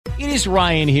It is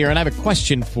Ryan here, and I have a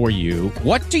question for you.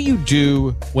 What do you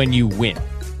do when you win?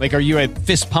 Like, are you a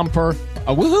fist pumper,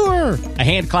 a woohooer, a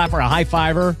hand clapper, a high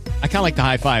fiver? I kind of like the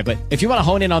high five, but if you want to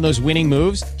hone in on those winning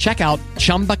moves, check out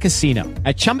Chumba Casino.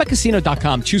 At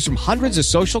ChumbaCasino.com, choose from hundreds of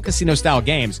social casino-style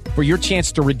games for your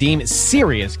chance to redeem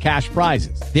serious cash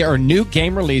prizes. There are new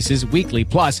game releases weekly,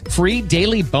 plus free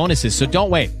daily bonuses. So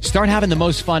don't wait. Start having the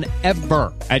most fun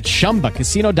ever at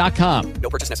ChumbaCasino.com.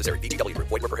 No purchase necessary. VGW. Void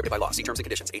where prohibited by law. See terms and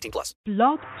conditions. 18+.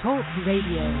 Blog Talk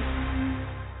Radio.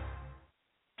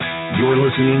 You're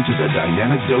listening to the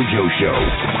Dynamic Dojo Show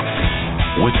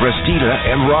with Restita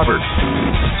and Robert,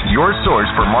 your source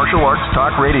for martial arts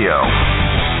talk radio.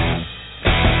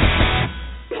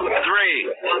 3, 2,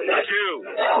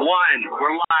 1,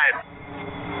 we're live.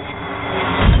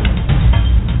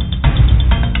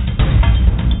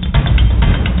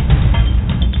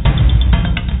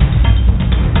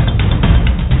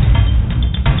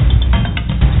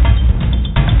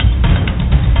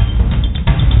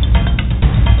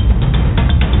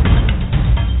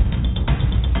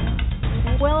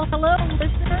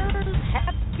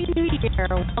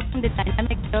 Welcome to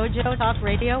Dynamic Dojo Talk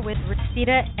Radio with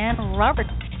Restita and Robert.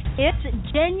 It's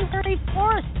January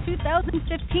 4th,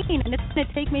 2015, and it's going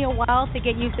to take me a while to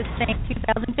get used to saying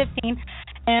 2015.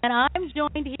 And I'm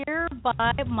joined here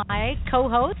by my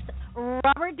co-host,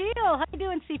 Robert Deahl. How you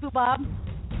doing, Sifu Bob?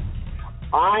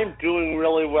 I'm doing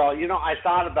really well. You know, I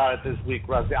thought about it this week,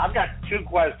 Rusty. I've got 2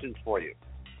 questions for you.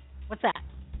 What's that?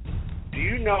 Do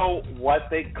you know what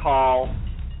they call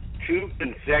 2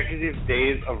 consecutive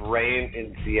days of rain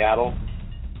in Seattle?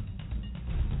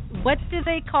 What do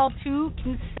they call 2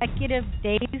 consecutive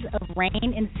days of rain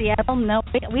in Seattle? No,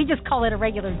 we just call it a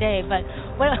regular day, but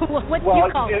what do you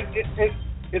call it?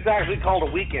 It's actually called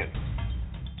a weekend.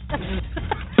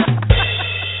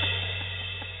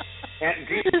 And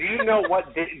do you know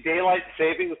what daylight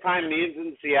savings time means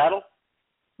in Seattle?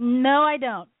 No, I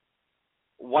don't.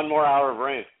 1 more hour of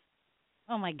rain.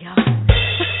 Oh, my God.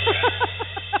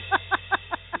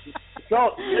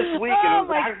 So this week, it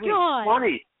was actually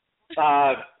funny.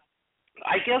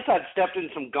 I guess I'd stepped in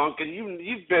some gunk, and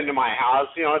you've been to my house.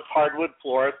 You know, it's hardwood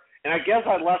floors, and I guess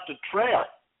I left a trail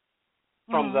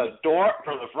from the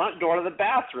front door to the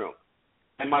bathroom.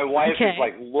 And my wife is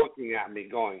like looking at me,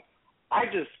 going, "I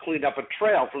just cleaned up a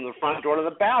trail from the front door to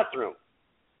the bathroom."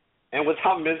 And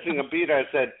without missing a beat, I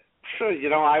said, "Sure, you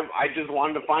know, I just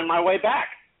wanted to find my way back."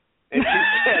 And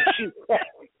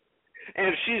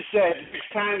she said,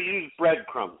 "Next time, use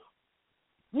breadcrumbs."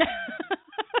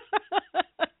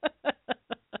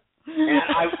 And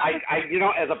I, you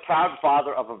know, as a proud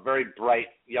father of a very bright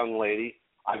young lady,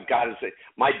 I've got to say,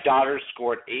 my daughter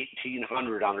scored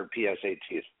 1,800 on her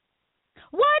PSATs.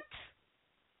 What?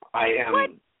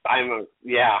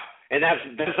 Yeah, and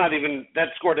that's not even,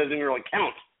 that score doesn't even really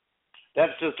count.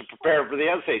 That's just to prepare for the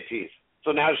SATs.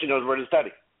 So now she knows where to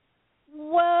study.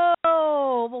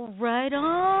 Whoa, well, right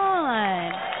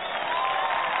on.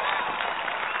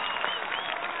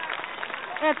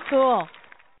 That's cool.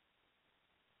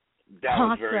 That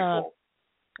was very cool.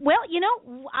 Well, you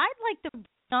know, I'd like to bring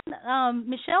on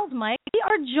Michelle's mic. We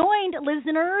are joined,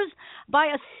 listeners, by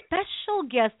a special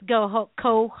guest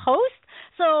co-host.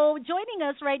 So joining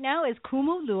us right now is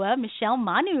Kumu Lua Michelle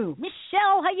Manu.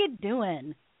 Michelle, how you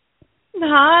doing?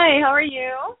 Hi, how are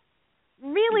you?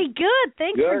 Really good.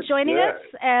 Thanks for joining us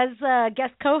as a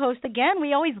guest co-host again.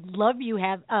 We always love you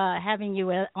having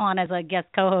you on as a guest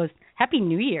co-host. Happy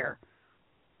New Year.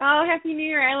 Oh, Happy New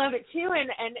Year. I love it, too. And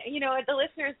you know, the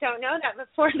listeners don't know that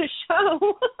before the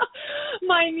show,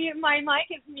 my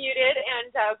mic is muted,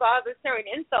 and Bob was throwing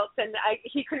insults, and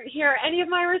he couldn't hear any of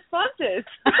my responses.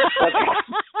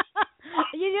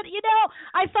 You know,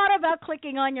 I thought about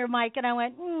clicking on your mic, and I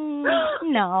went,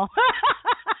 no.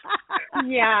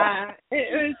 Yeah,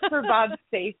 it was for Bob's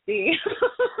safety.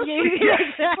 Yeah,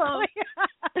 exactly.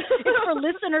 It's for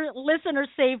listener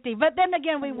safety. But then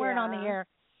again, we weren't on the air.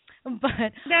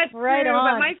 But that's right true,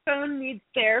 on. But my phone needs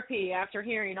therapy after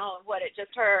hearing all of what it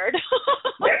just heard.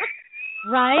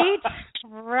 Right?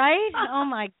 Oh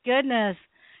my goodness.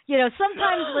 You know,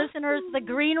 sometimes listeners, the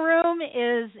green room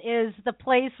is the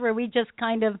place where we just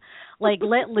kind of like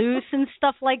let loose and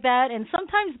stuff like that. And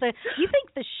sometimes you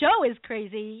think the show is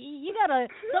crazy.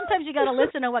 Sometimes you gotta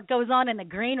listen to what goes on in the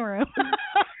green room.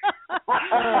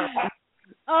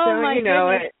 My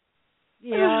goodness.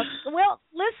 Yeah. Well,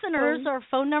 listeners, our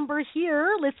phone number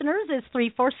here, listeners, is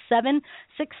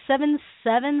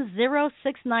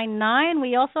 347-677-0699.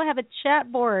 We also have a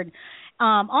chat board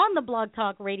on the Blog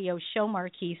Talk Radio show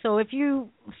marquee. So if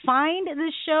you find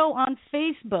this show on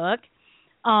Facebook,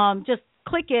 just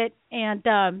click it and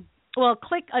well,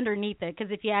 click underneath it,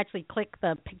 because if you actually click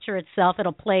the picture itself,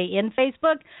 it'll play in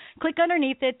Facebook. Click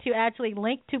underneath it to actually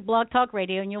link to Blog Talk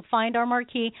Radio, and you'll find our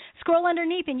marquee. Scroll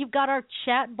underneath, and you've got our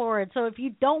chat board. So if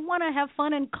you don't want to have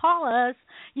fun and call us,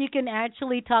 you can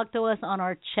actually talk to us on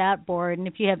our chat board. And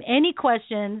if you have any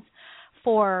questions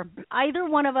for either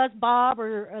one of us, Bob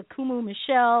or Kumu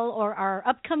Michelle, or our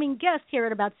upcoming guest here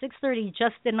at about 6:30,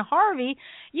 Justin Harvey,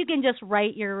 you can just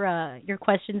write your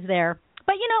questions there.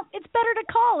 But, you know, it's better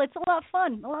to call. It's a lot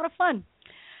of fun.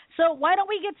 So why don't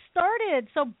we get started?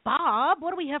 So, Bob, what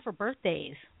do we have for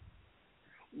birthdays?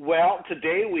 Well,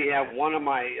 today we have one of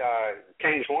my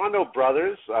Kangwando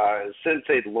brothers,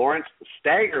 Sensei Lawrence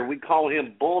Stagger. We call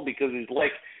him Bull because he's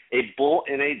like a bull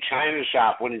in a china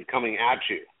shop when he's coming at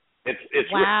you.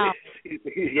 It's wow.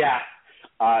 Really, yeah.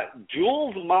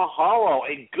 Jules Mahalo,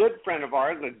 a good friend of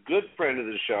ours, a good friend of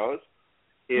the show's.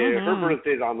 Her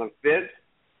birthday's on the 5th.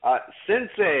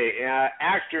 Sensei,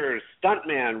 actor,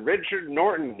 stuntman, Richard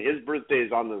Norton, his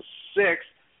birthday's on the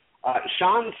 6th.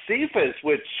 Sean Cephas,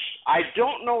 which I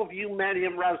don't know if you met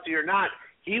him, Rusty, or not.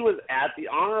 He was at the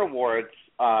Honor Awards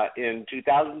in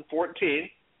 2014.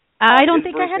 I don't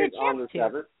think I had a chance on the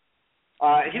 7th.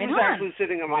 He was actually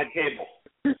sitting at my table.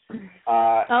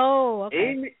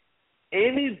 Okay.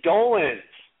 Amy Dolan's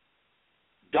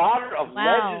daughter of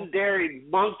legendary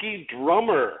monkey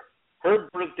drummer. Her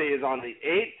birthday is on the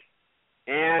 8th.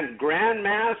 And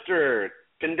Grandmaster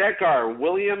Pendekar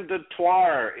William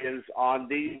Detoire is on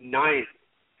the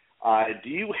 9th. Do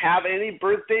you have any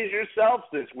birthdays yourself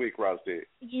this week, Rusty?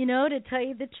 You know, to tell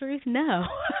you the truth, no.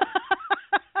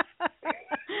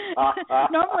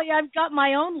 Normally I've got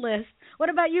my own list. What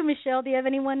about you, Michelle? Do you have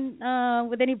anyone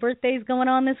with any birthdays going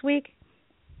on this week?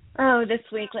 Oh,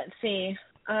 this week, let's see.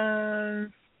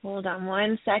 Hold on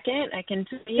one second. I can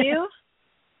tell you.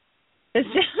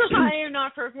 I am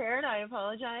not prepared. I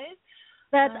apologize.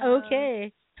 That's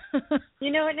okay.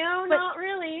 You know what? No, not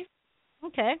really.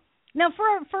 Okay. Now,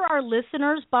 for our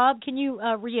listeners, Bob, can you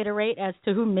reiterate as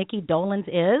to who Mickey Dolenz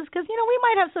is? Because, you know, we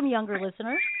might have some younger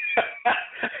listeners.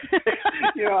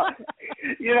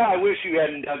 you know, I wish you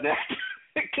hadn't done that.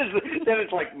 Because then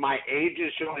it's like my age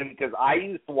is showing, because I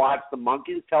used to watch the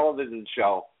Monkeys television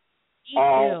show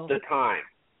all the time.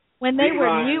 When they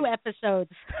were new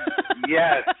episodes.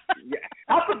 Yes. Yeah.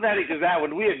 How pathetic is that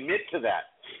when we admit to that?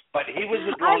 But he was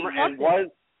the drummer and was...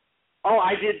 Oh,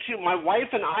 I did too. My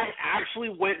wife and I actually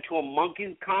went to a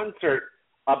Monkeys concert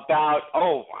about,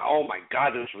 oh my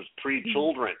God, this was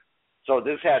pre-children. So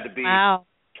this had to be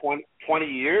 20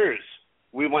 years.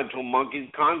 We went to a Monkeys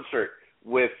concert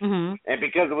with, and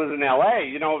because it was in L.A.,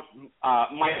 you know,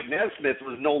 Mike Nesmith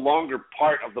was no longer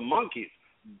part of the Monkeys,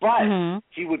 but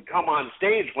he would come on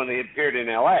stage when they appeared in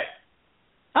L.A.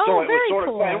 Oh, so it very was sort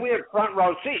cool. of, and we had front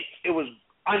row seats. It was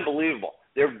unbelievable.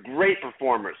 They're great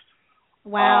performers.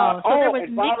 Wow. So there was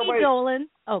Mickey Dolenz.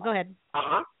 Oh, go ahead.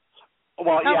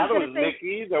 Well, yeah, there was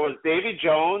Mickey, there was Davy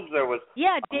Jones, there was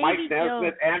Mike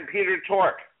Nesmith, and Peter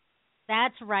Tork.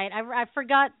 That's right. I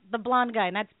forgot the blonde guy,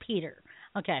 and that's Peter.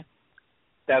 Okay.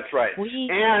 That's right.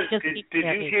 And did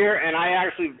you hear, and I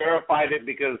actually verified it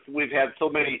because we've had so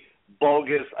many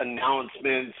bogus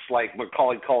announcements like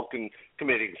Macaulay Culkin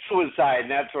committing suicide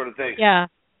and that sort of thing. Yeah.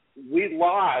 We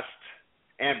lost,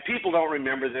 and people don't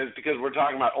remember this because we're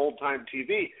talking about old-time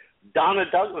TV. Donna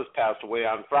Douglas passed away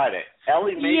on Friday.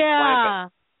 Ellie Mae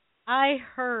Clampett. I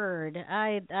heard.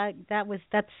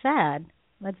 That's sad.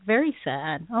 That's very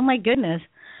sad. Oh my goodness.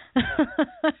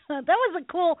 that was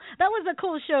a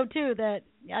cool show too that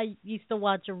I used to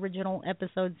watch original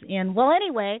episodes in. Well,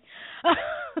 anyway,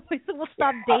 we'll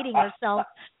stop dating ourselves.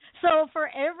 So for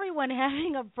everyone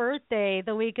having a birthday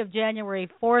the week of January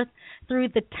 4th through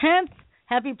the 10th,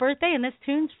 happy birthday, and this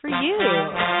tune's for you.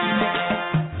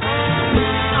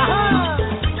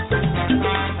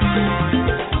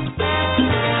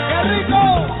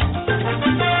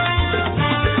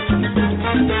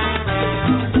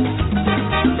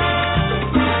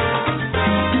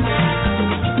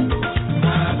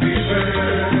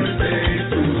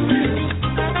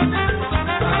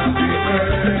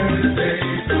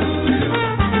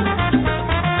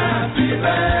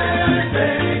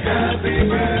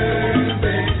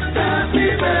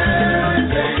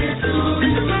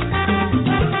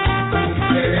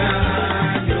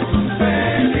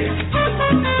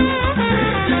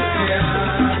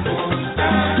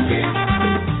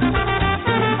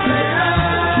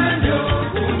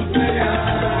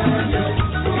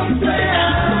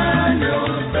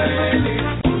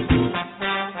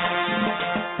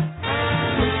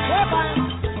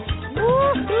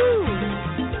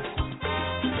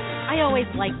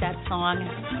 Like that song.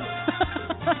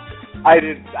 I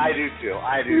do too.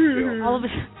 All of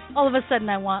all of a sudden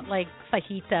I want like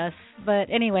fajitas. But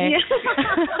anyway.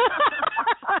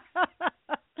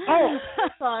 Oh,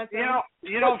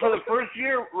 you know, for the first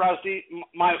year, Rusty,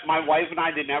 my wife and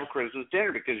I didn't have a Christmas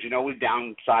dinner because, you know, we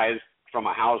downsized from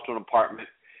a house to an apartment.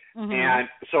 Mm-hmm. And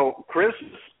so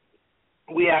Christmas,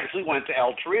 we actually went to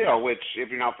El Trio, which, if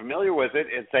you're not familiar with it,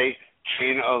 it's a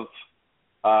chain of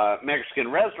Mexican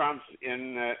restaurants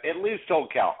in at least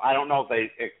SoCal. I don't know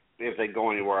if they go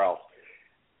anywhere else.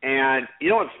 And, you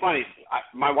know, it's funny.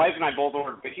 My wife and I both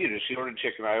ordered fajitas. She ordered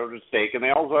chicken. I ordered steak. And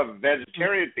they also have a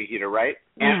vegetarian fajita, right?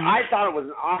 Mm-hmm. And I thought it was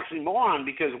an oxymoron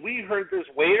because we heard this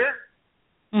waiter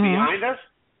behind us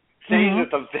saying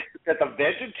that the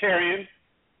vegetarian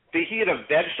fajita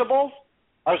vegetables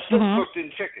are still cooked in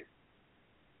chicken.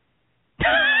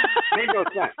 Made no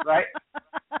sense, right?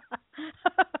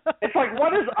 It's like,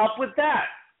 what is up with that?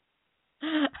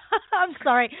 I'm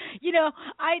sorry. You know,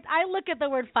 I look at the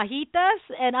word fajitas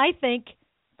and I think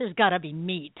there's got to be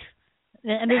meat.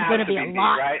 And there's going to be a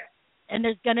lot. Right? And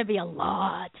there's going to be a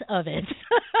lot of it.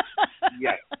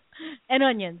 Yes. And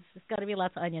onions. There's got to be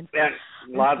lots of onions. And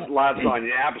lots of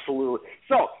onions, absolutely.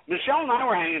 So, Michelle and I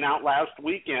were hanging out last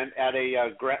weekend at a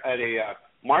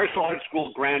martial arts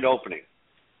school grand opening.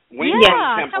 Wing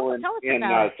Temple in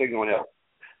Signal Hill.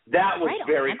 That was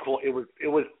very cool. It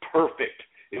was perfect.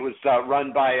 It was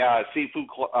run by Sifu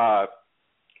Clark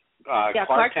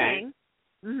Tang.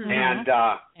 Mm-hmm. And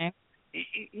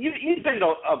you've been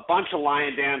to a bunch of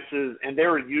lion dances, and they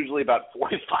were usually about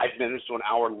 45 minutes to an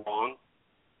hour long.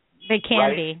 They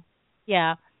can be,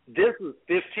 yeah. This was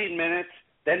 15 minutes.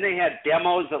 Then they had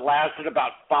demos that lasted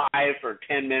about 5 or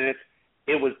 10 minutes.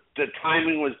 The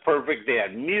timing was perfect. They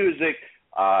had music.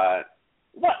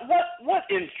 What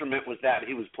instrument was that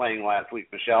he was playing last week,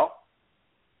 Michelle?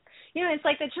 You know, it's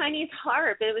like the Chinese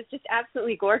harp. It was just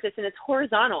absolutely gorgeous, and it's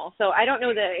horizontal. So I don't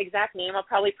know the exact name. I'll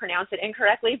probably pronounce it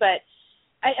incorrectly, but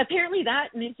apparently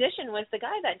that musician was the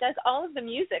guy that does all of the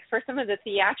music for some of the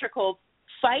theatrical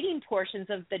fighting portions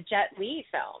of the Jet Li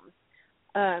films.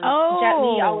 Jet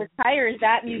Li always hires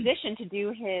that musician to do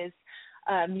his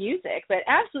music, but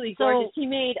absolutely gorgeous.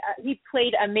 He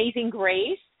played Amazing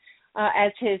Grace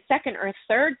as his second or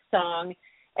third song.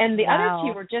 And the other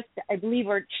two were just, I believe,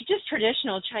 just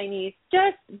traditional Chinese,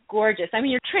 just gorgeous. I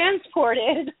mean, you're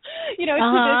transported, you know,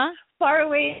 to this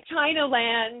faraway China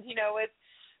land, you know, with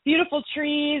beautiful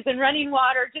trees and running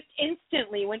water just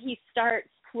instantly when he starts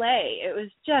play. It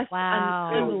was just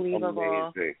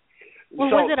unbelievable. Amazing. Well,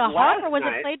 was it a harp or was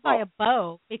it played by a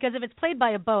bow? Because if it's played by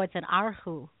a bow, it's an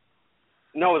erhu.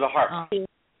 No, it was a harp.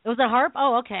 It was a harp?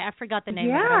 Oh, okay. I forgot the name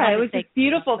of it. Yeah, it was just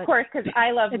beautiful, of course, because I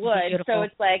love wood. Beautiful. So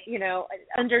it's like, you know,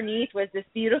 underneath was this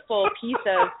beautiful piece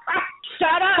of...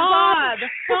 Shut up, Bob!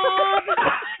 Bob!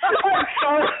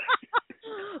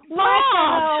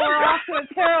 Bob! We're off to a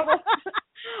terrible...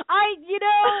 You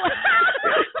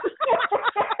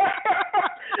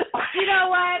know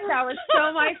what? That was so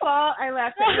my fault. I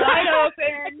left it wide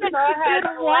open. Go ahead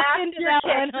and walk into that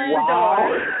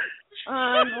door.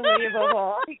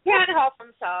 Unbelievable. He can't help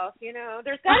himself, you know.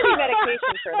 There's got to be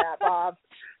medication for that, Bob.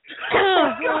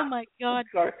 Oh, my God.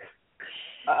 Sorry.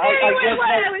 Anyway, what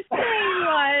I was saying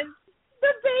was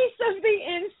the base of the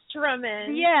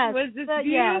instrument was this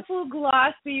beautiful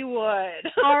glossy wood.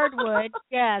 Hardwood,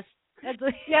 yes.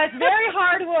 Yes, very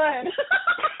hardwood.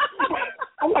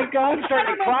 Oh, my God, I'm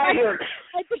starting to cry here.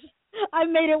 I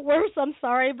made it worse. I'm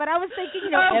sorry, but I was thinking,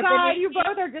 you know, ebony. God, you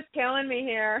both are just killing me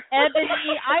here.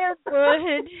 Ebony,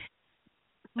 ironwood,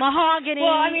 mahogany.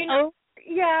 Well, I mean,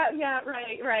 yeah,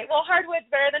 right. Well, hardwood's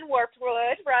better than warped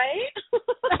wood, right?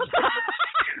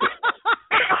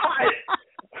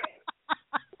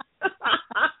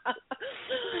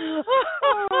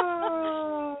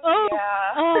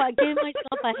 I gave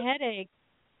myself a headache.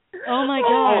 Oh my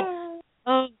God.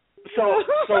 Oh.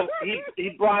 So he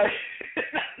brought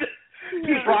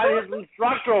his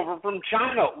instructor over from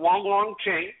China, Wong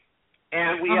Ching,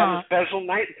 and we had a special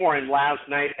night for him last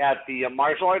night at the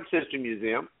Martial Arts System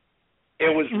Museum.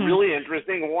 It was really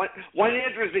interesting. One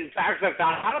interesting fact I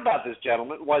found out about this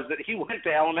gentleman was that he went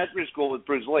to elementary school with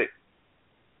Bruce Lee.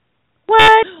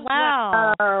 What?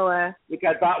 Wow. Which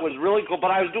I thought was really cool.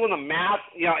 But I was doing the math.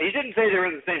 You know, he didn't say they were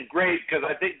in the same grade because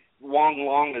I think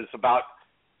Long is about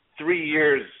 3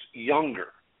 years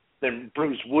younger than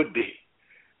Bruce would be.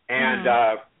 And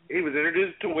he was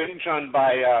introduced to Wing Chun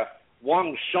by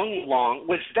Wang Shenglong,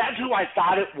 which that's who I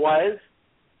thought it was.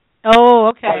 Oh,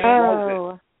 okay.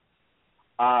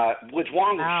 Which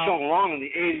Wang Shenglong in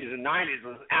the 80s and 90s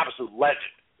was an absolute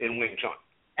legend in Wing Chun.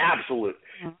 Absolute.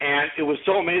 And it was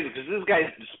so amazing because this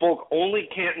guy spoke only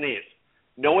Cantonese,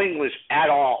 no English at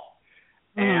all.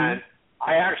 And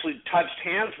I actually touched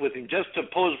hands with him just to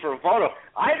pose for a photo.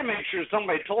 I had to make sure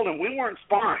somebody told him we weren't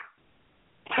sparring.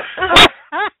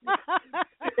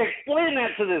 Explain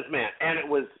that to this man, and it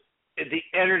was the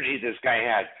energy this guy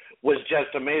had was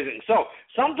just amazing. So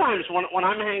sometimes when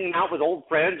I'm hanging out with old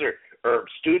friends or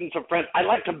students or friends, I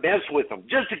like to mess with them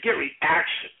just to get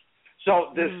reaction.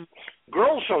 So this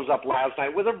girl shows up last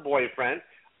night with her boyfriend,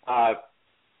 a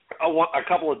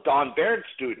couple of Don Barrett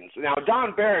students. Now,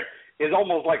 Don Barrett is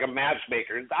almost like a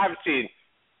matchmaker. I've seen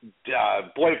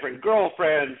boyfriend,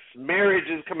 girlfriends,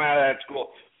 marriages come out of that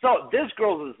school. So this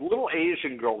girl's this little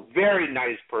Asian girl, very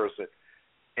nice person.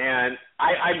 And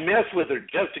I mess with her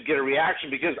just to get a reaction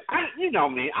because, you know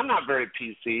me, I'm not very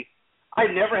PC. I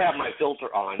never have my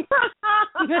filter on.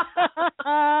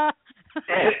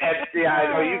 and yeah,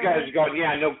 I know you guys are going,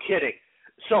 yeah, no kidding.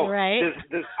 So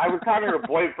this I was talking to her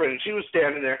boyfriend, and she was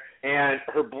standing there, and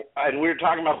we were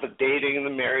talking about the dating and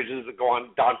the marriages that go on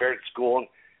at Don Barrett School,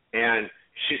 and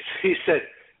he said,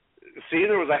 see,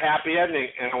 there was a happy ending.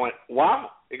 And I went, wow,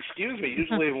 excuse me.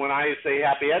 Usually when I say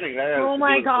happy ending, that has oh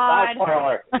my God.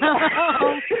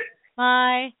 Oh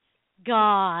my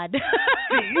God.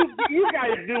 See, you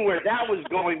guys knew where that was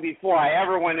going before I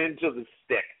ever went into the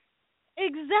stick.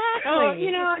 Exactly. Oh,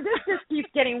 you know, this just keeps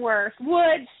getting worse.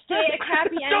 Wood, stick,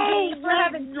 happy ending, for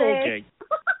heaven's sake.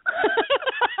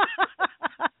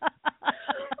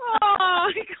 Oh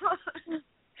my God.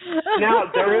 Now,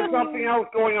 there is something else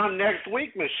going on next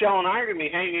week. Michelle and I are going to be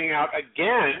hanging out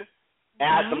again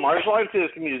at the Martial Arts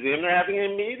History Museum. They're having a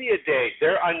media day.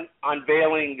 They're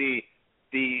unveiling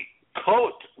the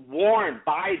coat worn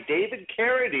by David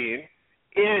Carradine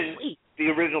in the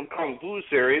original Kung Fu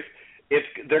series.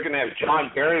 They're going to have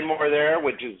John Barrymore there,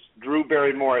 which is Drew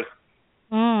Barrymore's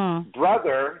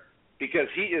brother, because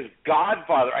he is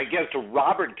godfather, I guess, to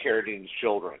Robert Carradine's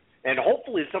children. And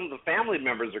hopefully some of the family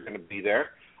members are going to be there.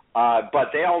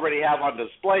 But they already have on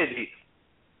display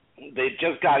they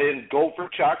just got in Gopher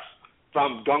Chucks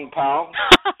from Gung Pao,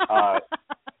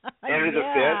 Henry V,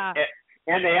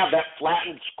 and they have that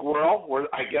flattened squirrel where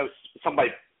I guess somebody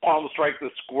palm strike the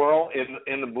squirrel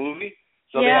in the movie.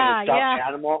 So they have a stuffed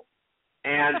animal.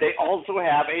 And they also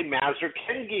have a Master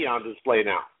Kengi on display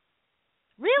now.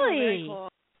 Really? Oh,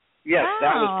 cool. Yes,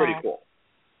 that was pretty cool.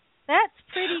 That's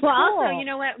pretty cool. Well, also, you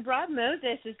know what? Rob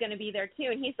Moses is going to be there,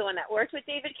 too, and he's the one that worked with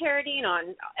David Carradine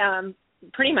on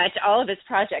pretty much all of his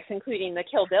projects, including the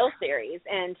Kill Bill series.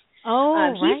 And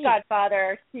he's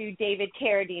godfather to David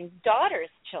Carradine's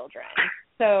daughter's children.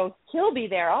 So he'll be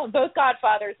there. Both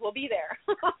godfathers will be there.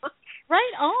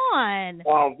 Right on.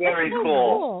 Oh, very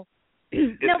cool.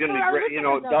 It's going to be great. You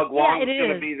know, Doug Long's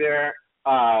going to be there.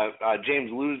 James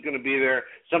Liu's going to be there.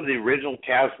 Some of the original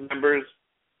cast members.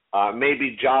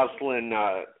 Maybe Jocelyn,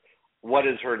 what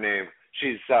is her name?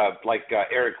 She's like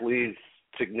Eric Lee's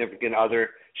significant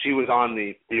other. She was on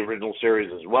the original series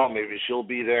as well. Maybe she'll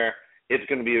be there. It's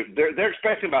going to be, they're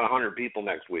expecting about 100 people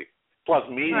next week. Plus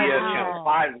media, Channel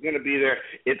 5 is going to be there.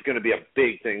 It's going to be a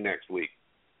big thing next week.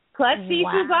 Plus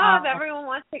Sifu Bob. Everyone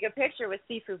wants to take a picture with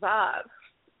Sifu Bob.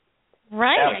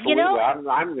 Right. Absolutely. You know, I'm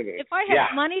gonna, if I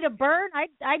had money to burn,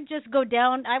 I'd just go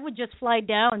down. I would just fly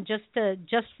down just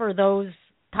for those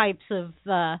types of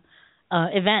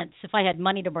events. If I had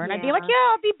money to burn, I'd be like,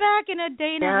 I'll be back in a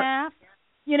day and a half.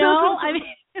 You know, I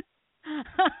mean.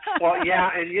 Well, yeah,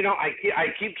 and you know, I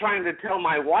keep trying to tell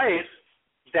my wife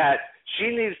that she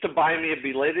needs to buy me a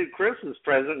belated Christmas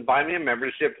present and buy me a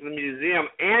membership to the museum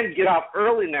and get off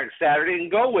early next Saturday and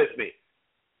go with me.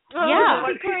 Oh, yeah,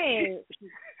 that's great.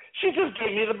 She just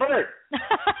gave me the bird.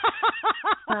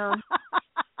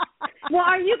 Well,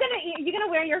 are you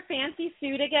gonna wear your fancy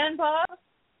suit again, Bob?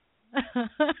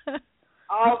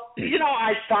 You know,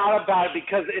 I thought about it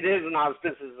because it is an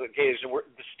auspicious occasion.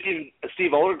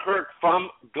 Steve Odekirk from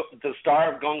the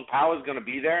star of Gung Pao is going to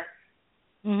be there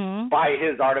by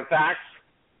his artifacts.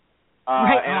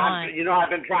 And I've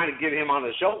been trying to get him on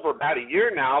the show for about a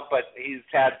year now, but he's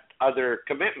had other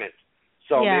commitments.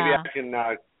 So maybe I can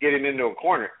get him into a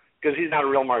corner. Because he's not a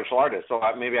real martial artist, so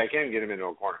maybe I can get him into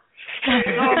a corner.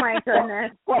 Oh, my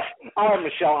goodness. Well, I'll have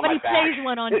Michelle on my back. But he plays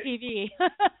one on TV.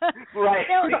 Right.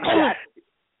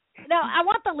 Now, I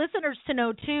want the listeners to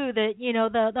know, too, that, you know,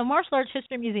 the Martial Arts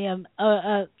History Museum,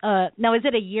 now, is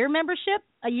it a year membership?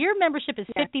 A year membership is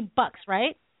 $50,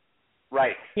 right?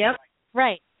 Right. Yep.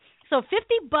 Right. So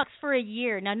 $50 for a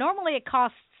year. Now, normally it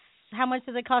costs, how much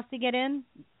does it cost to get in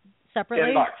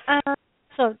separately? $10.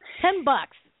 So $10.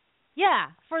 Yeah,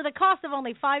 for the cost of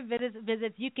only 5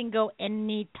 visits, you can go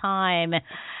anytime.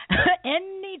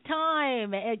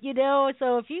 Anytime. You know,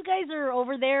 so if you guys are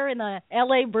over there in the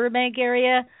L.A. Burbank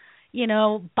area, you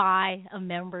know, buy a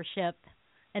membership.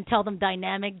 and tell them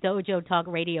Dynamic Dojo Talk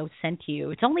Radio sent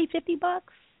you. It's only $50.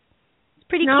 It's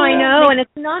pretty cool. No, I know, and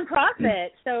it's a nonprofit,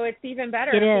 so it's even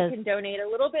better if is. you can donate a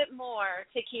little bit more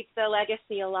to keep the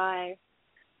legacy alive.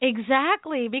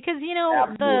 Exactly, because,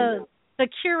 Absolutely. the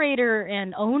curator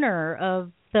and owner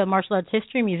of the Martial Arts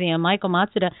History Museum, Michael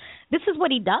Matsuda, this is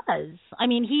what he does. I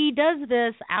mean, he does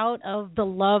this out of the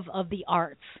love of the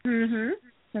arts. Mm-hmm.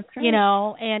 That's right.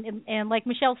 And like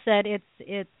Michelle said, it's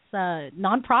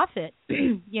nonprofit.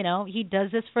 He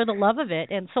does this for the love of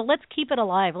it, and so let's keep it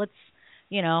alive. Let's,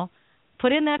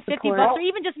 put in that $50, or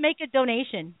even just make a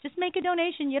donation. Just make a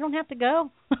donation. You don't have to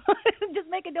go. Just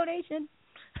make a donation.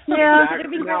 Yeah.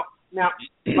 Exactly. Now,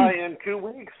 in 2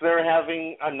 weeks, they're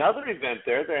having another event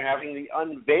there. They're having the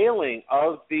unveiling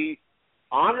of the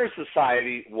Honor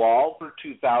Society wall for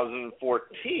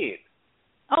 2014.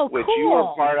 Oh, which cool. you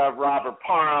were part of. Robert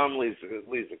Parham,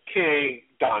 Lisa King,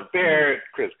 Don Barrett,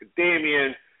 Chris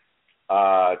Kadamian,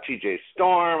 T.J.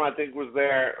 Storm, I think, was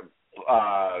there.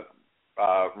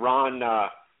 Ron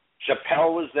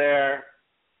Chappelle was there.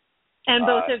 And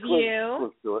both of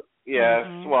you. Yes,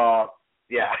 well,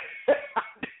 yeah.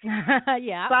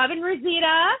 Yeah. Bob and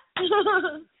Rosita.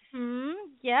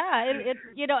 Yeah,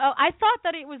 I thought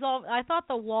that it was all. I thought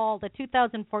the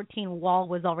 2014 wall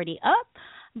was already up,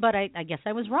 but I guess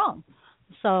I was wrong.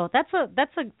 So that's a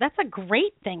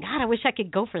great thing. God, I wish I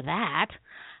could go for that,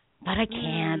 but I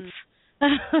can't.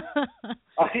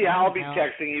 Yeah, I'll be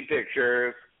texting you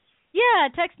pictures. Yeah,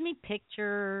 text me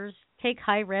pictures. Take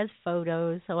high-res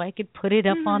photos so I could put it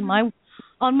up on my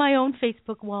own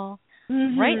Facebook wall.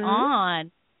 Right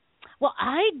on. Well,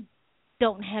 I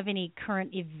don't have any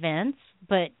current events,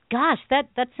 but gosh,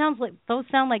 those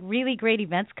sound like really great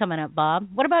events coming up, Bob.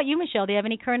 What about you, Michelle? Do you have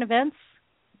any current events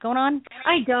going on?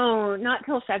 I don't, not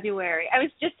till February. I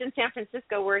was just in San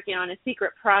Francisco working on a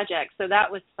secret project, so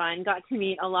that was fun. Got to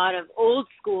meet a lot of old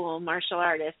school martial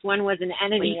artists. One was an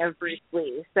enemy of Bruce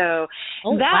Lee, so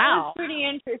was pretty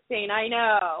interesting. I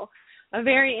know. A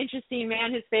very interesting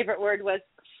man. His favorite word was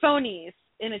phonies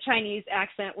in a Chinese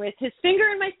accent with his finger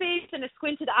in my face and a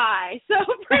squinted eye. So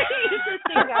pretty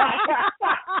interesting guy.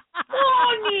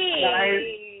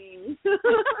 Phonies.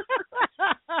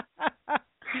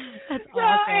 That's so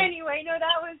awesome. anyway,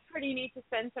 that was pretty neat to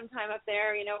spend some time up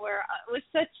there, where it was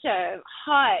such a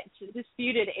hot,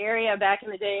 disputed area back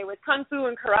in the day with Kung Fu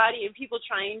and karate and people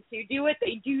trying to do what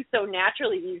they do so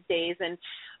naturally these days and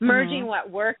merging what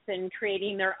works and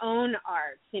creating their own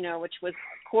arts, which was,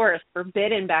 of course,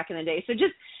 forbidden back in the day. So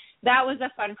just that was a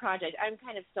fun project. I'm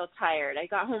kind of still tired. I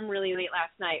got home really late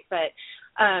last night, but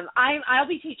I'll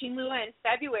be teaching Lua in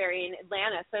February in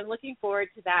Atlanta, so I'm looking forward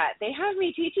to that. They have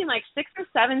me teaching like 6 or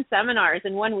 7 seminars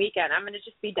in one weekend. I'm going to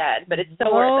just be dead, but it's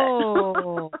so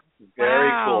worth it.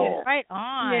 Very cool. Right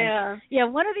on. Yeah.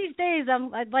 One of these days,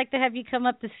 I'd like to have you come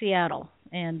up to Seattle,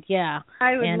 and I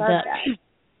would love that.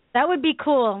 That would be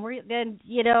cool. And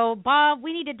Bob,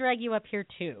 we need to drag you up here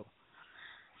too.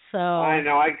 So I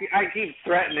know. I keep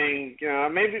threatening.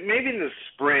 Maybe in the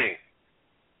spring.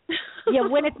 Yeah,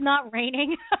 when it's not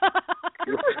raining.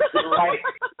 Right.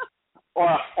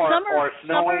 Or snowing.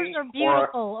 Summers are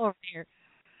beautiful over here.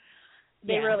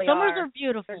 They really summers are. Summers are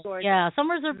beautiful. They're Yeah,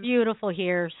 summers are beautiful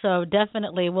here. So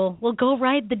definitely, we'll go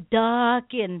ride the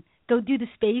duck and go do the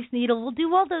Space Needle. We'll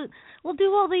do all the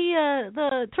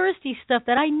touristy stuff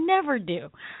that I never do.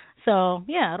 So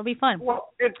yeah, it'll be fun.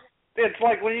 Well, it's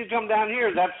like when you come down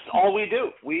here, that's all we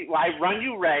do. I run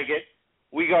you ragged.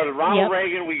 We go to Ronald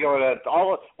Reagan. We go to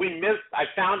I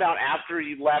found out after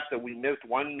you left that we missed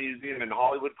one museum in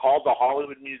Hollywood called the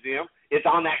Hollywood Museum. It's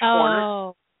on that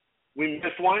corner. We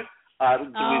missed one. We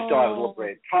still have little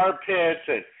great tar pits,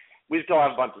 and we still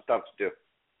have a bunch of stuff to do.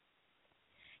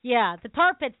 Yeah, the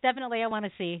tar pits definitely I want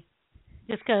to see,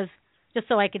 just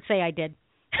so I could say I did.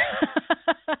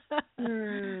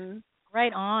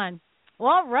 Right on. Well,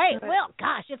 all right. Well,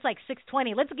 gosh, it's like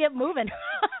 6:20. Let's get moving.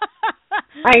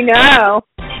 I know.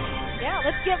 Yeah,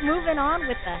 let's get moving on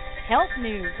with the health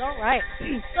news. All right.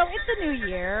 So it's a new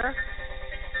year,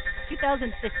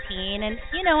 2015, and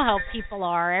you know how people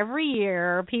are. Every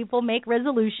year, people make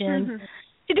resolutions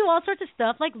to do all sorts of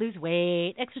stuff like lose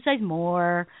weight, exercise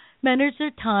more, manage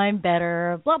their time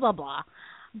better, blah, blah, blah.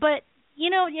 But,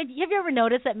 have you ever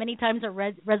noticed that many times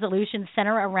our resolutions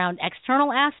center around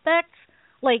external aspects,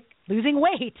 like losing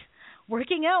weight,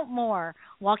 working out more,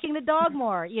 walking the dog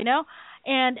more,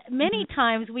 And many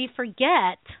times we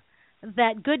forget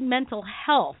that good mental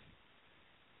health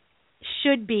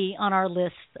should be on our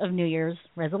list of New Year's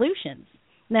resolutions.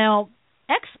 Now,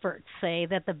 experts say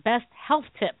that the best health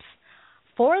tips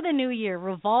for the new year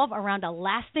revolve around a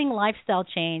lasting lifestyle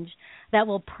change that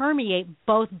will permeate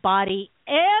both body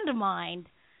and mind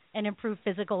and improve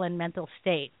physical and mental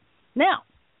state. Now,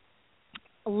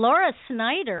 Laura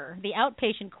Snyder, the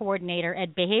outpatient coordinator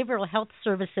at Behavioral Health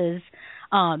Services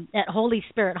at Holy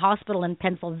Spirit Hospital in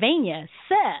Pennsylvania,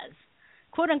 says,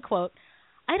 quote unquote,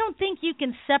 I don't think you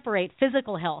can separate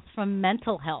physical health from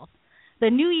mental health. The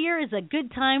new year is a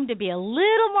good time to be a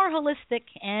little more holistic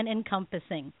and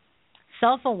encompassing.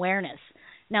 Self-awareness.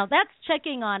 Now, that's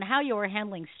checking on how you are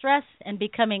handling stress and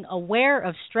becoming aware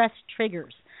of stress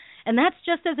triggers. And that's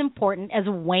just as important as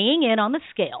weighing in on the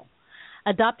scale.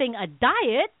 Adopting a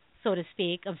diet, so to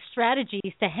speak, of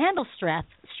strategies to handle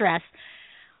stress,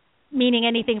 meaning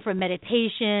anything from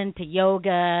meditation to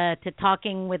yoga to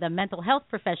talking with a mental health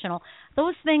professional,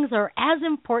 those things are as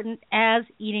important as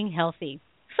eating healthy.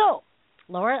 So,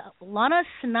 Lana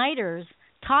Snyder's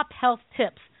top health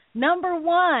tips. Number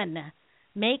 1,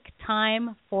 make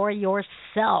time for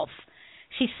yourself.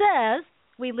 She says,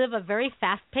 we live a very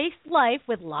fast-paced life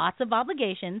with lots of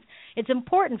obligations. It's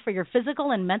important for your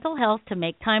physical and mental health to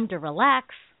make time to relax,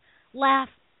 laugh,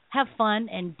 have fun,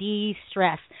 and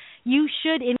de-stress. You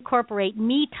should incorporate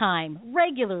me time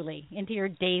regularly into your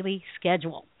daily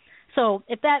schedule. So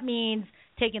if that means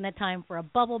taking the time for a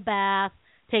bubble bath,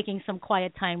 taking some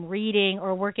quiet time reading,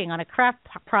 or working on a craft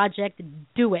project,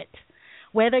 do it.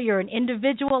 Whether you're an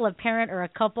individual, a parent, or a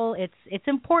couple, it's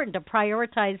important to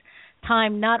prioritize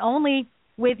time not only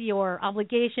with your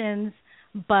obligations,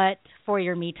 but for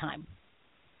your me time.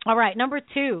 All right, number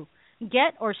 2,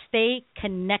 get or stay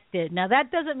connected. Now,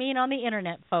 that doesn't mean on the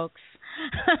internet, folks.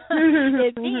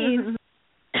 It means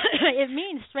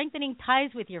strengthening ties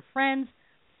with your friends,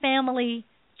 family,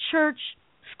 church,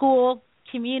 school,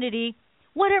 community,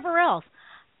 whatever else.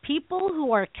 People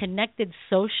who are connected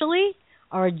socially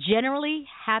are generally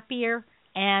happier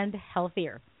and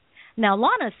healthier. Now,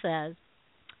 Lana says,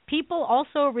 people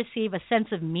also receive a sense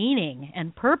of meaning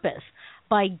and purpose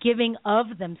by giving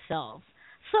of themselves.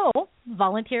 So,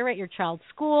 volunteer at your child's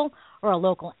school or a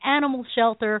local animal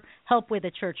shelter, help with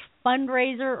a church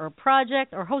fundraiser or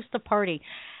project, or host a party.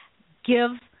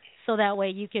 Give so that way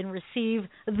you can receive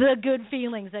the good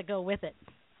feelings that go with it.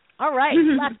 All right,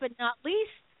 last but not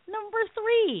least, number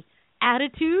 3,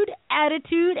 attitude,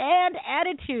 and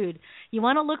attitude. You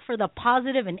want to look for the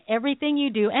positive in everything you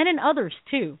do and in others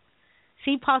too.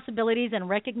 See possibilities and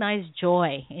recognize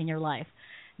joy in your life.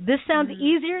 This sounds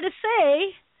easier to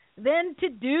say than to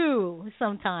do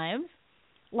sometimes.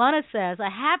 Lana says,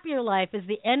 a happier life is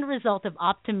the end result of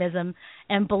optimism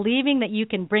and believing that you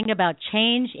can bring about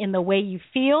change in the way you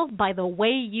feel by the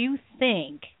way you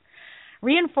think.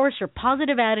 Reinforce your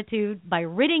positive attitude by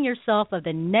ridding yourself of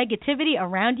the negativity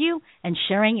around you and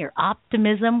sharing your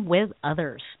optimism with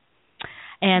others.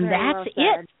 And that's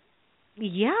it.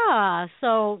 Yeah.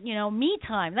 So, me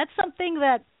time. That's something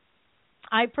that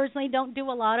I personally don't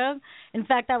do a lot of. In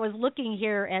fact, I was looking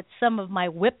here at some of my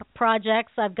whip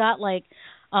projects. I've got like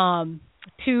 2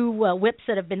 whips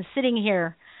that have been sitting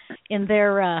here in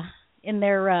their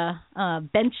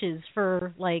benches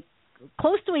for like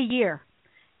close to a year.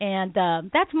 And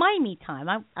that's my me time.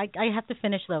 I have to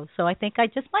finish those, so I think I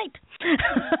just might.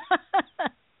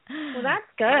 Well, that's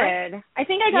good. I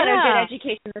think I got a good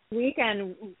education this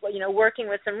weekend, working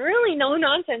with some really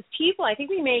no-nonsense people. I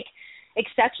think we make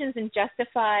exceptions and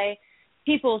justify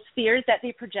people's fears that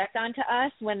they project onto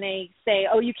us when they say,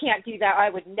 oh, you can't do that, I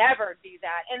would never do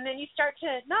that. And then you start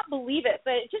to not believe it,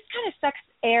 but it just kind of sucks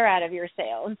air out of your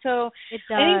sail. And so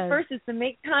I think first is to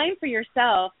make time for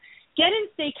yourself. Get and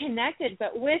stay connected,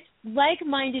 but with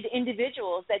like-minded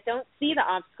individuals that don't see the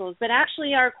obstacles, but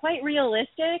actually are quite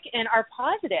realistic and are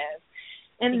positive.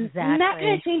 And that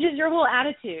kind of changes your whole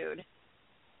attitude.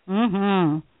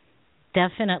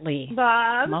 Definitely.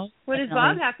 Bob, what does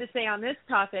Bob have to say on this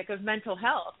topic of mental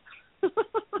health?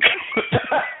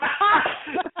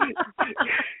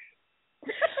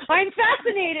 I'm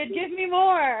fascinated. Give me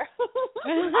more.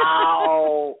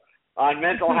 Ow. On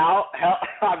mental health,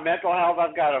 I've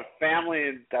got a family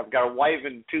and I've got a wife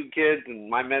and 2 kids, and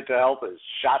my mental health is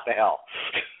shot to hell.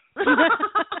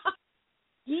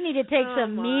 You need to take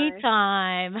some me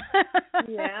time.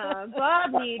 Yeah,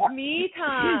 Bob needs me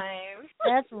time.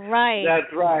 That's right.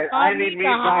 That's right. Bob I need me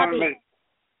time.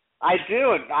 I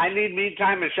do. I need me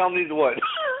time. Michelle needs wood.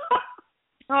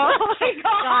 Oh my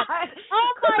God!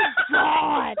 Oh my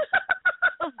God!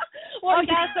 Well,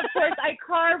 yes, of course, I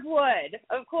carve wood.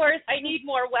 Of course, I need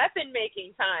more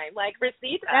weapon-making time, like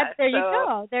Restita. There you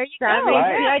go. There you go.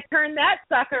 Right. I turn that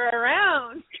sucker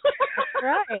around.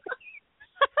 Right.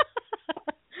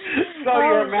 So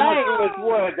you're mounted with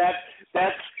wood.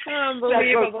 That's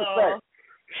unbelievable.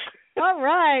 All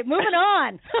right, moving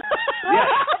on.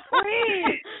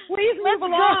 Please move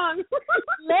along.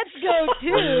 Let's go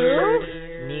to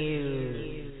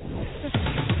news.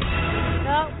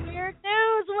 Weird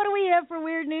news. What do we have for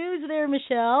weird news there,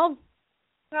 Michelle?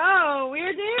 Oh,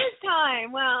 weird news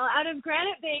time. Well, out of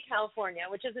Granite Bay, California,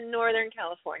 which is in Northern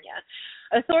California,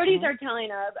 authorities are telling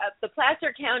the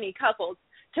Placer County couples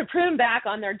to prune back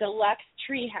on their deluxe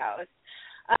treehouse.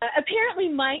 Apparently,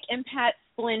 Mike and Pat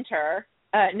Splinter,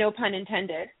 no pun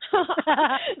intended,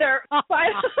 their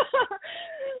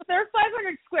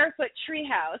 500 square foot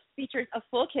treehouse features a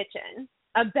full kitchen,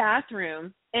 a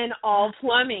bathroom, and all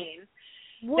plumbing.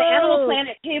 Whoa. The Animal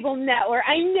Planet Cable Network,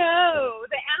 I know,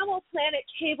 the Animal Planet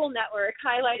Cable Network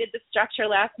highlighted the structure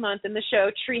last month in the show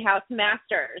Treehouse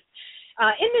Masters.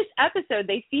 In this episode,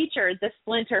 they featured the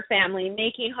Splinter family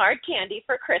making hard candy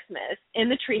for Christmas in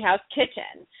the treehouse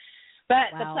kitchen.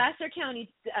 But the Placer County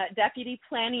Deputy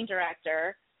Planning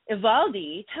Director,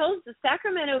 Ivaldi, tells the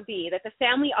Sacramento Bee that the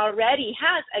family already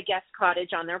has a guest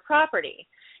cottage on their property.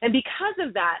 And because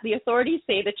of that, the authorities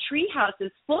say the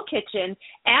treehouse's full kitchen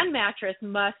and mattress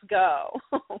must go.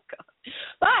 Oh, God.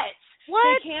 But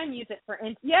they can use it for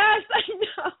yes, I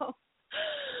know.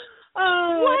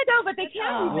 Oh, what? No, but they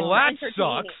can use it for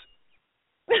entertaining.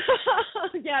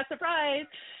 Sucks. Yeah, surprise.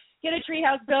 Get a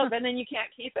treehouse built, and then you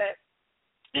can't keep it.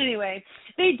 Anyway,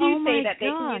 they do say that they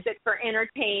can use it for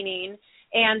entertaining,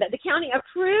 and that the county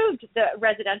approved the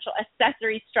residential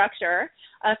accessory structure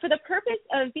for the purpose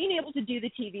of being able to do the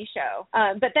TV show.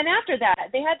 But then after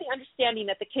that, they had the understanding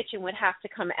that the kitchen would have to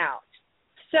come out.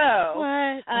 So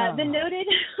the noted,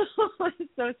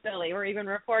 it's so silly, we're even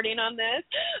reporting on this,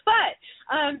 but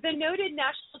the noted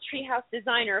National Treehouse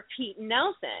designer, Pete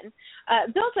Nelson,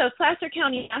 built a Placer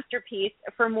County masterpiece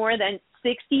for more than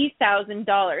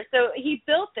 $60,000. So he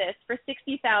built this for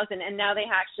 $60,000, and now they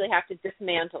actually have to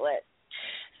dismantle it.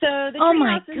 So the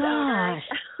treehouse's owners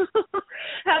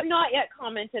have not yet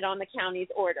commented on the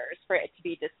county's orders for it to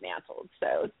be dismantled.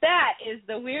 So that is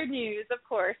the weird news, of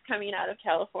course, coming out of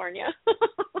California.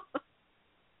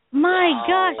 My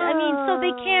gosh! I mean, so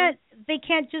they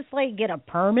can't just like get a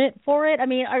permit for it. I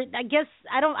mean, I guess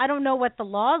I don't know what the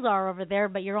laws are over there,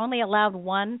 but you're only allowed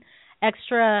one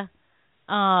extra,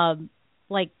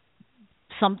 like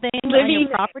something on your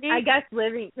property. I guess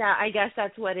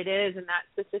that's what it is in that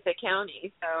specific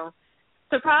county. So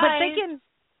surprise.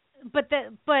 But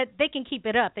they can keep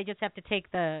it up. They just have to take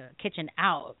the kitchen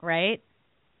out, right?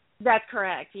 That's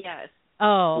correct. Yes.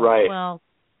 Oh, right. Well,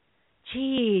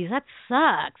 geez, that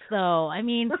sucks. Though. I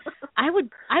mean, I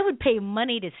would pay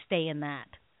money to stay in that.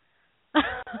 I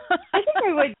think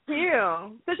I would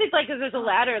too. Especially because there's a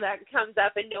ladder that comes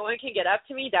up and no one can get up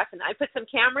to me. Definitely, I put some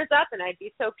cameras up and I'd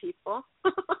be so peaceful.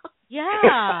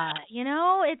 Yeah,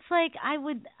 it's like I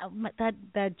would.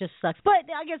 That just sucks.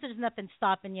 But I guess there's nothing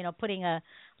stopping putting a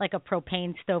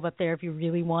propane stove up there if you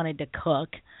really wanted to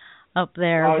cook up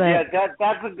there. Oh yeah,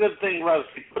 that's a good thing, Rose.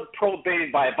 You put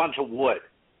propane by a bunch of wood.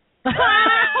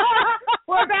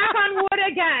 We're back on wood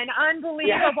again.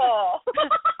 Unbelievable.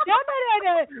 No.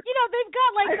 They've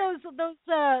got like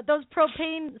those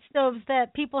propane stoves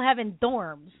that people have in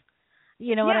dorms.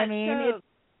 You know what I mean?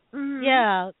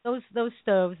 Yeah, those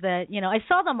stoves that I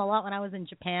saw them a lot when I was in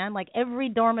Japan. Like every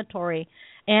dormitory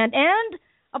and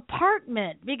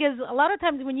apartment, because a lot of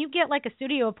times when you get like a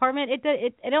studio apartment,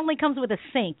 it only comes with a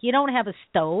sink. You don't have a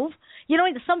stove.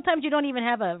 Sometimes you don't even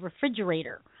have a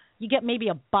refrigerator. You get maybe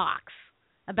a box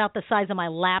about the size of my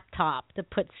laptop to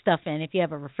put stuff in if you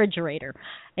have a refrigerator.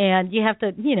 And you have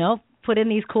to, put in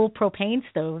these cool propane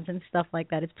stoves and stuff like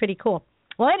that. It's pretty cool.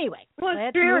 Well, anyway. Well,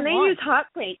 it's true. And they use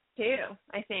hot plates, too,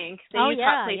 I think. They use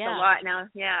hot plates a lot now.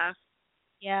 Yeah.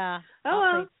 Yeah.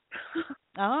 Oh,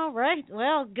 all right.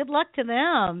 Well, good luck to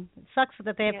them. It sucks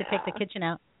that they have to take the kitchen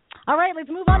out. All right, let's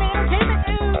move on to entertainment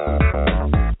news.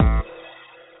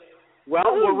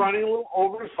 Well, we're running a little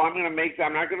over, so I'm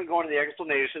not going to go into the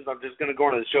explanations. I'm just going to go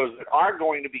into the shows that are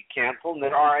going to be canceled, and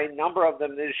there are a number of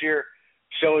them this year,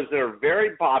 shows that are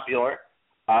very popular.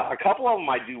 A couple of them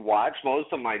I do watch.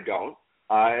 Most of them I don't.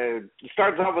 It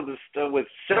starts off with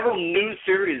several new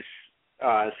series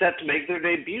set to make their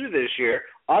debut this year.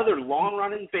 Other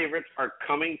long-running favorites are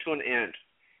coming to an end.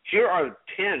 Here are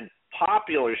 10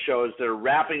 popular shows that are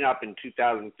wrapping up in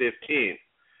 2015.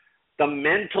 The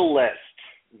Mentalist.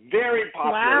 Very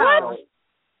popular. Wow.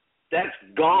 That's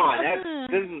gone.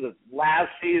 This is the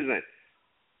last season.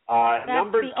 That's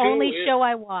number the 2 only show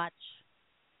I watch.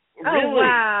 Really? Oh,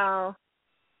 wow.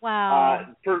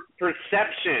 Wow.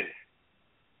 Perception.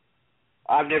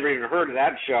 I've never even heard of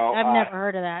that show. I've never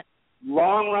heard of that.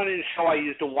 Long-running show. I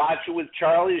used to watch it with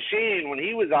Charlie Sheen when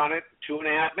he was on it.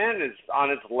 2.5 Men is on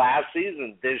its last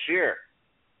season this year.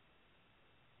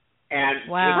 And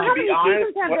wow. How many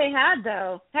seasons have they had,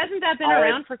 though? Hasn't that been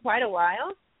around for quite a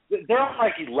while? They're on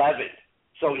like 11.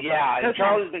 So, yeah, and okay.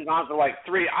 Charlie's been gone for like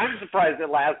 3. I'm surprised it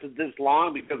lasted this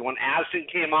long because when Ashton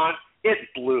came on, it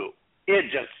blew. It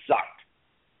just sucked.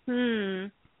 Hmm.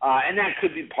 And that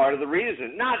could be part of the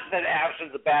reason. Not that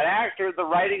Ashton's a bad actor. The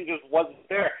writing just wasn't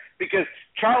there. Because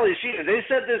Charlie Sheen, they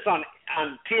said this on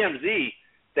TMZ,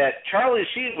 that Charlie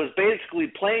Sheen was basically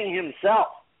playing himself,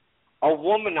 a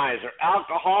womanizer,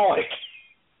 alcoholic.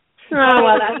 Oh,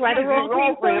 well, that's why the role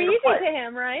came so easy to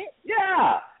him, right?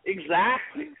 Yeah,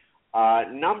 exactly.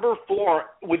 Number 4,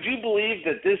 would you believe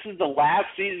that this is the last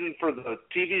season for the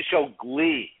TV show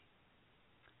Glee?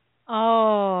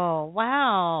 Oh,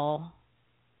 wow.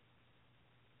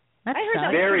 I heard that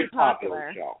was very pretty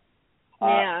popular show.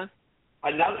 Yeah.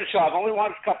 Another show, I've only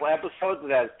watched a couple episodes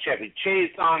that has Chevy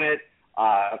Chase on it,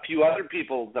 a few other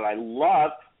people that I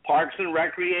love. Parks and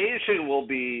Recreation will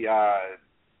be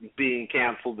being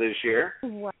canceled this year.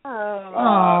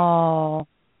 Wow.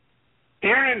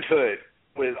 Parenthood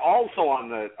was also on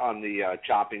the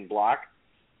chopping block.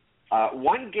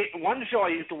 One show I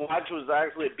used to watch was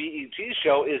actually a BET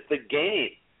show, is The Game,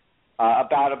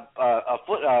 about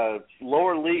a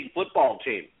lower league football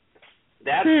team.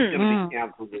 That's going to be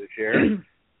canceled this year.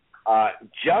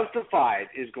 Justified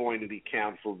is going to be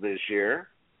canceled this year.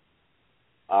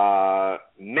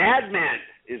 Mad Men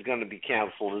is going to be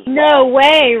canceled as well. No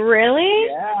way, really?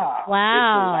 Yeah.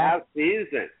 Wow. It's the last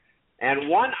season. And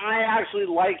one I actually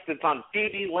like that's on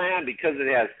TV Land because it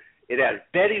has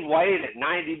Betty White at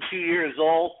 92 years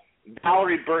old,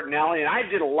 Valerie Bertinelli, and I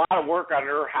did a lot of work on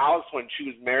her house when she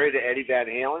was married to Eddie Van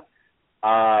Halen.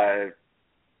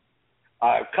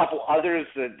 A couple others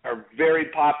that are very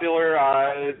popular.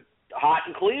 Hot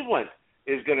in Cleveland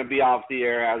is going to be off the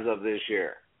air as of this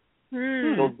year.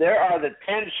 So there are the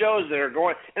 10 shows that are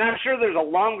going, and I'm sure there's a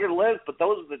longer list, but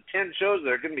those are the 10 shows that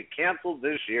are going to be canceled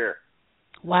this year.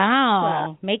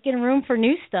 Wow. Making room for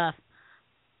new stuff.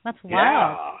 That's wild.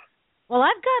 Yeah. Well,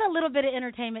 I've got a little bit of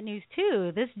entertainment news,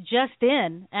 too. This just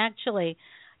in, actually.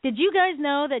 Did you guys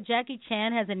know that Jackie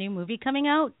Chan has a new movie coming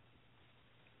out?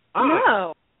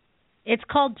 No. It's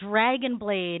called Dragon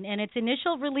Blade, and its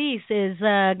initial release is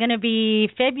going to be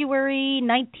February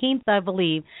 19th, I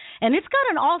believe. And it's got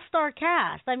an all-star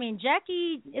cast. I mean,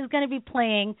 Jackie is going to be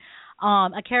playing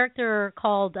a character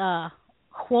called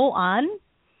Hwo-an,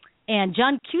 and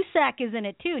John Cusack is in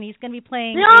it, too, and he's going to be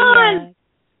playing...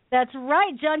 That's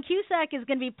right. John Cusack is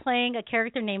going to be playing a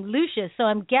character named Lucius. So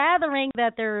I'm gathering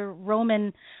that they're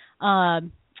Roman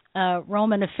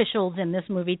officials in this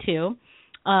movie, too.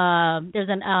 There's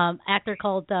an actor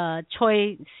called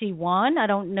Choi Si-won. I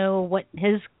don't know what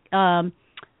his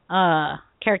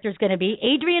character is going to be.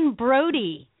 Adrian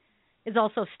Brody is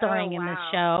also starring in this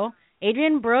show.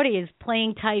 Adrian Brody is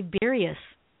playing Tiberius.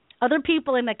 Other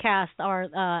people in the cast are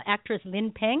actress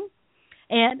Lin Peng.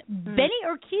 And Benny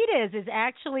Urquidez is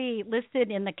actually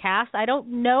listed in the cast. I don't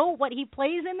know what he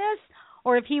plays in this,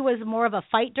 or if he was more of a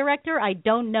fight director. I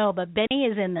don't know, but Benny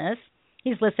is in this.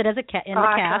 He's listed as in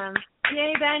the cast.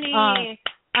 Yay, Benny!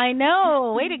 I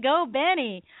know. Way to go,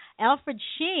 Benny. Alfred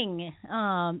Shing,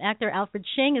 actor Alfred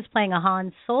Shing is playing a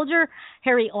Han soldier.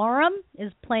 Harry Oram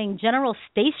is playing General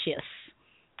Statius.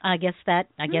 I guess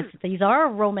these are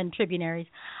Roman tribunaries.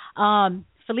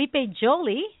 Felipe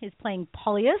Joly is playing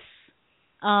Paulius.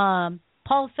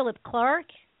 Paul Philip Clark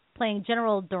playing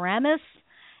General Doramus,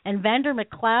 and Vander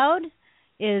McLeod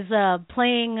is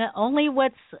playing only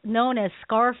what's known as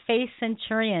Scarface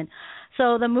Centurion.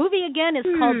 So the movie again is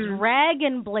called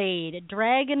Dragon Blade,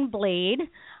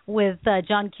 with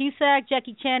John Cusack,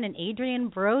 Jackie Chan, and Adrian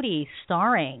Brody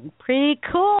starring. Pretty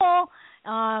cool.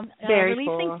 Very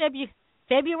releasing cool.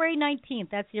 February 19th.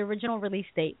 That's the original release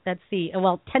date. That's the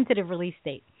tentative release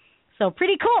date. So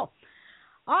pretty cool.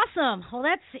 Awesome. Well,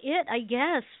 that's it, I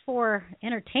guess, for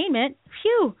entertainment.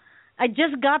 Phew! I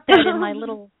just got that in my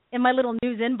little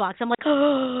news inbox. I'm like,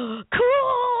 oh,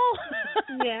 cool.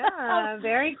 Yeah,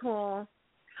 very cool.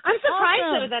 I'm surprised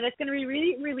though that it's going to be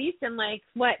released in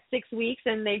 6 weeks,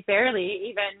 and they barely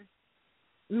even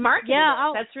marketed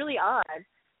it. That's really odd.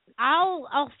 I'll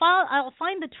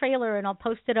find the trailer and I'll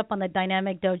post it up on the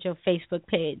Dynamic Dojo Facebook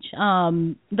page. I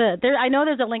know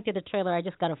there's a link to the trailer. I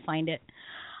just got to find it.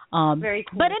 Very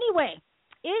cool. But anyway,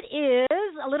 it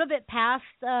is a little bit past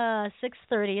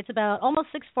 6:30. It's about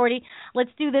almost 6:40.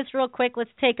 Let's do this real quick.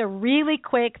 Let's take a really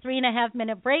quick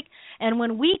 3.5-minute break. And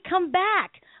when we come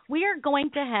back, we are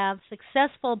going to have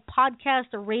successful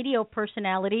podcast or radio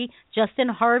personality Justin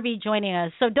Harvey joining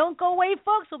us. So don't go away,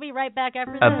 folks. We'll be right back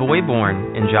after this. A boy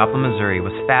born in Joplin, Missouri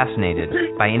was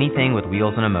fascinated by anything with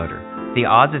wheels and a motor. The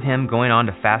odds of him going on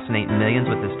to fascinate millions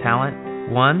with his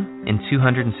talent, 1 in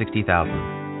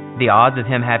 260,000. The odds of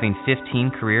him having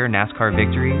 15 career NASCAR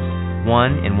victories,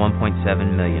 1 in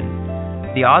 1.7 million.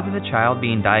 The odds of a child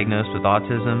being diagnosed with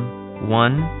autism,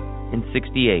 1 in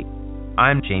 68.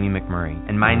 I'm Jamie McMurray,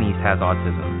 and my niece has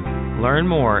autism. Learn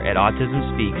more at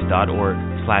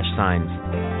autismspeaks.org/signs.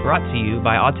 Brought to you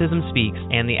by Autism Speaks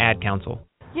and the Ad Council.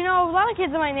 You know, a lot of kids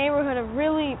in my neighborhood have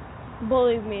really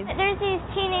bullied me. There's these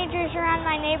teenagers around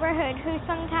my neighborhood who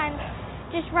sometimes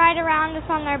just ride around us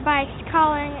on their bikes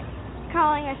calling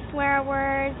us swear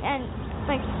words and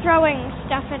like throwing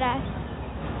stuff at us.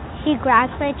 He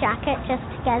grabbed my jacket just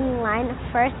to get in line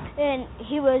first, and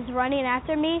he was running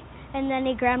after me, and then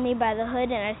he grabbed me by the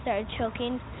hood and I started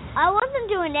choking. I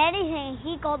wasn't doing anything.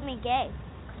 He called me gay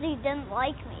because he didn't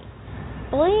like me.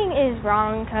 Bullying is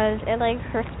wrong because it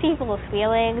hurts people's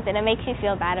feelings and it makes you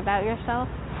feel bad about yourself.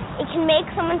 It can make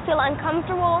someone feel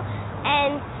uncomfortable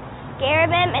and scare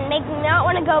them and make them not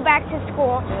want to go back to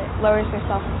school. It lowers your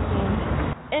self-esteem.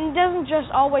 And it doesn't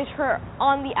just always hurt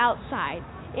on the outside.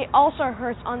 It also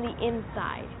hurts on the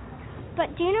inside.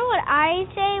 But do you know what I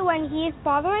say when he's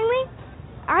bothering me?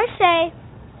 I say,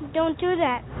 don't do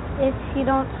that. If you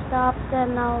don't stop,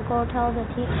 then I'll go tell the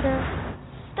teacher.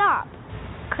 Stop.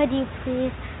 Could you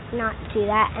please not do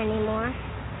that anymore?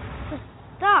 Just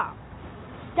stop.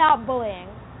 Stop bullying.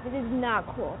 This is not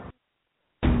cool.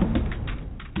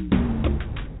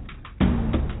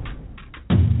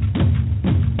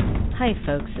 Hi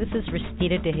folks, this is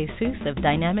Restita DeJesus of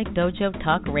Dynamic Dojo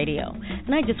Talk Radio,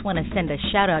 and I just want to send a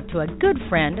shout out to a good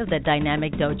friend of the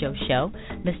Dynamic Dojo Show,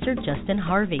 Mr. Justin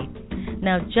Harvey.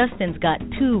 Now Justin's got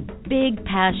two big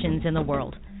passions in the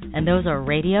world, and those are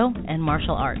radio and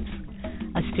martial arts.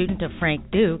 A student of Frank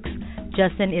Dux,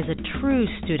 Justin is a true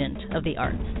student of the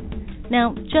arts.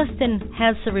 Now, Justin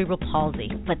has cerebral palsy,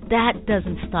 but that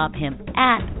doesn't stop him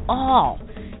at all.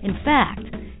 In fact,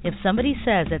 if somebody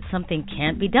says that something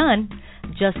can't be done,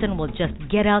 Justin will just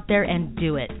get out there and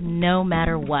do it, no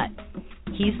matter what.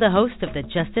 He's the host of the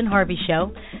Justin Harvey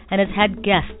Show and has had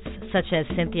guests such as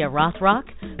Cynthia Rothrock,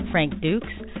 Frank Dux,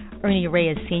 Ernie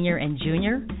Reyes Jr. and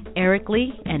Jr., Eric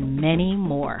Lee, and many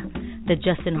more. The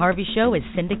Justin Harvey Show is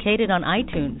syndicated on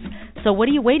iTunes, so what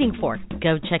are you waiting for?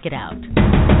 Go check it out.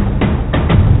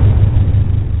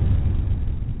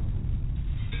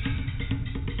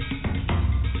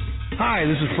 Hi,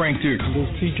 this is Frank Dux. This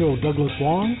is P.J. Douglas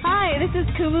Wong. Hi, this is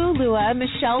Kumu Lua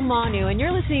Michelle Manu, and you're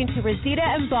listening to Restita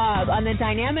and Bob on the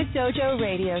Dynamic Dojo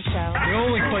Radio Show. The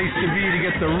only place to be to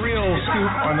get the real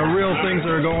scoop on the real things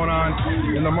that are going on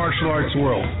in the martial arts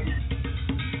world.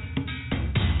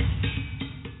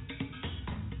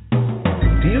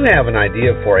 Do you have an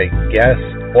idea for a guest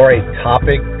or a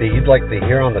topic that you'd like to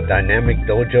hear on the Dynamic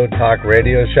Dojo Talk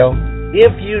Radio Show?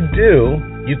 If you do,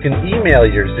 you can email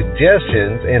your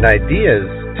suggestions and ideas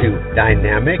to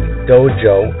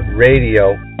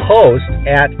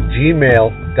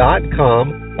dynamicdojoradiohost@gmail.com,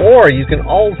 or you can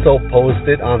also post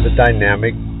it on the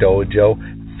Dynamic Dojo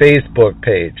Facebook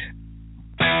page.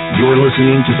 You're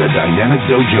listening to the Dynamic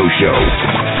Dojo Show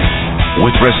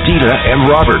with Restita and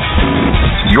Robert,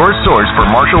 your source for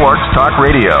martial arts talk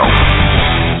radio.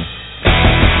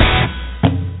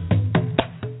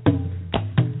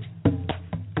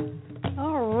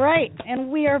 And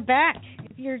we are back.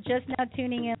 If you're just now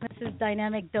tuning in, this is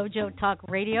Dynamic Dojo Talk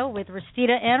Radio with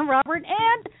Restita and Robert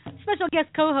and special guest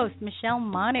co-host Michelle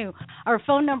Manu. Our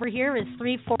phone number here is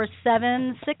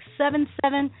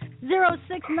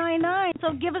 347-677-0699.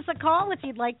 So give us a call if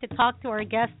you'd like to talk to our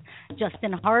guest,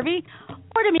 Justin Harvey,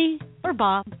 or to me, or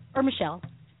Bob, or Michelle.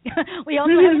 We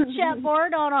also have a chat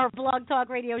board on our Blog Talk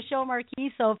Radio show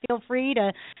marquee, so feel free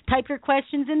to type your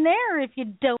questions in there if you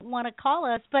don't want to call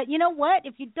us. But you know what?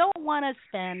 If you don't want to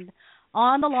spend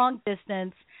on the long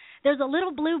distance, there's a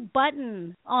little blue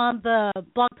button on the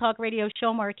Blog Talk Radio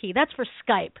show marquee. That's for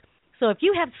Skype. So if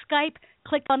you have Skype,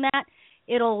 click on that.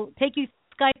 It'll take you to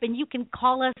Skype, and you can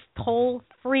call us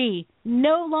toll-free.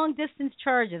 No long-distance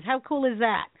charges. How cool is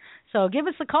that? So give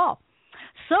us a call.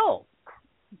 So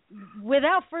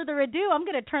without further ado, I'm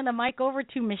going to turn the mic over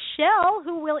to Michelle,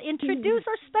 who will introduce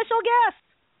our special guest.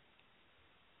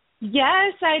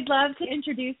 Yes, I'd love to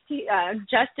introduce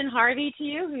Justin Harvey to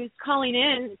you, who's calling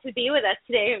in to be with us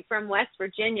today from West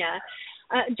Virginia.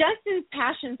 Justin's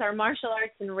passions are martial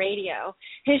arts and radio.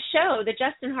 His show, The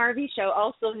Justin Harvey Show,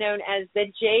 also known as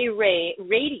the J-Ray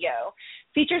Radio,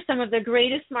 features some of the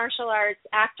greatest martial arts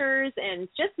actors and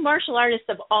just martial artists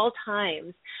of all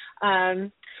times.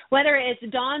 Whether it's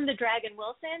Don the Dragon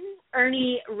Wilson,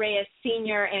 Ernie Reyes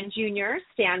Sr. and Jr.,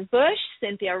 Stan Bush,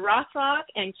 Cynthia Rothrock,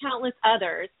 and countless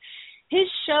others, his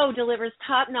show delivers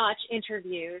top-notch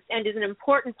interviews and is an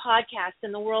important podcast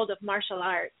in the world of martial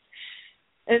arts.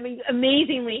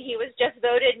 amazingly, he was just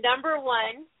voted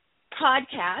 #1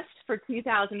 podcast for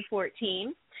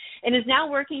 2014 and is now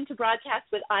working to broadcast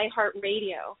with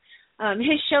iHeartRadio.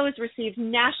 His show has received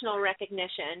national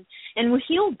recognition, and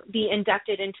he'll be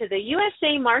inducted into the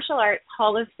USA Martial Arts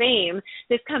Hall of Fame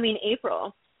this coming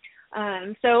April.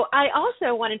 So I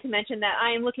also wanted to mention that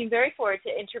I am looking very forward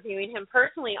to interviewing him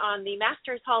personally on the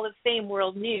Masters Hall of Fame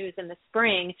World News in the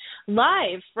spring,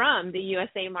 live from the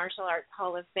USA Martial Arts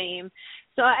Hall of Fame.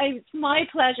 So it's my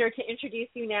pleasure to introduce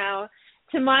you now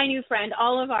to my new friend,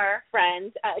 all of our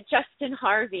friends, Justin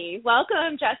Harvey.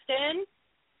 Welcome, Justin.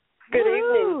 Good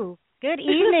evening. Good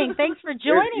evening. Thanks for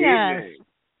joining us.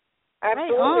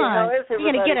 Absolutely. Right on. How is everybody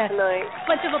We're going to get a tonight?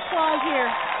 bunch of applause here.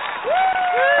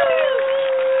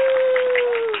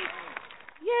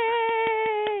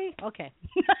 Yay! Okay.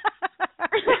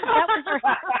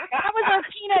 that was our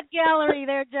peanut gallery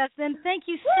there, Justin. Thank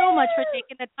you so much for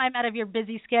taking the time out of your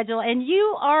busy schedule. And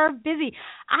you are busy.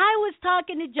 I was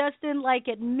talking to Justin like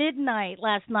at midnight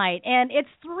last night, and it's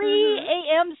 3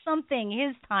 a.m. something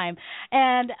his time.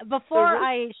 And before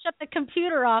I shut the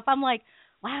computer off, I'm like,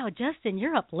 wow, Justin,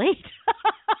 you're up late.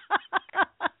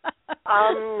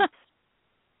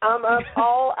 I'm up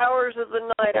all hours of the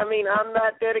night. I mean, I'm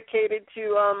that dedicated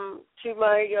to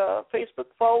my Facebook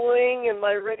following and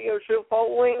my radio show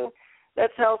following.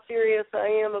 That's how serious I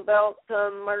am about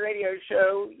my radio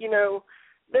show. You know,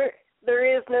 there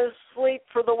is no sleep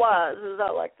for the wise, as I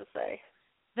like to say.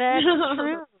 That's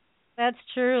true. That's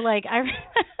true. Like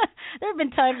there have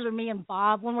been times with me and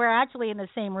Bob when we're actually in the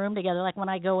same room together. Like when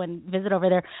I go and visit over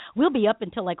there, we'll be up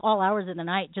until like all hours of the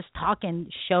night just talking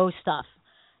show stuff.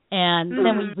 And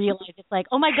then we realize it's like,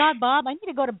 oh, my God, Bob, I need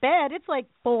to go to bed. It's like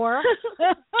 4.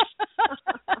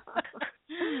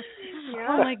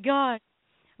 Oh, my God.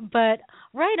 But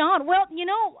right on. Well, you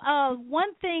know,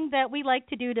 one thing that we like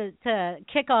to do to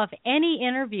kick off any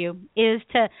interview is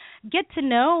to get to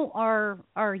know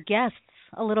our guests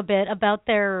a little bit about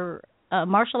their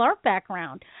martial art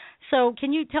background. So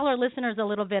can you tell our listeners a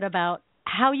little bit about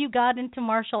how you got into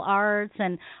martial arts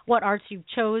and what arts you've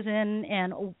chosen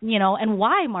and, you know, and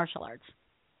why martial arts?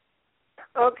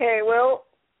 Okay, well,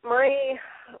 my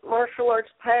martial arts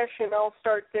passion, I'll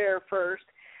start there first.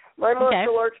 My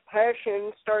martial arts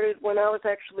passion started when I was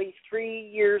actually 3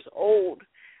 years old.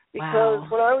 Because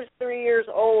when I was 3 years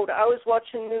old, I was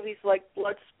watching movies like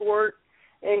Bloodsport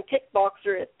and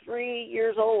Kickboxer at 3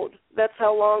 years old. That's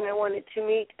how long I wanted to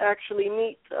meet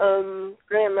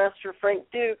Grandmaster Frank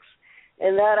Dux.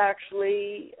 And that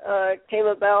actually came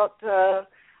about,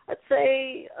 I'd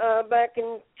say, back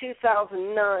in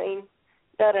 2009,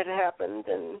 that had happened.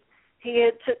 And he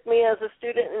had took me as a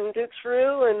student in Dukes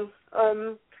Rue, and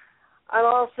I'm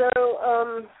also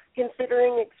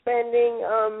considering expanding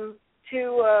to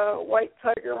White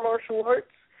Tiger Martial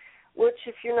Arts, which,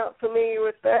 if you're not familiar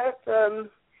with that,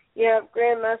 you have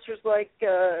grandmasters like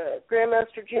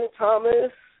Grandmaster Jim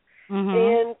Thomas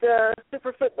and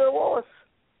Superfoot Bill Wallace.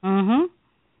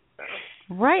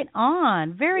 Right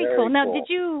on. Very cool. Now,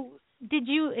 cool. did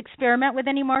you experiment with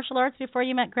any martial arts before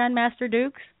you met Grandmaster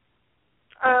Dukes?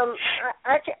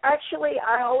 Actually,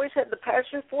 I always had the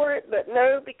passion for it, but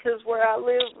no, because where I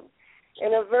live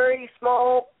in a very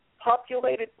small,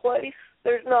 populated place,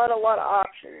 there's not a lot of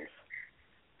options.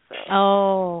 So.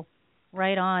 Oh,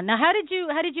 right on. Now, how did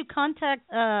you contact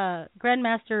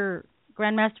Grandmaster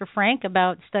Frank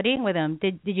about studying with him?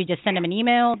 Did you just send him an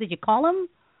email? Did you call him?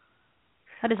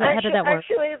 How did that work?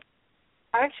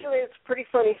 Actually, it's a pretty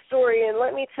funny story, and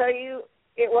let me tell you,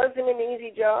 it wasn't an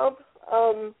easy job.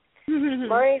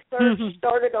 My search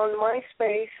started on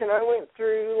MySpace, and I went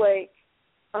through like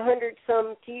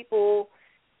 100-some people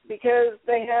because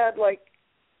they had like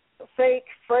fake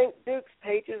Frank Dukes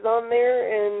pages on there,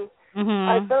 and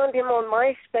I found him on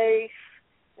MySpace,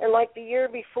 and like the year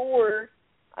before,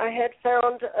 I had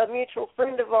found a mutual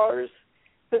friend of ours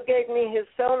who gave me his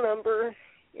cell number,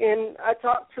 and I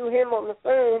talked to him on the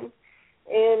phone,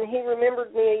 and he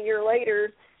remembered me a year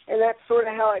later, and that's sort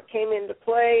of how it came into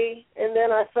play. And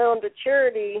then I found a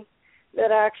charity that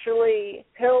actually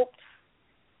helped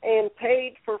and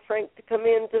paid for Frank to come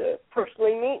in to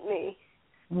personally meet me.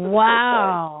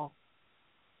 Wow.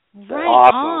 Right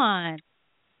on.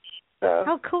 So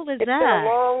how cool is it's that? It's been a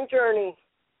long journey.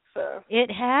 So it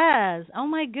has. Oh,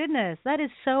 my goodness. That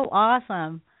is so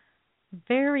awesome.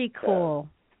 Very cool.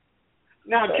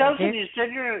 Now, Justin, you said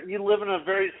you live in a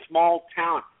very small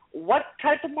town. What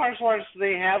type of martial arts do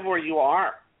they have where you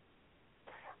are?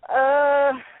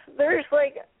 There's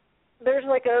like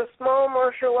a small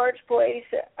martial arts place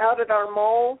out at our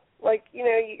mall. Like, you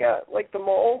know, you got like the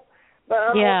mall. But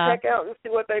I'm gonna check out and see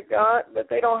what they've got. But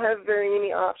they don't have very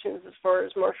many options as far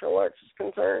as martial arts is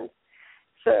concerned.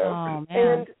 So,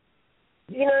 and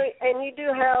you know, and you do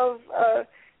have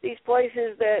these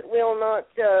places that will not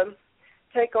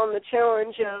take on the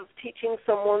challenge of teaching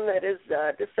someone that is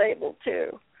disabled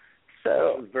too.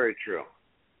 So very true.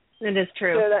 It is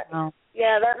true. So that,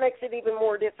 yeah, that makes it even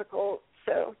more difficult.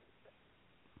 So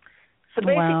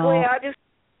basically, I just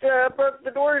broke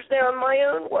the doors down my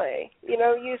own way. You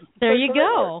know, there you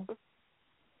go.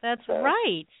 That's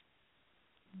right.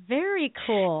 Very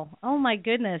cool. Oh my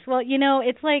goodness. Well, you know,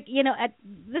 it's like, you know,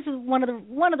 this is one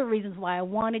of the reasons why I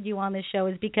wanted you on this show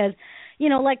is because, you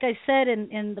know, like I said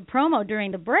in the promo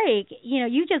during the break, you know,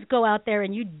 you just go out there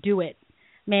and you do it,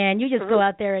 man. You just go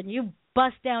out there and you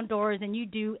bust down doors and you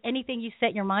do anything you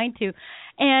set your mind to.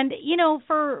 And, you know,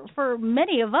 for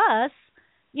many of us,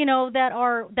 you know,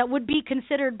 that would be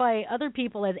considered by other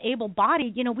people as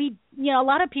able-bodied, you know, a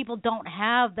lot of people don't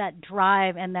have that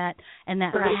drive and that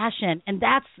passion, and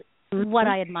that's what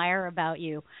I admire about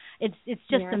you. It's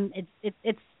just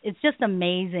it's just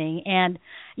amazing, and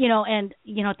you know,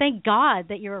 thank God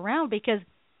that you're around, because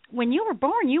when you were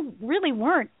born, you really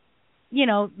weren't, you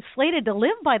know, slated to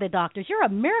live by the doctors. You're a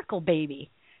miracle baby.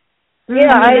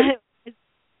 Yeah,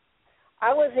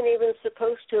 I wasn't even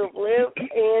supposed to have lived,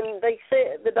 and they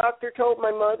said, the doctor told my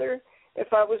mother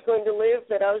if I was going to live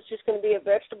that I was just going to be a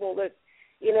vegetable, that,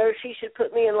 you know, she should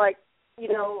put me in, like, you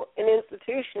know, an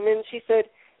institution. And she said,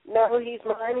 no, he's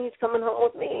mine, he's coming home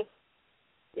with me,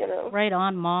 you know. Right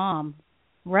on, Mom.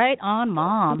 Right on,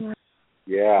 Mom.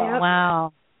 Yeah.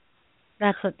 Wow.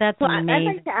 That's amazing.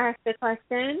 I'd like to ask a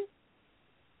question.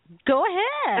 Go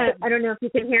ahead. I don't know if you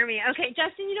can hear me. Okay,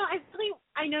 Justin, you know,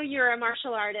 I know you're a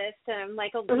martial artist,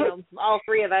 like you know, all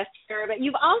three of us here, but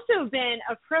you've also been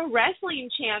a pro wrestling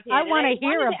champion. I want to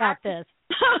hear about this.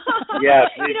 Yes,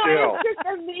 me you know, too. It's just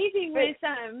amazing with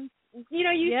you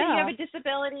know, you say you have a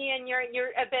disability and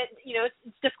you're a bit, you know,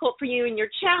 it's difficult for you and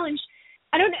you're challenged.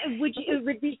 I don't know, it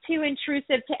would be too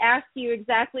intrusive to ask you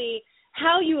exactly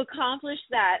how you accomplish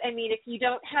that. I mean, if you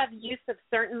don't have use of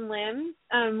certain limbs,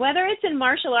 whether it's in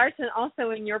martial arts and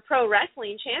also in your pro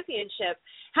wrestling championship,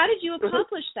 how did you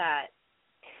accomplish that?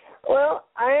 Well,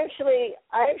 I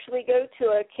actually go to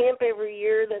a camp every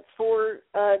year that's for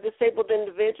disabled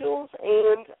individuals,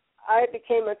 and I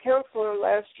became a counselor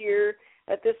last year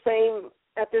at the same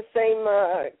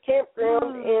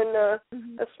campground, and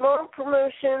a small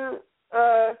promotion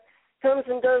comes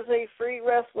and does a free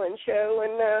wrestling show,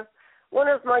 and one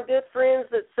of my good friends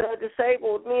that's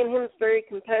disabled, me and him's very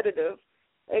competitive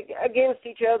against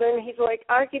each other, and he's like,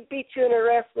 I could beat you in a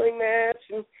wrestling match,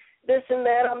 and this and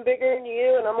that, I'm bigger than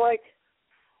you, and I'm like,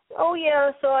 oh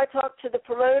yeah, so I talked to the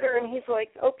promoter, and he's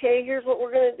like, okay, here's what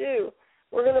we're going to do.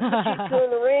 We're going to put you two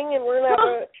in the ring, and we're going to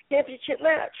have a championship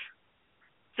match.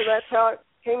 So that's how it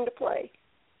came to play.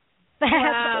 That's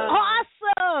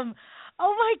awesome!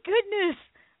 Oh my goodness!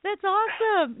 That's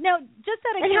awesome. Now, just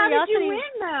out of curiosity, how did you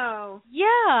win, though?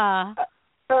 Yeah.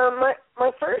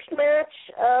 My first match,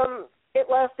 it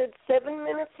lasted 7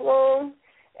 minutes long,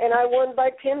 and I won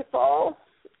by pinfall.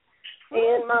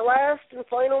 And my last and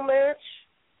final match,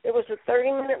 it was a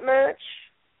 30-minute match.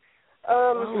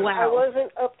 I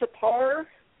wasn't up to par,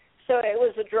 so it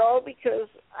was a draw because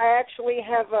I actually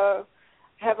have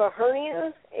a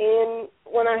hernia, and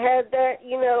when I had that,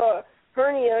 you know,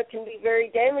 hernia can be very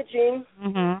damaging,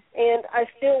 and I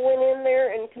still went in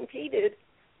there and competed,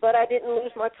 but I didn't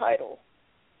lose my title.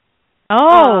 Oh,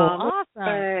 awesome.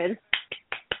 Good.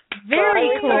 Very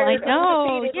cool. I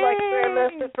know. Yay. Like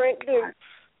Grandmaster Frank Dux.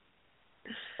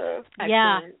 So,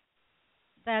 yeah.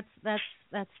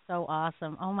 That's so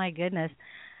awesome. Oh my goodness.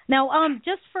 Now,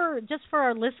 just for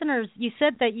our listeners, you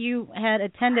said that you had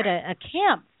attended a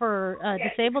camp for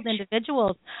disabled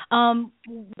individuals.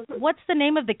 What's the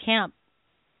name of the camp?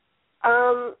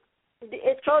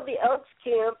 It's called the Elks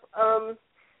Camp.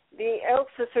 The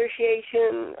Elks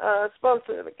Association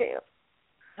sponsored the camp.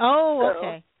 Oh,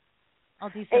 okay. I'll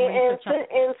do some research on it.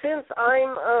 And since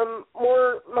I'm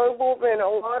more mobile than a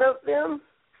lot of them,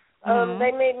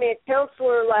 they made me a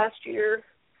counselor last year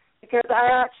because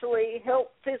I actually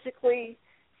help physically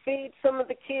feed some of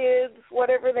the kids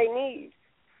whatever they need.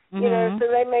 You know, so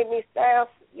they made me staff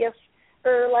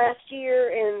last year,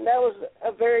 and that was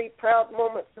a very proud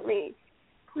moment for me.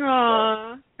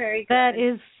 Aww, very good. That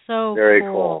is so very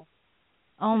cool. Cool.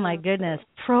 Oh my goodness,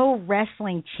 pro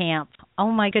wrestling champ. Oh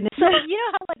my goodness! So you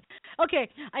know how okay,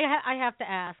 I have to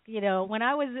ask. You know, when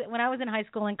I was in high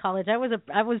school and college, I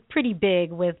was pretty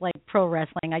big with like pro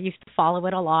wrestling. I used to follow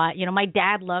it a lot. You know, my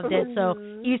dad loved it, so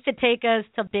he used to take us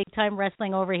to big time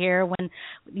wrestling over here when,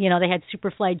 you know, they had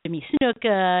Superfly Jimmy Snuka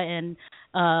and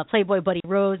Playboy Buddy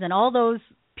Rose and all those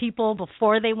people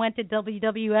before they went to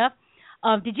WWF.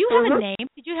 Did you have a name?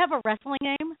 Did you have a wrestling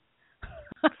name?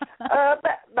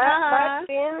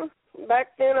 Back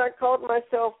then I called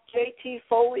myself JT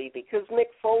Foley because Mick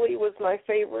Foley was my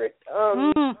favorite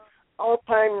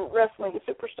all-time wrestling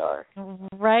superstar.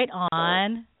 Right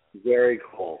on. Very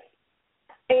cool.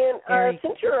 And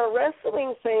since you're a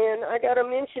wrestling fan, I got to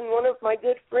mention one of my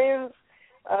good friends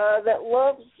that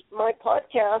loves my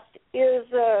podcast is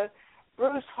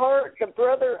Bruce Hart, the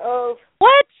brother of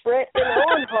Bret and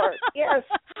Owen Hart. Yes.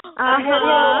 I had him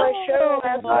on my show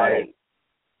last night.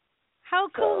 How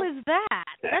cool is that?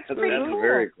 That's pretty cool.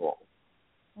 Very cool.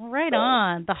 Right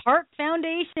on. The Hart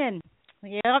Foundation.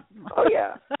 Yep. Oh,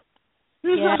 yeah.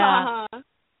 Yeah.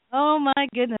 Oh, my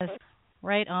goodness.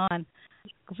 Right on.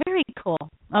 Very cool.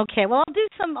 Okay, well, I'll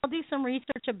do some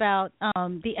research about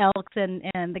the Elks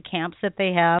and the camps that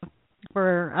they have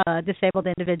for disabled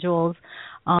individuals,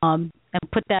 and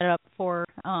put that up for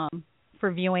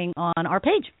viewing on our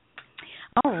page.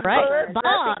 All right, Bob.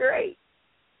 That'd be great.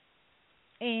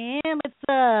 And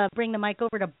let's bring the mic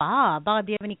over to Bob. Bob,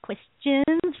 do you have any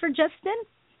questions for Justin?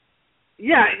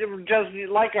 Yeah, just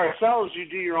like ourselves, you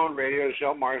do your own radio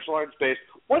show, martial arts based.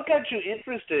 What got you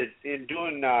interested in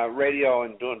doing radio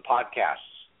and doing podcasts?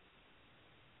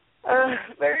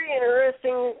 Very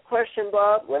interesting question,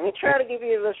 Bob. Let me try to give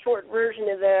you the short version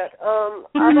of that.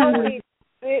 I've always,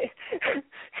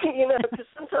 you know, because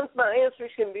sometimes my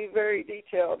answers can be very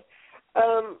detailed.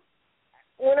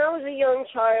 When I was a young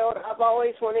child, I've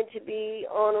always wanted to be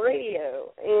on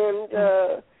radio, and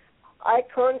I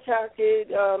contacted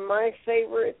my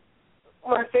favorite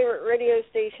radio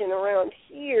station around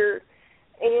here,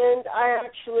 and I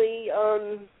actually,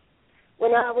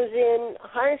 when I was in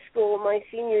high school, my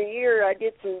senior year, I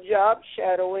did some job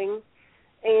shadowing,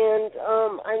 and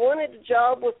I wanted a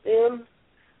job with them,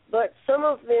 but some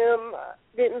of them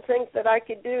didn't think that I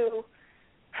could do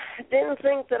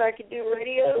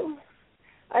radio.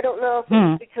 I don't know if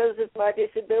it's because of my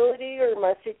disability or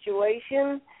my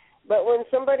situation, but when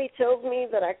somebody tells me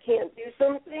that I can't do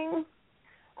something,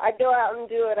 I go out and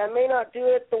do it. I may not do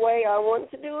it the way I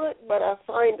want to do it, but I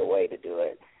find a way to do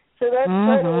it. So that's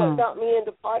kind of what got me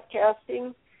into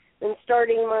podcasting and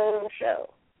starting my own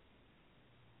show.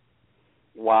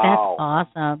 Wow.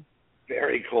 That's awesome.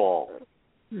 Very cool.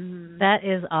 That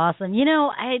is awesome. You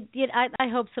know, I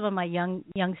hope some of my young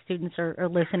students are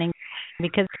listening,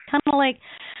 because it's kind of like,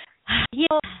 you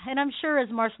know, and I'm sure as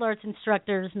martial arts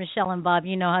instructors, Michelle and Bob,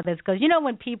 you know how this goes. You know,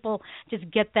 when people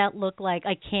just get that look like,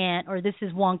 I can't, or this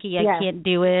is wonky, I can't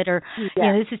do it, or you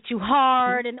know, this is too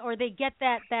hard, and or they get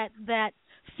that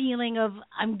feeling of,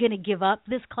 I'm going to give up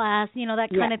this class, you know, that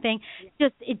kind of thing.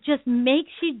 It just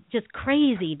makes you just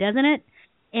crazy, doesn't it?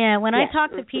 And when I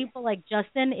talk to people like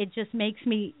Justin, it just makes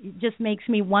me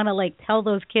want to like tell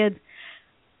those kids,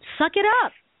 suck it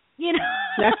up, you know.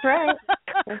 That's right.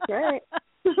 That's right.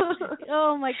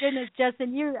 Oh my goodness,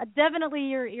 Justin, you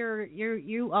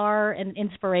are an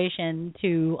inspiration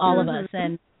to all of us,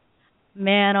 and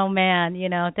man, oh man, you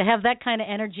know, to have that kind of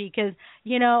energy, because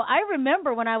you know, I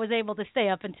remember when I was able to stay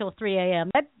up until 3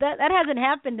 a.m. That hasn't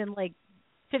happened in like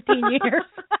 15 years.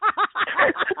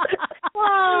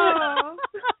 Whoa.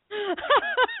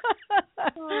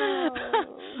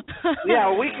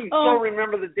 Yeah, we can still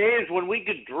remember the days when we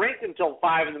could drink until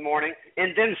 5 in the morning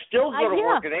and then still go to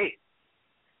work at 8.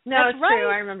 No, That's it's right. true.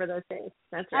 I remember those days.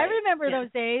 That's right. I remember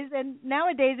those days, and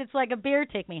nowadays it's like a beer,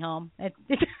 take me home. It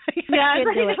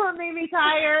made me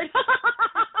tired.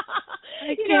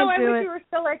 You know, I wish you were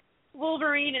still like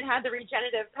Wolverine and had the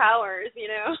regenerative powers, you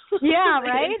know. Yeah,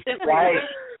 right? Right.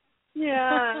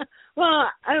 Yeah. Well,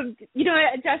 you know,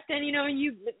 Justin, you know,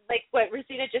 you, like what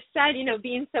Rosita just said, you know,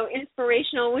 being so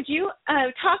inspirational, would you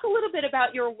talk a little bit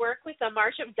about your work with the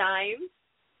March of Dimes?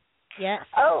 Yes.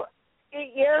 Oh,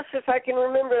 yes, if I can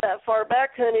remember that far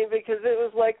back, honey, because it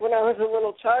was like when I was a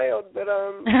little child. But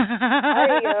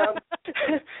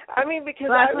I mean, because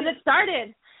that's when it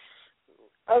started.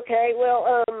 Okay,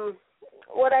 well,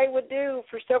 what I would do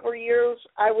for several years,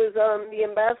 I was the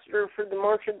ambassador for the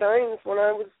March of Dimes when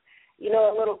I was, you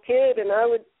know, a little kid, and I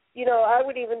would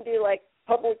even do like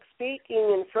public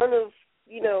speaking in front of,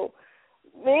 you know,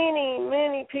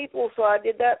 many people. So I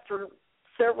did that for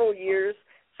several years.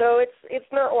 So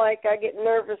it's not like I get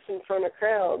nervous in front of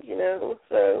crowds, you know.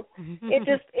 So it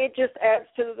just adds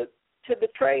to the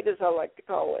trade, as I like to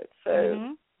call it.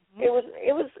 So it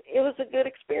was a good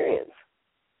experience.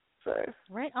 So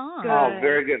right on. Oh,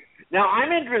 very good. Now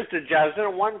I'm interested, Justin.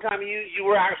 At one time you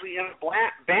were actually in a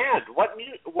band. What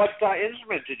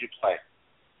instrument did you play?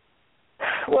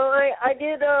 Well, I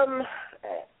did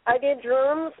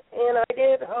drums and I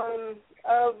did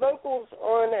vocals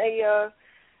on a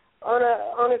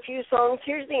few songs.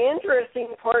 Here's the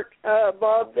interesting part,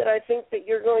 Bob, that I think that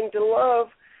you're going to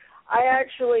love. I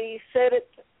actually set it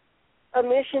a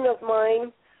mission of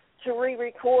mine to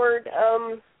re-record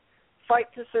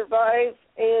Fight to Survive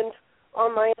and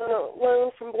On My Own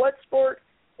Alone from Bloodsport,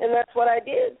 and that's what I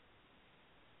did.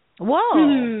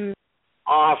 Whoa.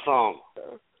 Awesome.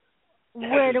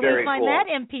 Where do we find that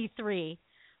MP3?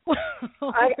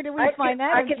 Where do we find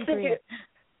that MP3?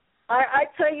 I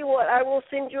tell you what, I will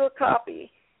send you a copy.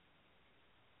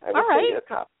 Send you a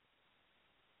copy.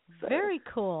 So, very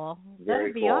cool. That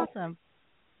would be awesome.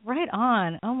 Right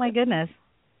on. Oh, my goodness.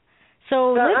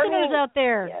 So listeners out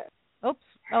there. Yeah. Oops.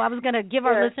 Oh, I was going to give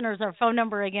our listeners our phone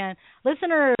number again.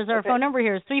 Listeners, our phone number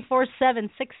here is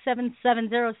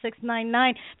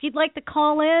 347-677-0699. If you'd like to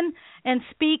call in and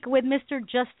speak with Mr.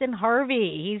 Justin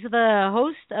Harvey. He's the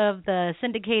host of the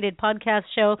syndicated podcast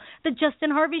show, The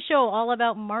Justin Harvey Show, all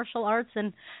about martial arts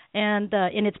and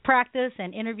in its practice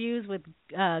and interviews with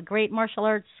great martial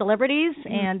arts celebrities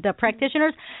and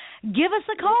practitioners. Give us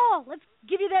a call. Let's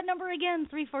give you that number again,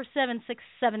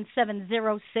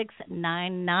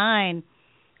 347-677-0699.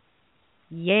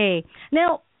 Yay.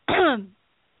 Now,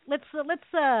 let's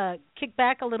kick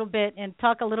back a little bit and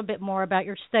talk a little bit more about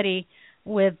your study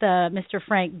with Mr.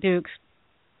 Frank Dux.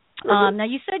 Now,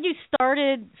 you said you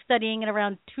started studying in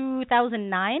around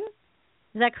 2009.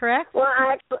 Is that correct? Well,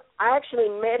 I actually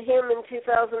met him in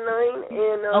 2009,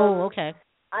 and okay.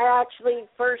 I actually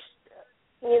first,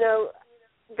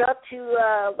 got to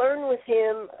learn with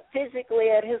him physically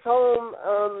at his home.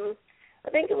 I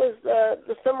think it was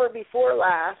the summer before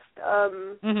last.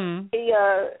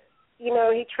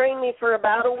 He trained me for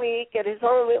about a week at his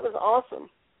home. It was awesome.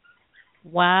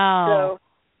 Wow. So,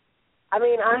 I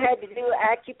had to do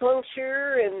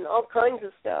acupuncture and all kinds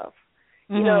of stuff.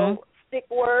 Stick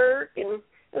work, and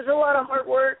it was a lot of hard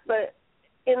work, but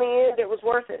in the end, it was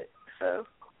worth it. So.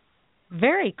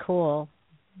 Very cool.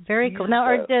 Very cool.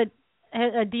 Now, do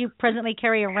you presently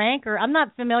carry a rank? Or I'm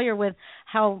not familiar with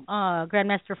how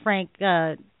Grandmaster Frank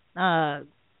does that.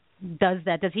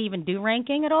 Does he even do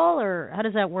ranking at all, or how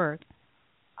does that work?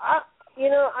 I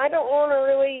don't want to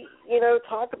really,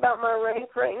 talk about my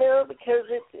rank right now because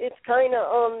it's kind of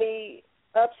on the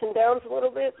ups and downs a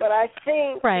little bit. But I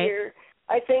think here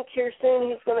soon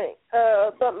he's going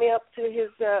to bump me up to his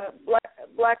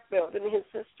black belt in his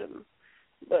system.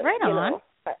 But, right on.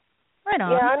 Right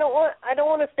on. Yeah, I don't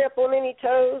want to step on any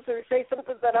toes or say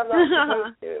something that I'm not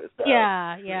supposed to. So.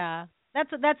 Yeah.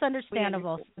 That's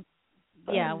understandable.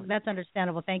 Yeah, that's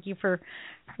understandable. Thank you for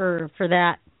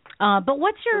that. But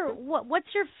what's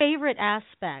your favorite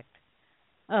aspect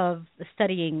of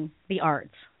studying the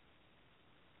arts?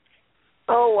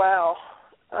 Oh wow.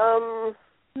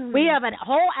 We have a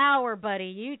whole hour, buddy.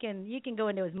 You can go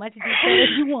into as much detail as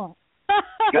you want.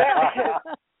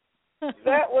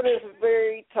 That one is a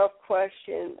very tough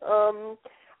question.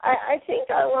 I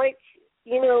think I like,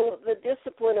 the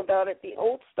discipline about it, the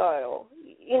old style.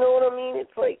 You know what I mean?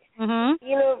 It's like,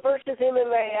 versus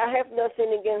MMA. I have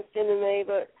nothing against MMA,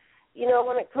 but,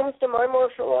 when it comes to my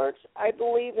martial arts, I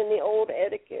believe in the old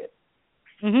etiquette.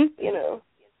 Honor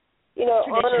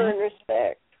and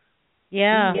respect.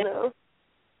 Yeah.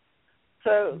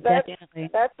 So that's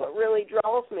what really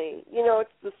draws me.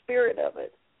 It's the spirit of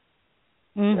it.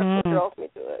 That's what draws me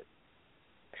to it.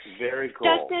 Very cool.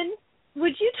 Justin,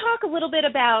 would you talk a little bit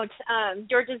about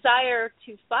your desire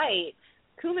to fight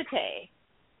Kumite?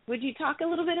 Would you talk a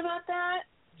little bit about that?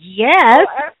 Yes.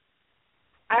 Oh,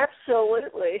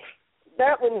 absolutely.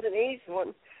 That one's an easy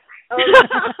one.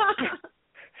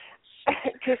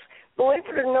 Because believe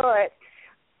it or not,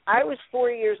 I was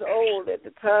 4 years old at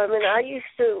the time, and I used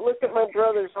to look at my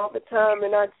brothers all the time,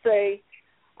 and I'd say,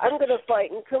 I'm going to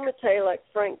fight in Kumite like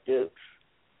Frank Dux.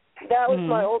 That was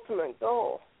my ultimate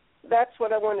goal. That's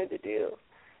what I wanted to do.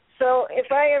 So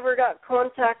if I ever got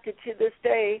contacted to this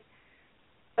day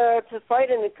to fight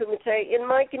in the Kumite, in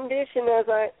my condition as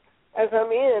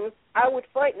I'm in, I would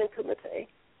fight in the Kumite.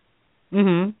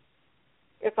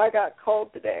 If I got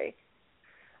called today.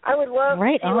 I would love to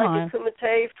see like a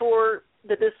Kumite for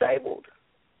the disabled.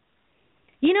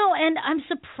 And I'm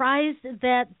surprised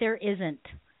that there isn't.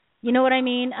 You know what I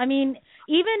mean? I mean,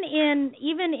 even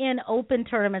in open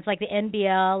tournaments like the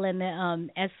NBL and the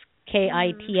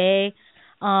SKITA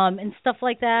and stuff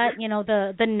like that,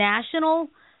 the national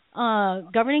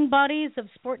governing bodies of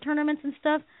sport tournaments and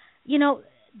stuff,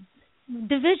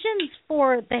 divisions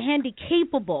for the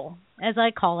handy-capable, as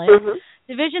I call it,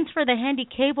 divisions for the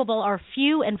handy-capable are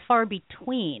few and far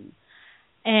between.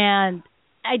 And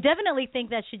I definitely think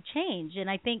that should change. And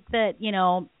I think that,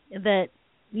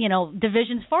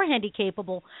 divisions for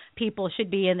handy-capable people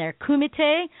should be in there.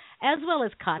 Kumite as well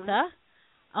as kata.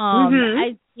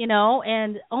 And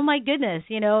oh my goodness,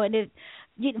 and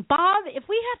Bob, if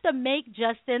we have to make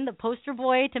Justin the poster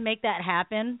boy to make that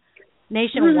happen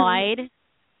nationwide,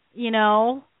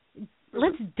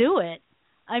 let's do it.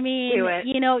 I mean,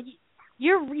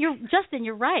 you're Justin,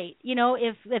 you're right.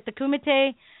 If the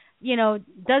Kumite,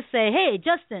 does say, hey,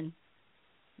 Justin,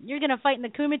 you're going to fight in the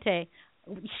Kumite,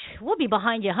 we'll be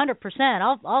behind you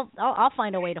 100%. I'll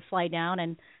find a way to fly down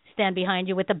and stand behind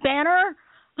you with the banner.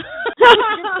 I'll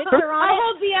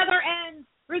hold the other end.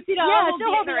 Rosita, yeah, she'll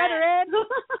hold the other end.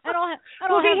 I don't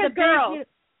we'll have be his girls.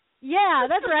 Yeah,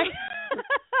 that's right.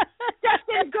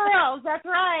 Justin's girls. That's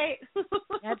right.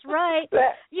 That's right.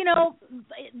 But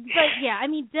yeah, I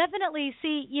mean, definitely.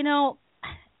 See,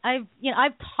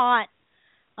 I've taught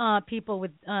people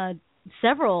with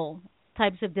several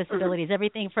types of disabilities,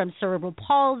 everything from cerebral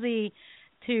palsy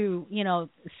to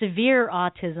severe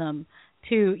autism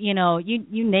to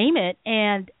you name it.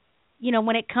 And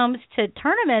when it comes to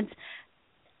tournaments,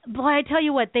 boy, I tell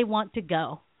you what, they want to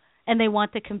go and they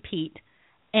want to compete.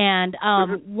 And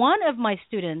one of my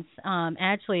students,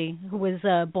 actually, who was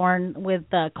born with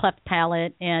cleft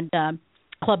palate and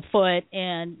club foot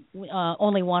and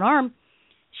only one arm,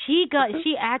 she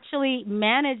actually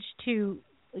managed to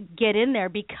get in there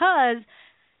because,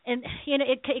 and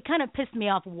it kind of pissed me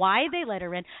off why they let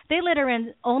her in. They let her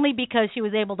in only because she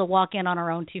was able to walk in on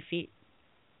her own 2 feet.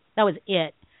 That was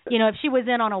it. If she was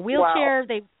in on a wheelchair,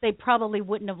 wow, they probably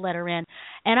wouldn't have let her in.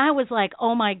 And I was like,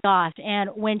 oh, my gosh. And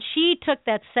when she took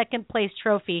that second place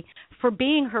trophy for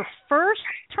being her first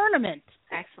tournament,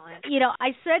 excellent.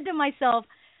 I said to myself,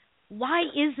 why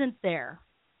isn't there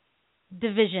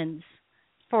divisions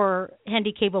for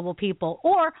handy-capable people?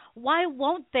 Or why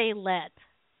won't they let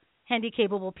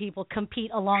handy-capable people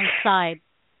compete alongside,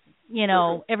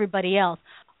 everybody else?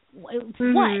 What?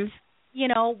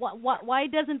 Why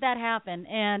doesn't that happen?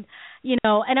 And,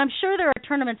 and I'm sure there are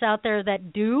tournaments out there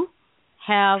that do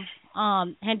have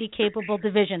handy-capable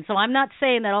divisions. So I'm not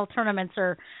saying that all tournaments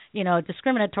are,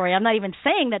 discriminatory. I'm not even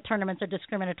saying that tournaments are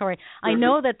discriminatory. I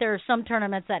know that there are some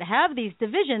tournaments that have these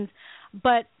divisions,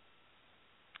 but,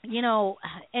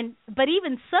 but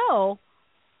even so,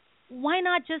 why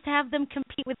not just have them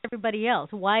compete with everybody else?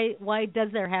 Why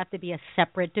does there have to be a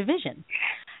separate division?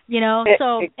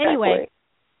 So exactly. Anyway.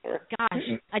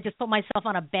 Gosh, I just put myself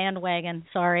on a bandwagon.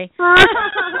 Sorry. Well,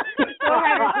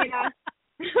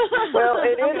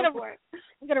 it is. I'm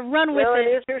going to run with it. Well, it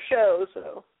is your show,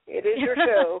 so it is your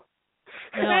show.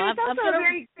 It's also a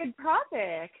very good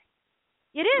topic.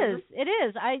 It is. It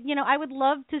is. I would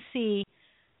love to see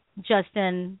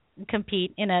Justin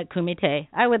compete in a kumite.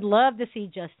 I would love to see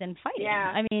Justin fighting.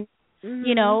 Yeah. I mean,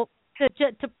 to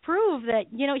prove that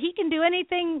he can do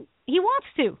anything he wants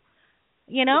to.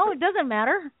 It doesn't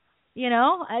matter.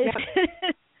 Definitely.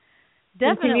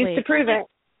 Continues to prove it.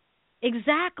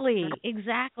 Exactly.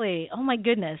 Oh my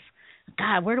goodness.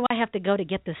 God, where do I have to go to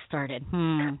get this started?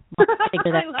 I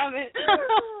love it.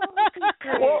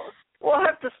 We'll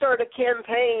have to start a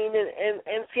campaign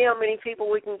and see how many people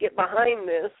we can get behind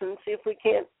this and see if we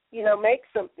can't, make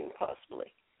something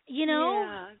possibly.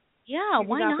 Yeah,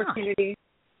 why not? Opportunity.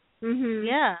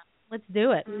 Yeah, let's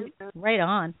do it. Right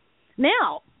on.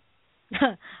 Now,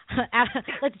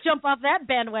 let's jump off that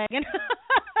bandwagon.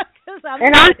 And on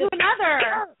to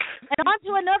another. And on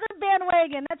to another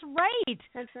bandwagon. That's right.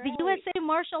 The USA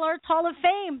Martial Arts Hall of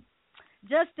Fame.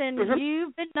 Justin,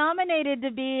 you've been nominated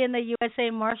to be in the USA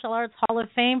Martial Arts Hall of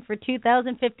Fame for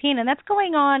 2015, and that's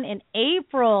going on in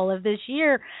April of this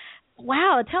year.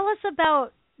 Wow, tell us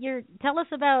about your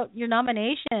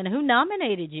nomination. Who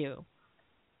nominated you?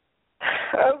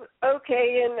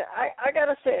 Okay, and I got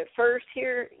to say it first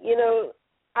here,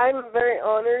 I'm very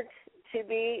honored to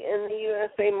be in the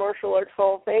USA Martial Arts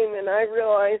Hall of Fame, and I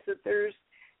realize that there's,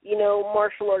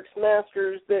 martial arts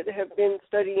masters that have been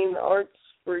studying the arts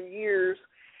for years,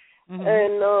 and,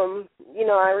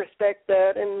 I respect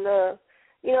that, and,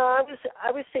 I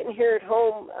was sitting here at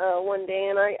home one day,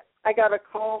 and I got a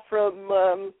call from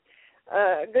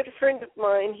a good friend of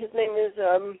mine. His name is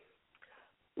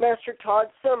Master Todd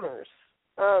Summers.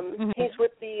 He's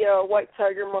with the White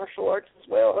Tiger Martial Arts as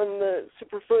well, and the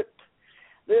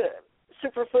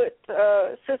Superfoot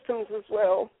systems as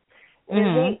well.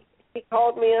 And he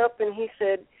called me up and he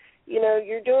said,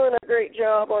 you're doing a great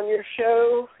job on your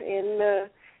show, and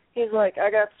he's like,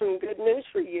 I got some good news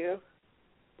for you.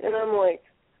 And I'm like,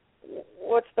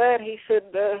 what's that? He said,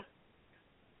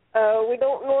 we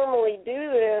don't normally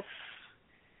do this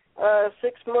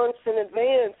 6 months in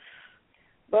advance,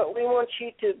 but we want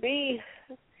you to be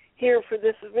here for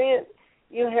this event.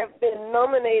 You have been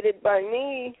nominated by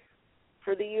me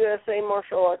for the USA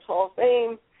Martial Arts Hall of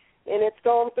Fame, and it's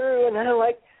gone through. And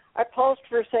I paused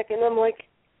for a second. I'm like,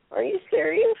 are you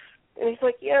serious? And he's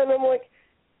like, yeah. And I'm like,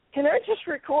 can I just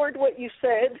record what you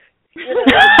said? You know?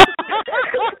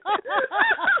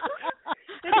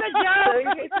 It's a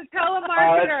joke. It's a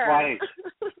telemarketer. Oh,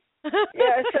 that's funny.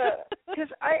 Yeah,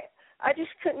 because I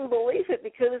just couldn't believe it,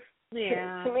 because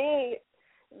to me,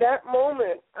 that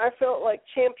moment, I felt like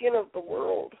champion of the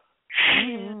world.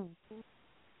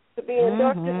 To be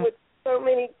inducted with so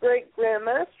many great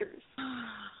grandmasters.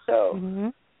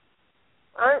 So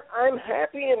I'm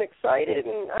happy and excited,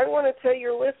 and I want to tell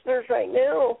your listeners right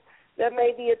now that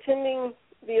may be attending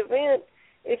the event,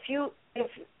 if you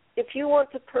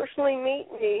want to personally meet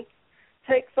me,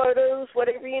 take photos,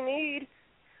 whatever you need,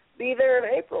 be there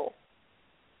in April.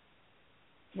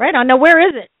 Right on. Now, where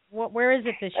is it? Where is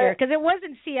it this year? Because it was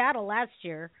in Seattle last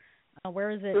year. Where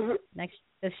is it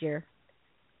this year?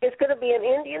 It's going to be in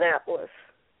Indianapolis.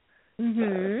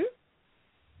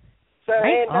 So,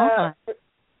 right on.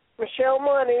 Michelle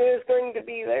Manu is going to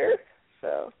be there.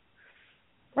 So,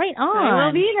 right on. I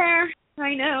will be there.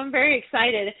 I know. I'm very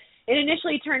excited. It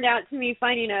initially turned out to me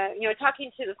finding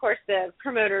talking to, of course, the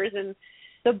promoters and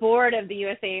the board of the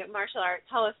USA Martial Arts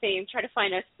Hall of Fame, try to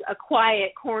find a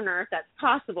quiet corner, if that's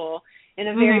possible, in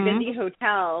a very busy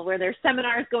hotel where there's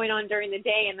seminars going on during the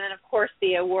day, and then, of course,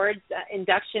 the awards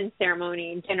induction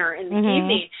ceremony and dinner in the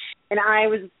evening. And I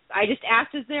just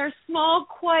asked, is there a small,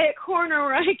 quiet corner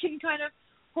where I can kind of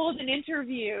hold an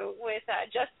interview with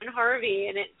Justin Harvey?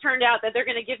 And it turned out that they're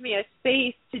going to give me a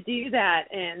space to do that.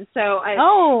 And so it's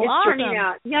awesome. turning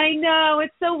out. Yeah, I know.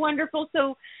 It's so wonderful.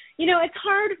 So, it's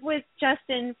hard with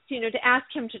Justin, to ask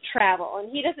him to travel.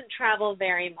 And he doesn't travel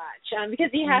very much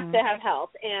because he has to have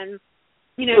help. And,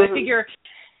 I figure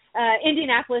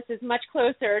Indianapolis is much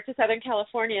closer to Southern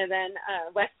California than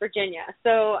West Virginia.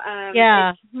 So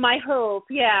it's my hope,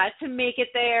 to make it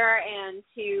there and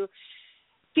to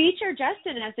feature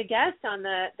Justin as a guest on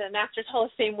the Masters Hall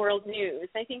of Fame World News.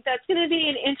 I think that's going to be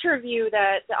an interview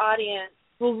that the audience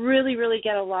will really, really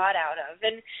get a lot out of.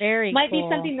 And might be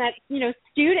something that,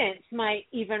 students might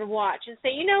even watch and say,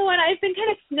 you know what, I've been kind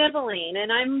of sniveling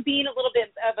and I'm being a little bit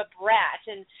of a brat.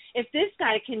 And if this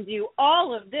guy can do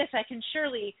all of this, I can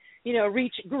surely,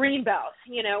 reach green belt,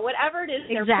 whatever it is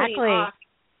they're putting off.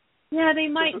 Yeah, they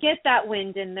might get that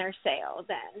wind in their sail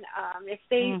then. If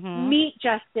they meet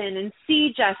Justin and see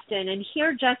Justin and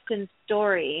hear Justin's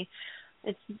story,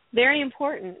 it's very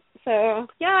important. So,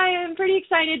 I am pretty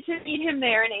excited to meet him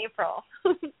there in April.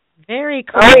 Very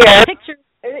cool. Oh, yeah. Pictures.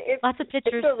 Lots of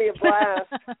pictures. It's going to be a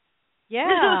blast.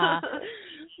 Yeah.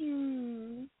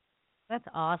 That's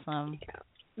awesome.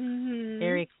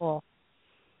 Very cool.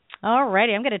 All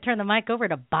righty. I'm going to turn the mic over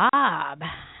to Bob.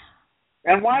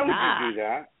 And why would you do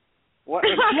that?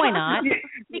 Why not?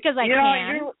 Because I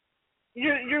can.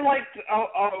 You're like,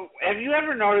 have you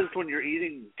ever noticed when you're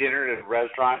eating dinner at a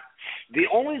restaurant, the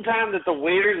only time that the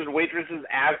waiters and waitresses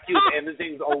ask you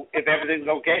if everything's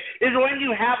okay is when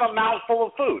you have a mouthful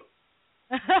of food.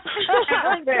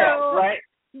 Right?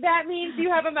 That means you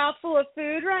have a mouthful of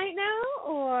food right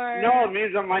now, or? No, it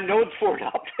means that my notes poured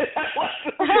up.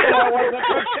 I wasn't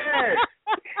prepared.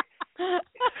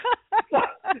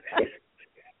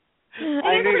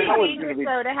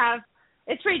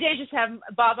 It's pretty dangerous to have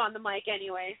Bob on the mic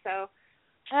anyway, so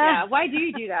why do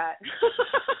you do that?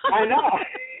 I know.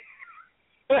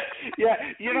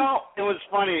 It was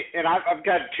funny, and I've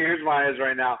got tears in my eyes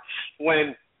right now,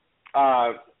 when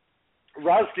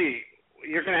Rusty,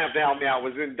 you're going to have to help me out,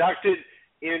 was inducted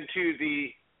into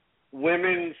the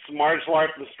Women's Martial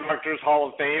Arts Instructors Hall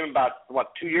of Fame about,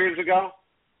 2 years ago?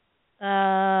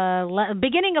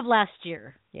 Beginning of last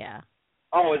year, yeah.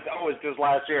 It's just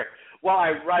last year. Well,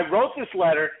 I wrote this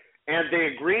letter, and they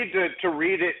agreed to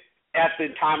read it at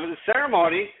the time of the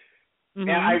ceremony,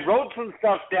 and I wrote some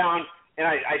stuff down, and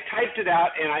I typed it out,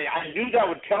 and I knew that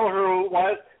would tell her who it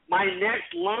was. My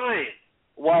next line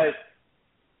was,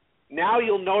 now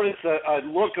you'll notice a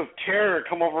look of terror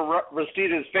come over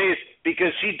Restita's face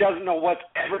because she doesn't know what's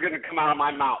ever going to come out of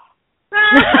my mouth.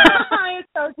 It's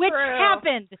so Which true.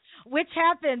 happened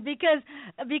because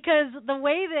the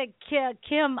way that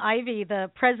Kim Ivey,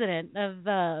 the president of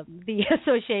the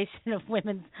Association of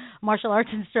Women's Martial Arts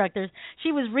Instructors,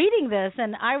 she was reading this,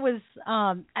 and I was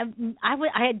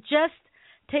I had just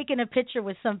taken a picture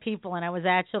with some people, and I was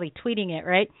actually tweeting it,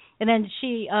 right? And then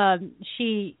she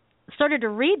started to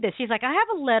read this. She's like, I have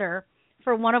a letter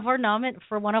for one of our nominees,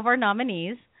 for one of our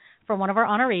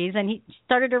honorees, and he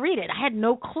started to read it. I had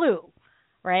no clue,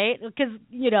 right? Because,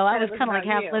 I was kind of like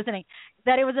half listening,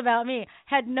 that it was about me.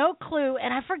 Had no clue,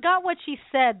 and I forgot what she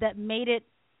said that made it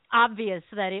obvious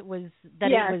that it was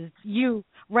it was you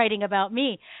writing about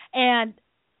me. And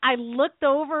I looked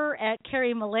over at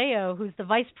Carrie Maleo, who's the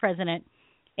vice president,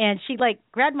 and she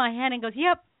grabbed my hand and goes,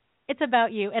 "Yep, it's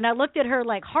about you." And I looked at her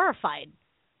horrified.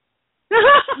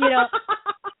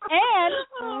 And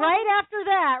right after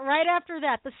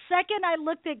that, the second I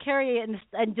looked at Carrie and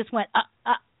just went,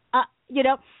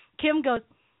 Kim goes,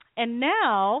 and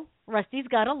now Rusty's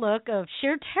got a look of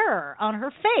sheer terror on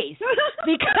her face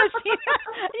because,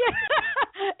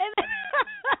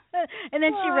 and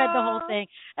then she read the whole thing.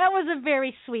 That was a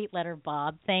very sweet letter,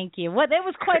 Bob. Thank you. It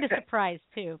was quite a surprise,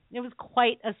 too. It was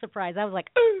quite a surprise. I was like,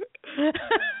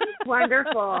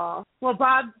 wonderful. Well,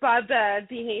 Bob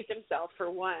behaved himself for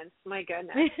once. My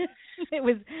goodness. It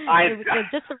was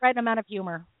just the right amount of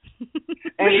humor.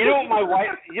 And you know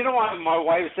what my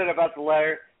wife said about the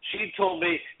letter? She told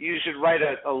me you should write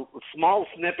a small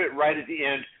snippet right at the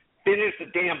end. Finish the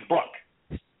damn book.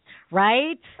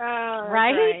 Right?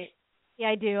 Right? Yeah,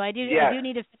 I do. Yeah. I do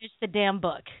need to finish the damn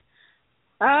book.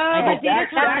 That's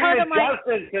part of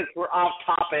Justin, because we're off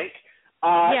topic.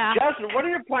 Justin, what are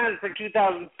your plans for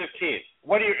 2015?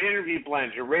 What are your interview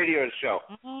plans? Your radio show?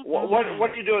 Mm-hmm. What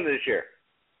are you doing this year?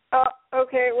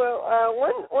 Okay. Well,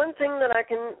 one thing that I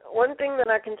can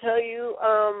tell you,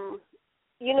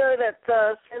 you know that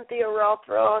Cynthia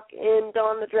Rothrock and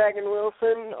Don the Dragon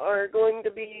Wilson are going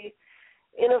to be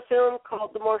in a film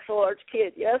called The Martial Arts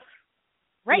Kid. Yes.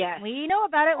 Right. Yes. We know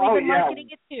about it. We've been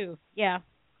marketing it too. Yeah.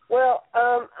 Well,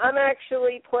 I'm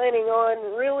actually planning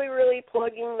on really, really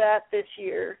plugging that this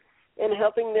year and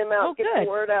helping them out get the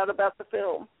word out about the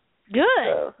film.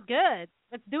 Good.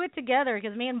 Let's do it together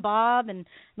because me and Bob and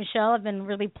Michelle have been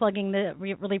really plugging the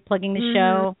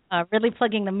show, really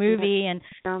plugging the movie, and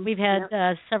we've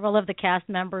had several of the cast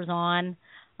members on,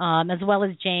 as well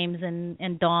as James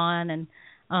and Dawn and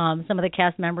some of the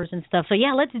cast members and stuff. So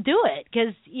yeah, let's do it.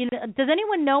 Because does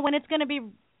anyone know when it's going to be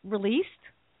released?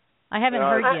 I haven't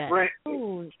heard yet.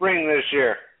 Spring this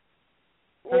year.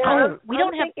 Yeah,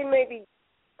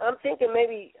 I'm thinking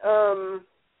maybe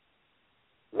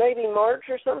March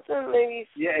or something. Maybe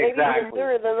even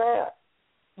sooner than that.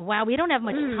 Wow, we don't have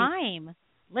much time.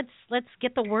 Let's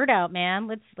get the word out, man.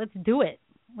 Let's do it.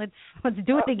 Let's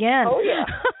do it again. Oh yeah.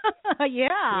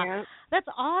 Yeah. That's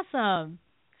awesome.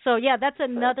 So yeah, that's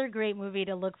another great movie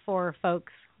to look for,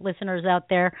 folks, listeners out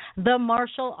there. The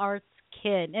Martial Arts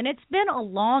Kid. And it's been a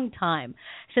long time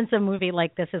since a movie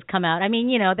like this has come out. I mean,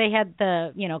 they had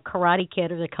the, Karate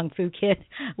Kid or the Kung Fu Kid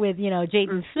with,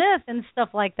 Jaden Smith and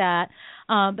stuff like that.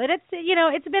 But it's,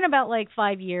 it's been about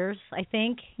 5 years, I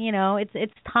think.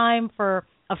 It's time for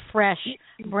a fresh,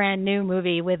 brand new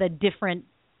movie with a different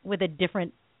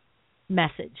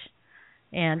message.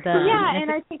 And and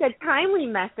I think a timely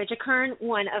message, a current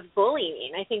one of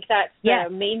bullying. I think that's the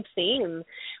main theme,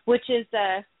 which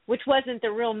wasn't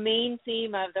the real main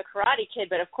theme of the Karate Kid,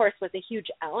 but of course was a huge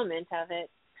element of it.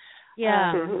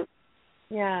 Yeah.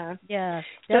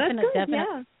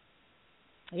 Definitely.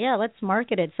 Yeah, let's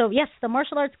market it. So yes, the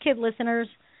Martial Arts Kid listeners,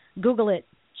 Google it.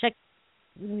 Check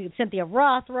Cynthia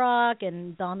Rothrock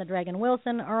and Don the Dragon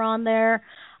Wilson are on there.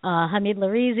 Hamid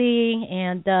Larizi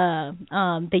and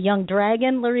the Young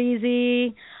Dragon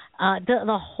Larizi.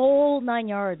 The whole 9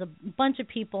 yards, a bunch of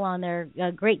people on there,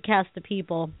 a great cast of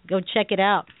people. Go check it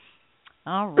out.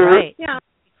 All right. Yeah.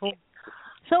 Cool.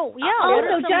 So, yeah.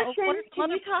 Also, Justin, can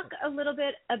you talk a little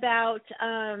bit about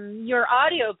your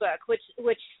audiobook,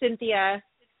 which Cynthia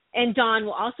and Dawn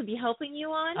will also be helping you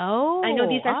on? Oh. I know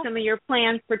these are some of your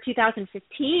plans for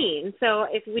 2015. So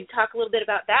if we'd talk a little bit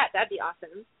about that, that'd be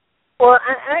awesome. Well,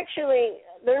 actually,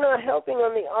 they're not helping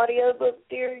on the audiobook,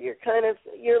 dear. You're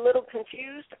a little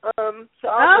confused. So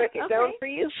I'll break it down for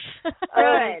you.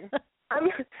 Good. I'm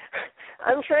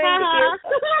trying to get.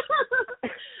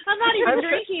 I'm not even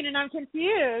drinking, and I'm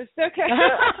confused. Okay.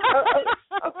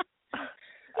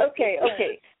 Okay.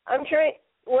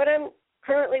 What I'm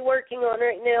currently working on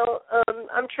right now,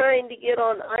 I'm trying to get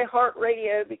on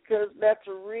iHeartRadio because that's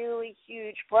a really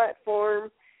huge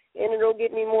platform, and it'll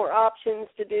give me more options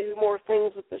to do more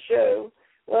things with the show.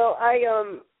 Well, I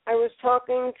was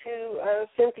talking to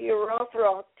Cynthia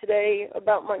Rothrock today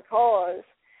about my cause,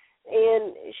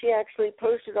 and she actually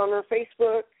posted on her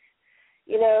Facebook,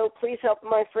 please help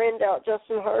my friend out,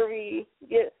 Justin Harvey,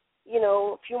 get,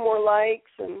 a few more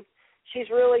likes, and she's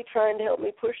really trying to help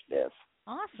me push this.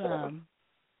 Awesome.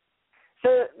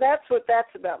 So that's what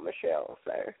that's about, Michelle.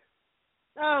 So.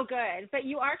 Oh, good. But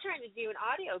you are trying to do an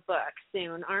audio book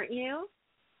soon, aren't you?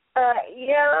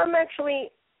 Yeah, I'm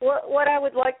actually, what I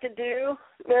would like to do,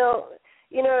 now,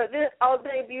 I'll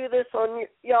debut this on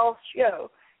y'all's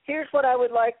show. Here's what I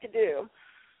would like to do,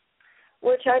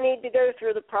 which I need to go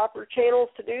through the proper channels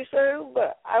to do so,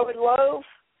 but I would love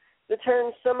to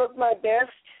turn some of my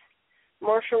best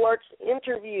martial arts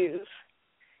interviews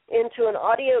into an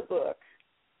audio book.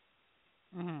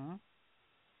 Mm-hmm.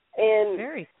 And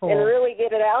very cool. And really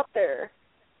get it out there,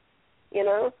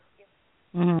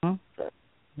 Mm-hmm. So,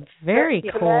 very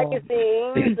to cool.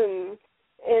 magazines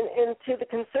and to the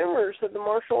consumers of the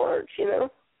martial arts,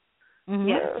 Mm-hmm.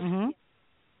 Yeah. Mm-hmm.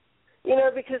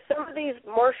 Because some of these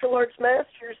martial arts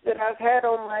masters that I've had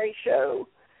on my show,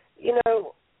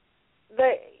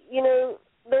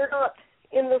 they're not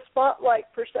in the spotlight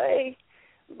per se,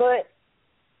 but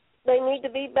they need to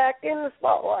be back in the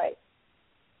spotlight.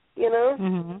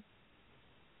 Mm-hmm.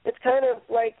 It's kind of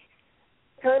like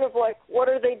what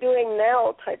are they doing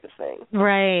now type of thing.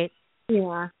 Right.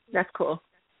 Yeah, that's cool.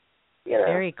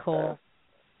 Very cool.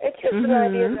 It's just an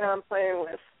idea that I'm playing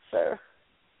with. So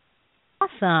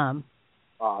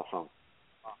awesome.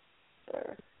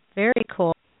 Very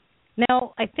cool.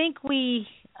 Now, I think we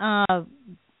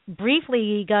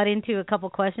briefly got into a couple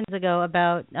questions ago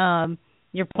about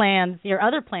your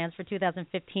other plans for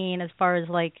 2015, as far as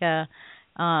like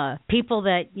people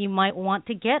that you might want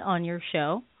to get on your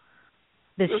show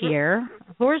this year.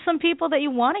 Who are some people that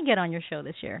you want to get on your show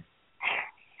this year?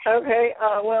 Okay.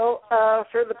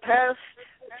 For the past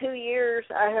 2 years,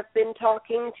 I have been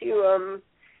talking to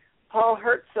Paul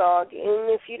Herzog,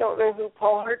 and if you don't know who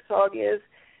Paul Herzog is,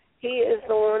 he is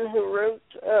the one who wrote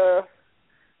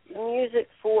music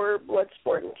for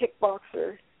Bloodsport and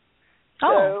Kickboxer.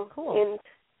 Oh, cool. And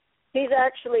he's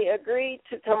actually agreed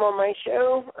to come on my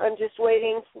show. I'm just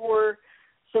waiting for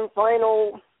some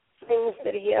final things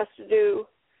that he has to do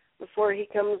before he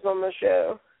comes on the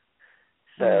show.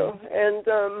 So, and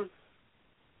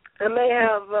I may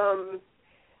have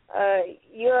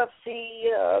UFC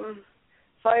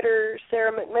fighter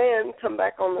Sarah McMahon come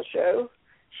back on the show.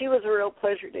 She was a real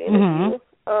pleasure to interview.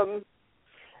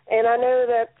 And I know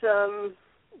that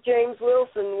James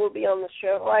Wilson will be on the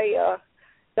show. I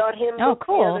got him booked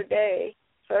the other day,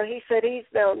 so he said he's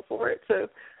down for it. So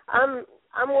I'm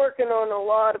working on a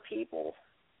lot of people.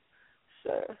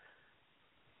 So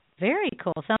very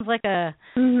cool. Sounds like a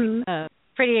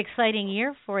pretty exciting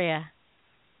year for you.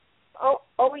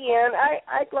 Oh yeah, and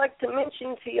I'd like to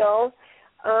mention to y'all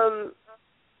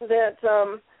that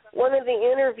one of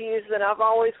the interviews that I've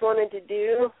always wanted to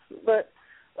do, but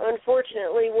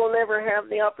unfortunately we'll never have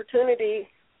the opportunity,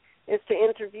 is to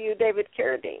interview David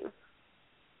Carradine.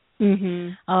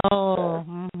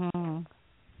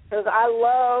 Because I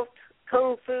loved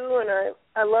Kung Fu, and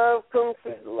I love Kung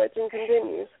Fu, The Legend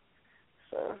Continues.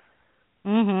 So.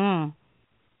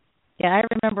 Yeah, I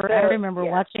remember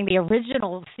watching the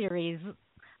original series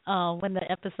when the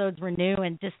episodes were new,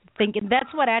 and just thinking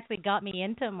that's what actually got me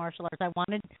into martial arts. I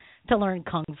wanted to learn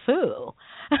Kung Fu.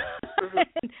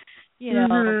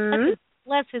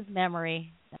 Bless his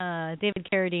memory. David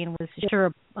Carradine was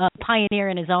sure a pioneer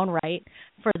in his own right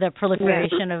for the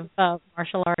proliferation of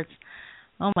martial arts.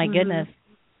 Oh my goodness.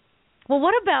 Well,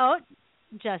 what about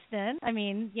Justin? I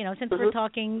mean, since we're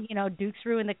talking,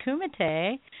 Dukes-Ryu and the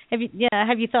Kumite,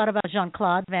 have you thought about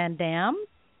Jean-Claude Van Damme?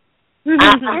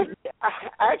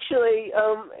 Actually,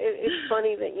 it's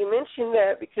funny that you mentioned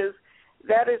that, because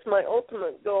that is my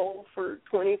ultimate goal for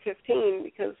 2015,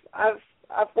 because I've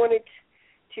wanted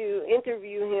to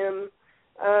interview him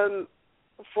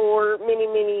for many,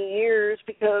 many years,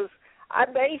 because I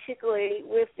basically,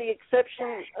 with the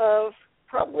exception of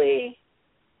probably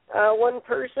one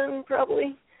person,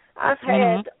 I've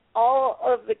had all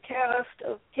of the cast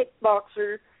of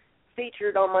Kickboxer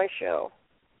featured on my show.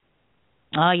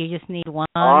 Oh, you just need one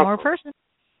more person.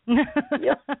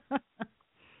 Yep.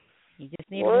 You just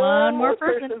need one more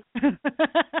person.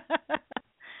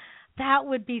 That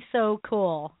would be so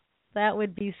cool. That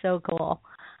would.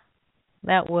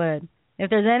 If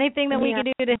there's anything that we can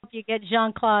do to help you get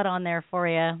Jean-Claude on there for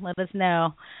you, let us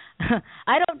know.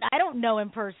 I don't know him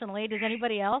personally. Does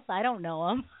anybody else? I don't know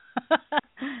him.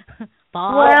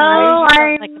 Bob,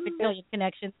 like the Brazilian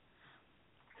connection.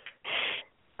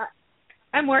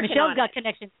 I'm working Michelle's on got it.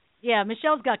 connections. Yeah,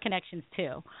 Michelle's got connections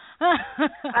too.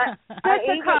 That's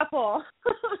a couple.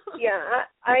 Yeah,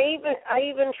 I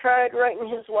even tried writing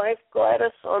his wife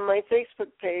Gladys on my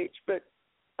Facebook page, but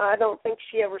I don't think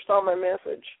she ever saw my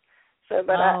message. So,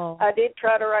 but I did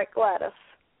try to write Gladys.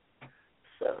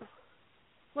 So.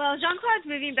 Well, Jean-Claude's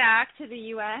moving back to the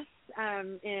U.S.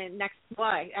 in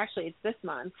actually it's this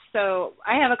month. So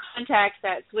I have a contact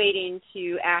that's waiting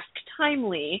to ask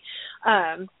timely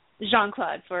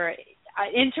Jean-Claude for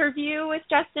an interview with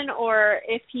Justin, or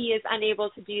if he is unable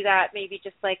to do that, maybe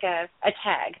just like a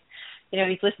tag. You know,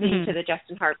 he's listening to the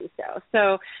Justin Harvey Show.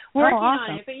 So working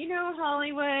on it. But you know,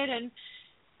 Hollywood and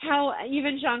how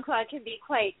even Jean-Claude can be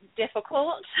quite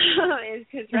difficult is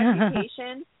his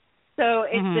reputation. So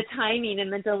it's the timing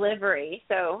and the delivery.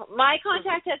 So my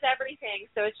contact has everything.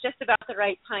 So it's just about the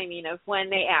right timing of when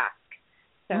they ask.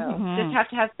 So just have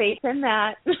to have faith in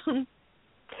that.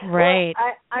 Right.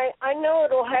 Well, I know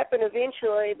it'll happen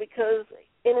eventually, because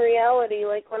in reality,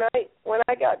 like when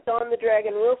I got Don the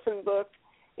Dragon Wilson booked,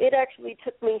 it actually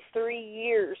took me 3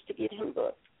 years to get him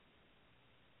booked.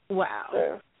 Wow.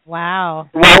 So. Wow.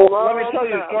 Well, let me tell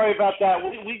you a story about that.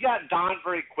 We got Don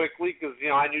very quickly because, you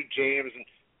know, I knew James,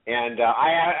 and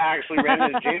I actually ran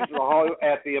into James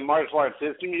at the Martial Arts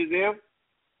History Museum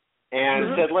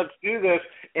and said, let's do this.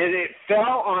 And it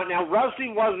fell on, now Rusty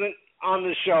wasn't on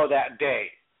the show that day.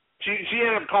 She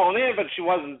ended up calling in, but she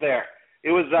wasn't there. It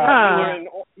was,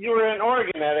 you were in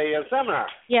Oregon at a seminar.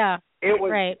 Yeah. It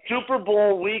was Super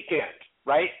Bowl weekend,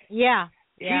 right? Yeah.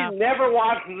 He never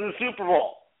watched the Super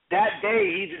Bowl. That day,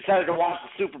 he decided to watch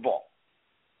the Super Bowl.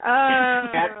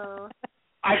 Oh.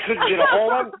 I couldn't get a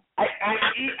hold of him.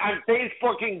 I'm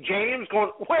Facebooking James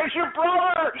going, where's your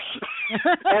brother?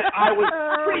 And I was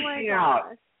freaking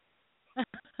out.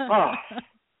 Oh.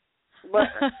 But,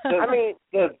 I mean,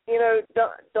 you know,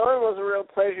 Don was a real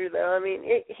pleasure, though. I mean,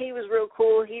 he was real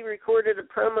cool. He recorded a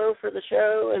promo for the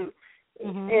show, and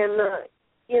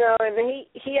you know, and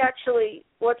he actually,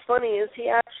 what's funny is he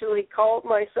actually called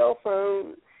my cell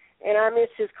phone, and I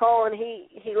missed his call, and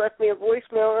he left me a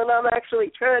voicemail, and I'm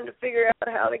actually trying to figure out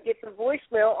how to get the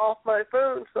voicemail off my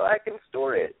phone so I can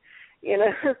store it, you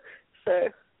know. So.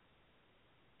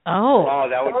 Oh,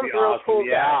 that would be awesome. Cool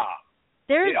yeah. Guy.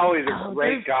 He's a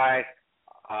great guy.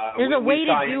 There's a way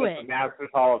to do it. The Masters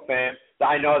Hall of Fame.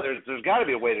 I know there's got to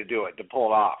be a way to do it, to pull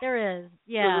it off. There is.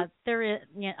 Yeah, there is.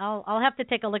 Yeah, I'll have to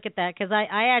take a look at that, because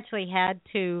I actually had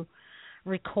to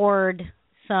record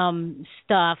some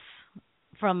stuff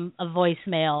from a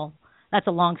voicemail. That's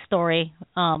a long story.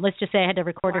 Let's just say I had to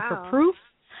record it for proof,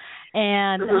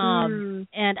 and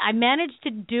I managed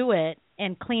to do it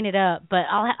and clean it up, but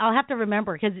I'll have to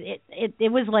remember, because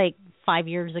it was like 5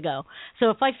 years ago.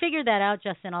 So if I figure that out,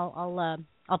 Justin, I'll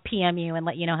PM you and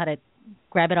let you know how to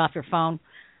grab it off your phone,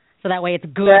 so that way it's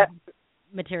good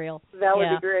material. That would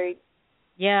be great.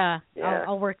 Yeah.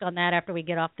 I'll work on that after we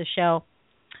get off the show.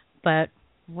 But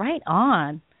right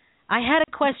on. I had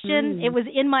a question. It was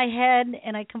in my head,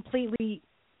 and I completely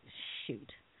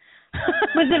shoot.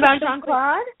 Was it about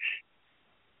Jean-Claude?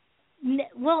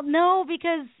 Well, no,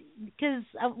 because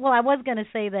I was going to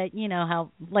say that, you know,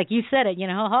 how, like you said it, you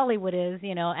know, how Hollywood is,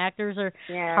 you know, actors are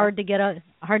hard to get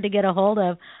a hold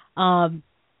of.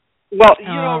 Well, you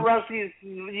know, Rusty,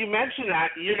 you mentioned that,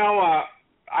 you know,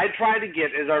 I tried to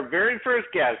get, as our very first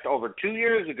guest over 2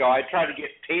 years ago, I tried to get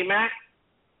T-Mac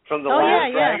from The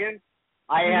Last Dragon.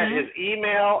 I had his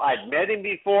email. I'd met him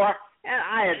before, and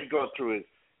I had to go through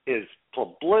his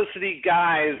publicity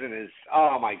guys and his,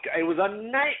 oh my God, it was a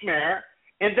nightmare.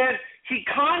 And then he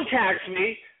contacts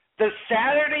me the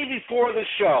Saturday before the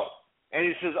show, and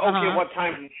he says, okay, what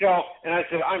time is the show? And I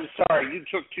said, I'm sorry, you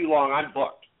took too long, I'm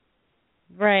booked.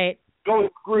 Right. Go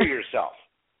screw yourself.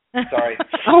 Sorry.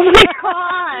 Oh my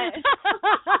God.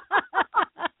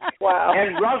 Wow.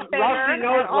 And Rusty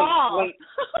knows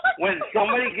when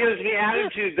somebody gives me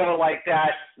attitude though like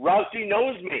that, Rusty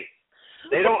knows me.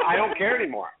 I don't care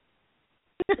anymore.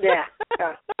 Yeah.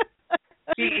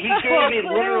 He gave me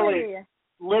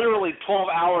literally 12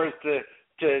 hours to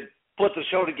put the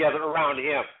show together around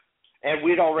him, and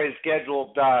we'd already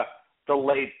scheduled the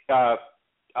late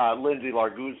Lindsay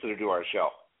Largusa to do our show.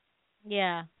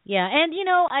 Yeah, and you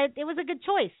know, it was a good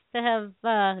choice to have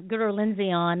good old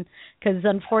Lindsay on, because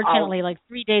unfortunately, like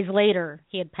 3 days later,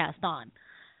 he had passed on.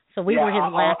 So we were his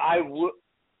last.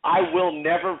 I will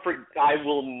never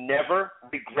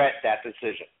regret that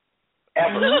decision.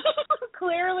 Ever.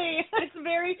 Clearly,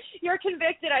 you're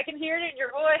convicted. I can hear it in your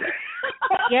voice.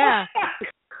 Yeah.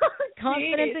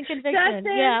 Confidence and conviction.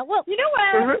 Justin, yeah. Well, you know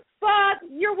what, Bob?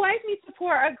 Your wife needs to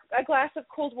pour a glass of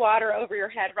cold water over your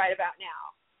head right about now.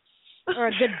 Or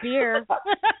a good beer.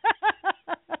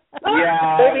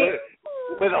 Yeah.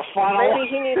 With a funnel. Maybe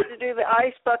he needs to do the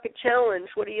ice bucket challenge.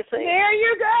 What do you think? There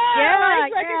you go. Yeah, ice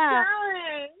bucket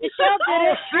challenge. Michelle did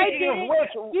it. I did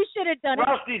it. You should have done it.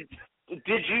 Rusty,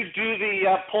 did you do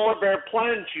the polar bear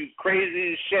plunge, you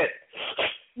crazy as shit?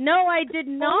 No, I did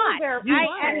not. You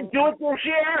didn't do it this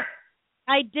year?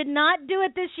 I did not do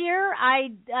it this year.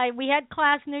 We had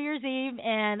class New Year's Eve,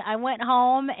 and I went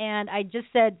home, and I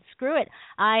just said, screw it.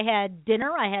 I had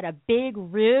dinner. I had a big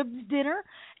ribs dinner,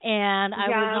 and I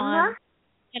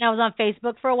was on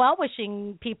Facebook for a while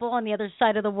wishing people on the other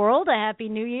side of the world a Happy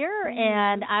New Year,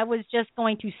 and I was just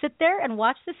going to sit there and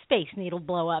watch the Space Needle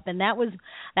blow up, and that was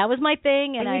my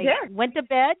thing, and I went to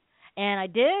bed,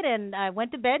 and I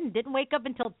went to bed and didn't wake up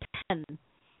until 10.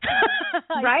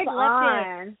 Right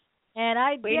on. And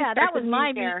that was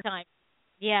my me time.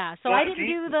 Yeah, so I didn't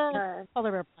do the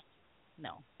polar bear punch.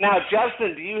 No. Now,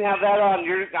 Justin, do you have that on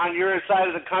your side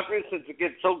of the country since it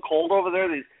gets so cold over there?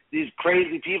 These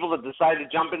crazy people that decide to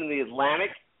jump into the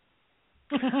Atlantic.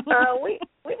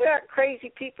 We've got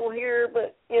crazy people here,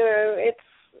 but you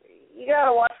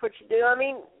gotta watch what you do. I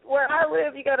mean, where I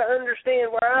live, you gotta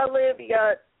understand. Where I live, you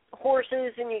got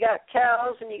horses and you got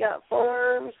cows and you got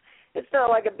farms. It's not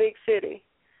like a big city,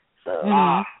 so.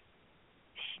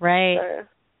 Right.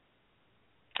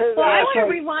 Well, I want to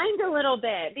rewind a little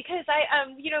bit because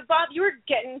Bob, you were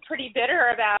getting pretty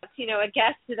bitter about, a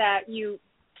guest that you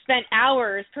spent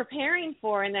hours preparing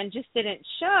for and then just didn't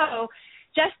show.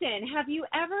 Justin, have you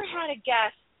ever had a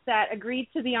guest that agreed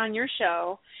to be on your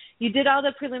show? You did all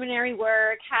the preliminary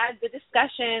work, had the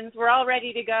discussions, were all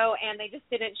ready to go, and they just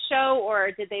didn't show,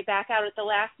 or did they back out at the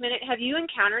last minute? Have you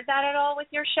encountered that at all with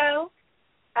your show?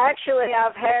 Actually,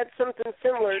 I've had something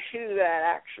similar to that,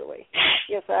 actually.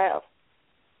 Yes, I have.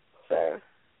 So,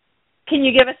 can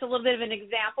you give us a little bit of an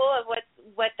example of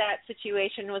what that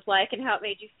situation was like and how it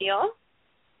made you feel?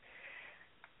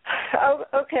 Oh,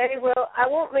 okay, well, I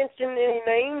won't mention any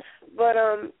names, but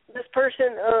this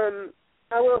person,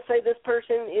 I will say this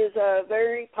person is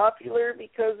very popular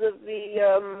because of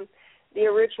the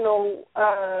original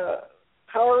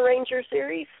Power Ranger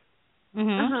series.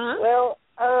 Mm-hmm. Well,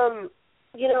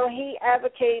 he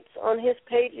advocates on his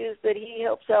pages that he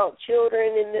helps out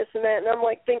children and this and that, and I'm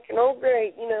like thinking, oh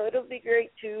great, it'll be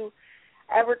great to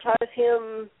advertise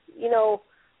him,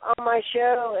 on my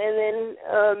show, and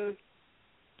then,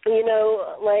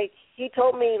 like he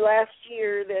told me last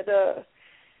year that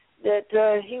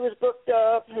he was booked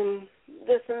up and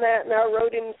this and that, and I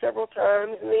wrote him several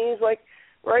times, and then he's like,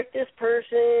 write this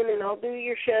person and I'll do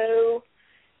your show.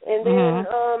 And then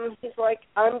he's like,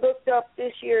 I'm booked up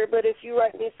this year, but if you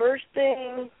write me first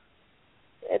thing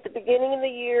at the beginning of the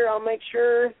year, I'll make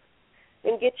sure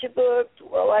and get you booked.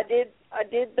 Well, I did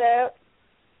that,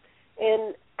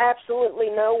 and absolutely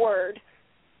no word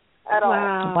at all.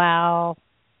 Wow.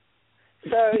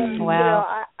 So,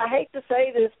 I hate to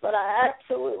say this, but I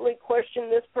absolutely question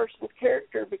this person's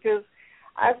character because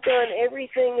I've done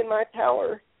everything in my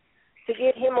power to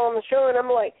get him on the show, and I'm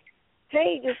like,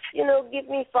 hey, just, give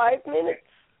me 5 minutes,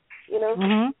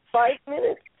 5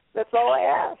 minutes. That's all I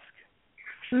ask.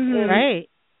 Mm-hmm. Right.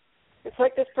 It's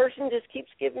like this person just keeps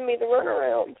giving me the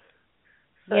runaround.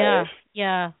 So,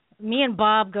 yeah. Me and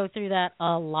Bob go through that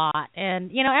a lot.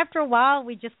 And, after a while,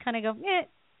 we just kind of go,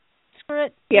 screw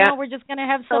it. Yeah. We're just going to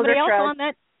have somebody else on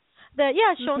that.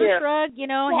 Shoulder shrug,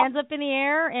 hands up in the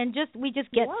air, and we just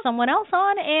get someone else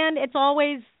on, and it's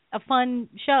always a fun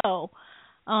show.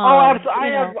 I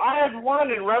had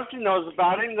one, and Rusty knows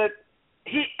about him, that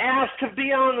he asked to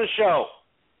be on the show.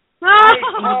 Will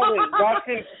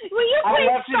you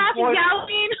please stop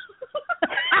yelling?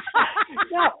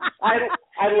 No,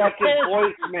 I left his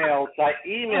voicemails. I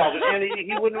emailed him, and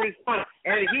he wouldn't respond.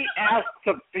 And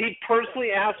he personally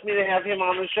asked me to have him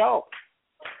on the show.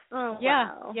 Oh,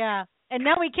 wow. Yeah. And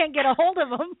now we can't get a hold of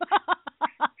him.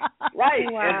 Right.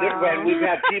 Wow. And we've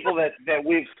had people that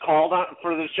we've called on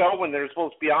for the show when they're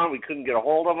supposed to be on, we couldn't get a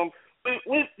hold of them.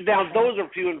 Now, those are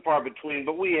few and far between,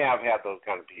 but we have had those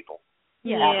kind of people.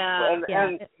 Yeah.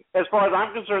 And as far as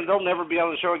I'm concerned, they'll never be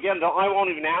on the show again. I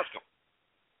won't even ask them.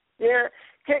 Yeah,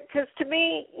 because to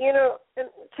me,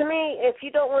 if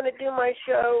you don't want to do my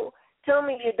show, tell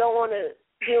me you don't want to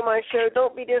do my show.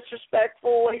 Don't be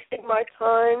disrespectful, wasting my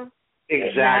time.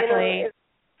 Exactly.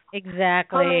 Exactly.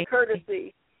 Common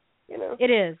courtesy. It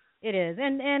is.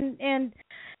 And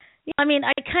I mean,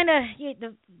 I kind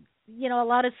of, a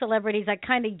lot of celebrities, I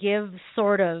kind of give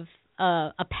sort of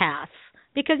a pass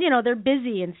because, they're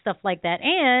busy and stuff like that.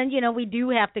 And, we do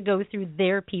have to go through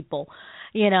their people,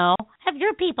 have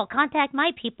your people contact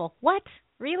my people. What?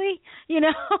 Really? You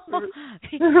can't talk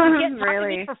to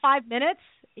me for 5 minutes.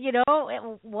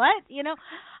 What?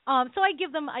 So I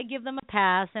give them a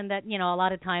pass, and that, a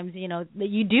lot of times, that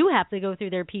you do have to go through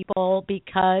their people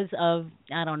because of,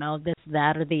 I don't know, this,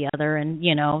 that, or the other, and,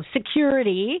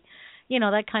 security,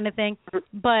 that kind of thing.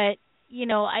 But,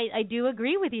 I do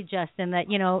agree with you, Justin, that,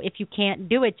 if you can't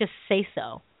do it, just say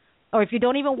so. Or if you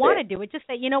don't even want to do it, just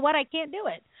say, you know what, I can't do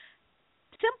it.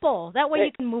 simple. That way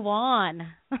you can move on.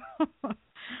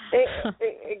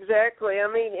 Exactly. I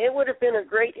mean, it would have been a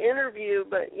great interview,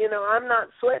 but, I'm not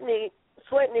sweating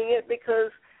it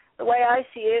because the way I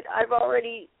see it, I've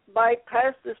already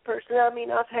bypassed this person. I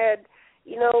mean, I've had,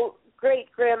 great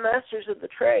grandmasters of the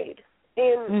trade.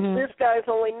 And this guy's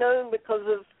only known because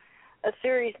of a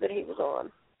series that he was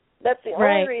on. That's the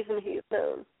only reason he's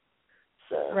known.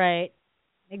 So. Right.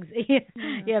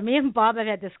 Yeah, me and Bob have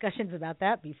had discussions about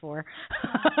that before.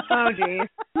 Oh, geez.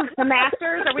 The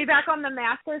Masters? Are we back on the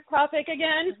Masters topic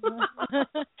again?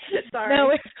 Sorry.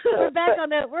 No, we're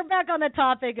back on the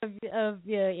topic of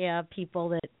people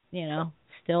that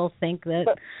still think that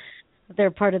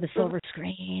they're part of the silver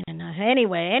screen. And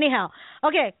anyhow,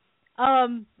 okay.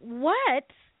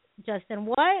 Justin,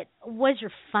 what was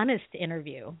your funnest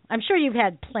interview? I'm sure you've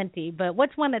had plenty, but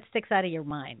what's one that sticks out of your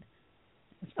mind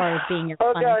as far as being your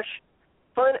funnest?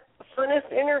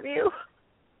 Funnest interview?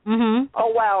 Mm-hmm.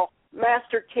 Oh, wow.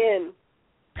 Master Ken.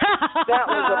 That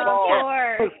was a ball.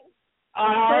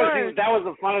 That was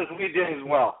the funnest we did as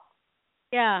well.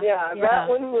 Yeah. Yeah, that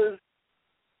one was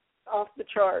off the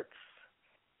charts.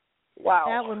 Wow.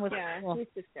 That one was cool.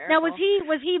 Now,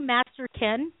 was he Master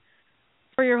Ken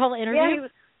for your whole interview? Yeah,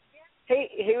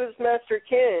 he was Master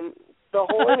Ken the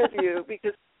whole interview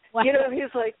because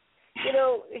he's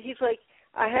like,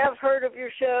 I have heard of your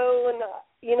show and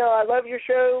I love your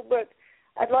show, but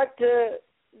I'd like to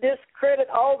discredit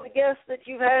all the guests that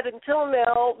you've had until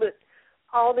now, but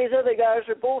all these other guys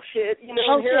are bullshit. And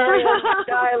here I am,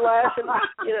 guy laughing.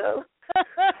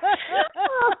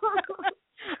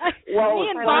 Me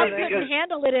and Bob couldn't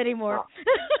handle it anymore.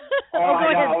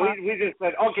 I know. We just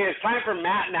said, okay, it's time for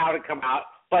Matt now to come out.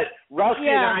 But Rusty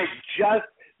and I just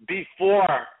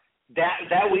before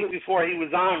that week before he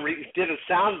was on, we did a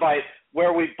soundbite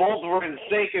where we both were in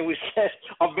sync and we said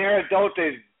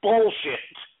Amaradote's bullshit.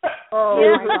 Oh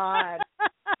my God!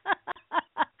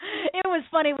 It was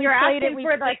funny. We You're played asking it.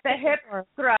 for like the hip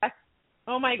thrust.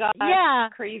 Oh my God! Yeah,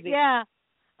 crazy. Yeah.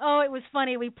 Oh, it was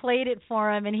funny. We played it for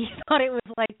him, and he thought it was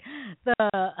like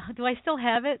do I still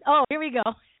have it? Oh, here we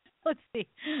go. Let's see.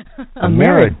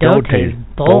 Amaradote's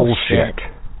bullshit.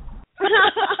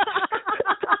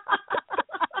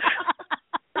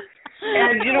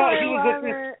 And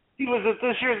he was at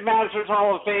this year's Masters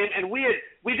Hall of Fame, and we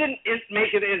didn't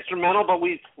make it instrumental, but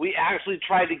we actually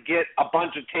tried to get a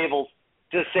bunch of tables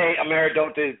to say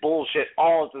Amaradote's bullshit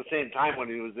all at the same time when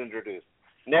he was introduced.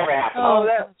 Never happened. Oh,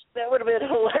 that would have been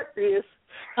hilarious.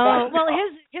 Oh, well,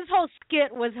 his whole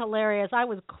skit was hilarious. I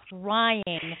was crying.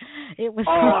 It was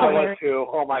I was too.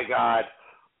 Oh, my God.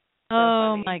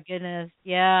 Oh, my goodness.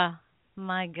 Yeah.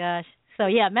 My gosh. So,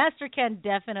 yeah, Master Ken,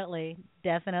 definitely.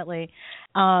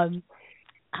 I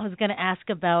was going to ask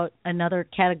about another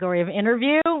category of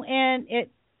interview, and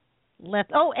it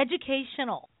left. Oh,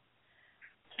 educational.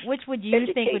 Which would you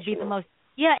think would be the most?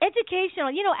 Yeah,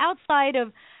 educational. Outside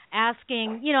of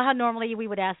asking, how normally we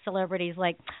would ask celebrities,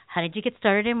 like, how did you get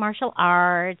started in martial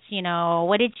arts?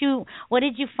 What did you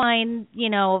find,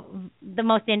 the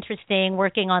most interesting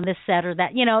working on this set or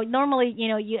that? Normally,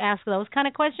 you ask those kind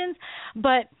of questions,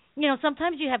 but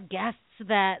sometimes you have guests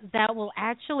that will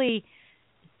actually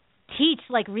teach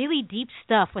like really deep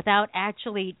stuff without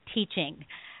actually teaching.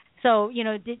 So,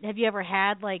 have you ever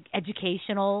had like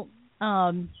educational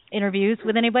interviews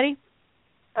with anybody?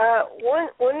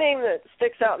 One name that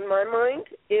sticks out in my mind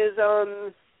is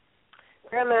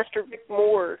Grandmaster Vic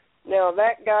Moore. Now,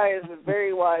 that guy is a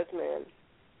very wise man.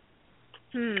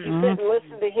 You sit and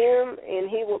listen to him, and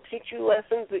he will teach you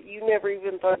lessons that you never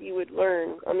even thought you would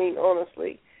learn. I mean,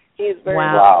 honestly, he is very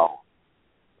wise. Wow.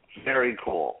 Very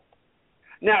cool.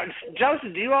 Now,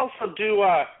 Justin, do you also do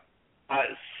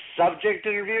subject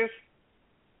interviews?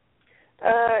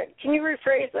 Can you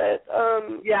rephrase that?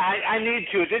 Yeah, I need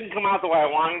to. It didn't come out the way I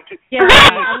wanted to. Yeah,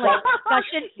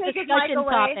 discussion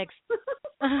topics.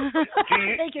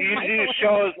 Do you do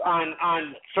shows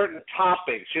on certain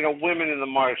topics, women in the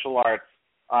martial arts,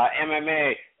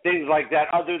 MMA, things like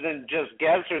that, other than just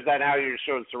guests, or is that how your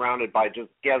show is surrounded by just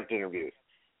guest interviews?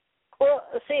 Well,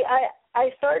 see, I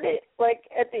started, like,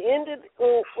 at the end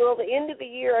of the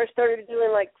year, I started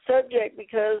doing, like, subject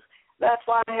because that's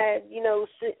why I had,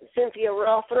 Cynthia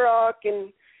Rothrock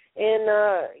and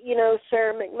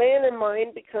Sarah McMahon in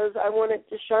mind, because I wanted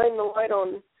to shine the light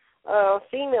on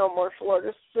female martial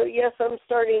artists. So yes, I'm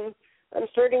starting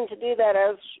to do that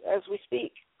as we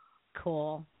speak.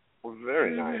 Cool. Well,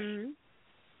 very nice.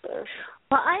 Well,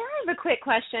 I have a quick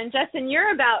question, Justin.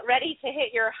 You're about ready to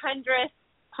hit your 100th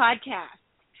podcast,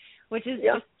 which is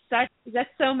that's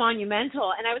so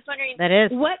monumental. And I was wondering,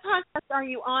 what podcast are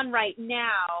you on right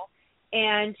now?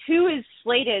 And who is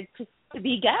slated to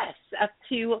be guests up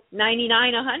to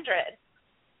 99, 100.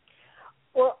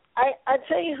 Well, I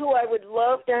tell you who I would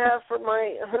love to have for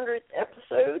my 100th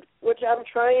episode, which I'm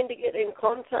trying to get in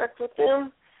contact with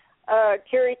them.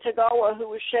 Kerry Tagawa, who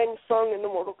was Shang Tsung in the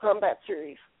Mortal Kombat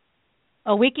series.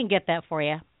 Oh, we can get that for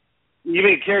you. You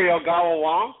mean Kerry Ogawa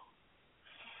Wong?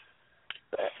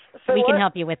 So we can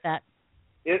help you with that.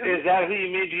 Is that who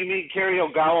you mean? Do you mean Kerry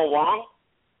Ogawa Wong?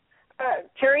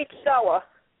 Kerry Tagawa.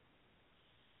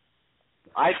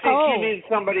 I think you mean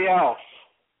somebody else.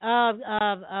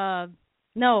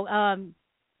 No,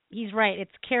 he's right.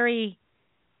 It's Kerry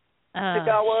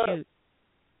Tagawa. Shoot.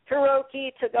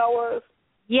 Hiroki Tagawa.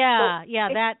 Yeah,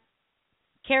 that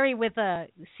Kerry with a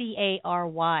Cary.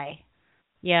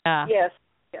 Yeah. Yes,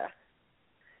 yeah.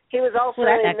 He was also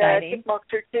in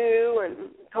Kickboxer 2 and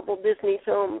a couple Disney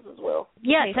films as well.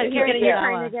 Yeah, so you're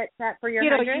trying to get that for your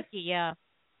 100th? Yeah.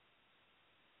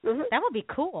 Mm-hmm. That would be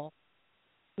cool.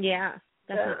 Yeah,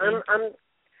 definitely.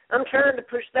 I'm trying to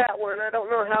push that one. I don't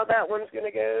know how that one's going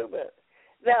to go, but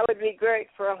that would be great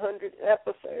for a 100th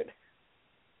episode.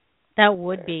 That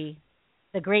would be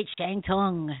the great Shang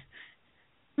Tsung.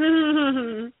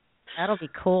 That'll be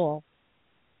cool.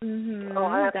 Mm-hmm.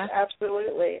 Oh,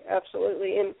 absolutely.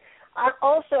 And I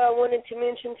wanted to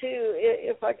mention too,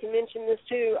 if I can mention this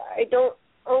too, I don't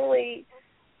only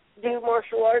do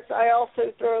martial arts. I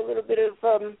also throw a little bit of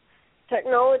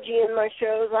technology in my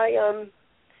shows. I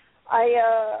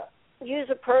use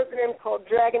a program called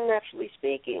Dragon Naturally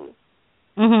Speaking,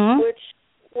 which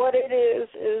what it is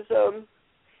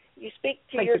you speak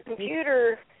to your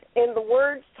computer and the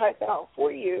words type out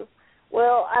for you.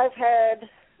 Well, I've had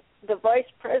the vice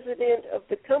president of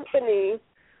the company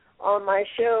on my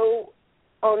show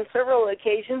on several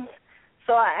occasions,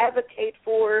 so I advocate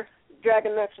for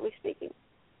Dragon Naturally Speaking.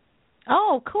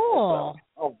 Oh, cool.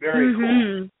 Oh, very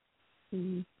cool.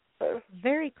 So,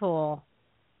 very cool.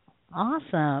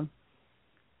 Awesome.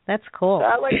 That's cool. So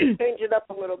I like to change it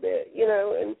up a little bit,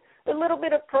 and a little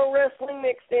bit of pro wrestling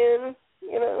mixed in,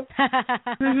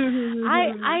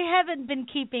 I haven't been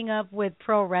keeping up with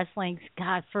pro wrestling,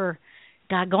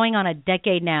 going on a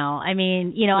decade now. I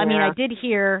mean, I did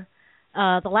hear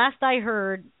the last I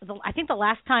heard, I think the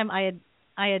last time I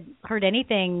had heard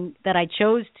anything that I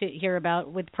chose to hear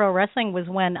about with pro wrestling was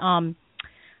when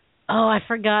I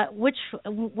forgot which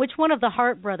one of the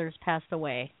Hart brothers passed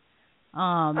away.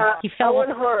 He fell Owen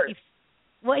Hart. it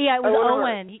was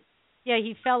Owen.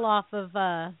 He fell off of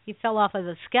the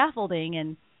scaffolding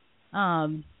and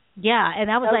and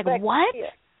I was like, what?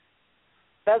 Yeah.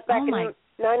 That was back in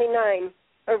 99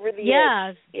 over the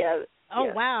years. Yeah. Oh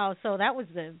wow! So that was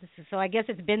so I guess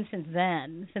it's been since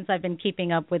then, since I've been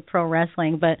keeping up with pro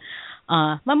wrestling. But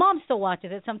my mom still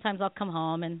watches it. Sometimes I'll come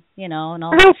home and and I'll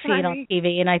see it on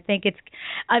TV, and I think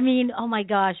oh my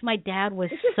gosh, my dad was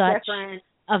such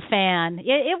a fan.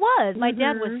 It was. My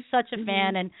dad was such a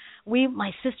fan, and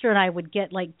my sister and I would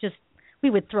get we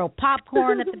would throw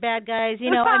popcorn at the bad guys. It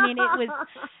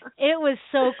was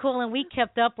so cool, and we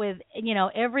kept up with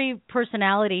every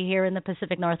personality here in the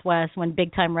Pacific Northwest when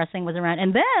big time wrestling was around,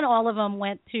 and then all of them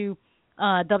went to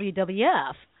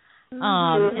WWF,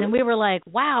 and we were like,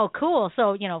 wow, cool.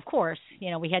 So of course,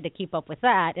 we had to keep up with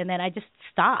that, and then I just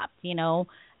stopped.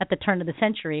 At the turn of the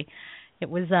century, it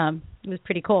was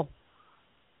pretty cool.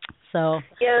 So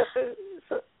yeah.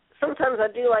 So sometimes I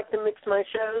do like to mix my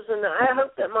shows, and I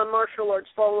hope that my martial arts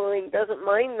following doesn't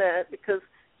mind that, because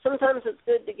sometimes it's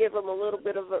good to give them a little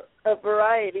bit of a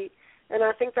variety, and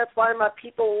I think that's why my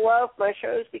people love my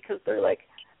shows, because they're like,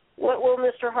 what will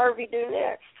Mr. Harvey do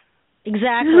next?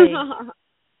 Exactly.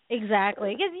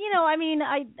 Exactly. Because,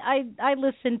 I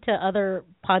listen to other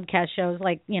podcast shows,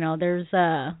 there's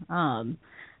there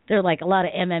are like a lot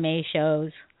of MMA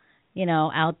shows,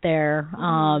 out there,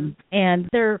 and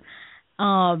they're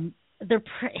I'm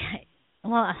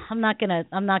not gonna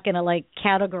like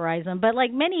categorize them, but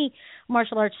like many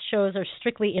martial arts shows are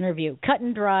strictly interview, cut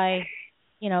and dry,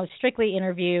 strictly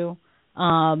interview,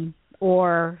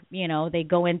 or they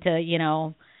go into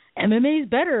MMA's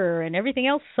better and everything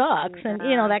else sucks, and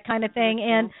that kind of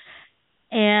thing,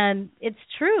 and it's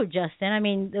true, Justin. I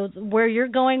mean, where you're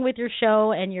going with your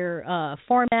show and your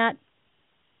format,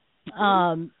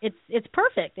 it's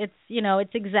perfect. It's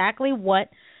it's exactly what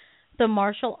the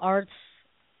martial arts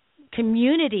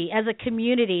community, as a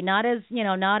community, not as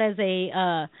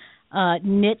a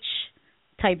niche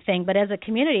type thing, but as a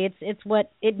community, it's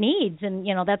what it needs, and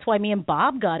that's why me and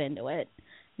Bob got into it.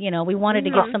 We wanted to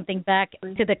give something back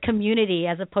to the community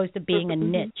as opposed to being a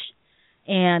niche.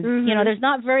 And there's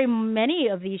not very many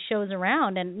of these shows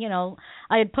around, and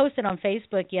I had posted on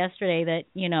Facebook yesterday that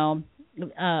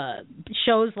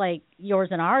shows like yours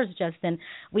and ours, Justin,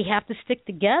 we have to stick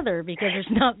together because there's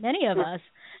not many of us,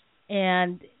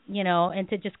 and and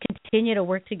to just continue to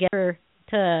work together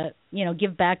to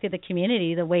give back to the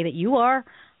community the way that you are,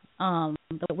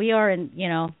 that we are, and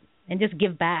and just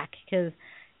give back because.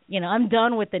 I'm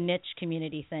done with the niche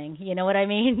community thing. You know what I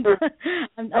mean?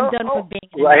 I'm done with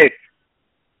being right.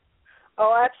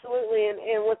 Oh, absolutely.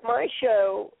 And with my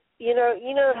show, you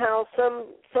know how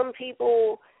some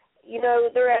people,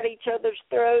 they're at each other's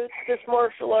throats. This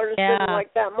martial artist didn't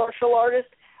like that martial artist.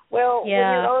 Well, when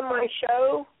you're on my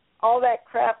show, all that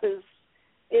crap is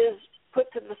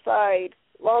put to the side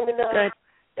long enough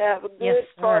to have a good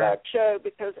product show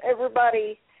because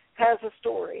everybody has a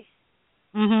story.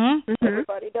 Mm-hmm.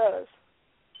 Everybody does.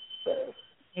 So.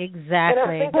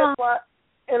 Exactly.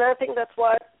 And I think that's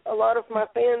why a lot of my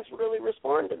fans really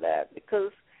respond to that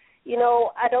because,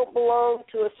 I don't belong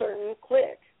to a certain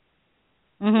clique.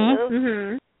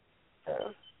 Mm-hmm.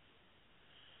 So.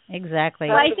 Exactly.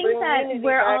 Well, I think that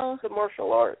we're all the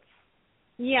martial arts.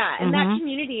 Yeah, and that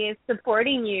community is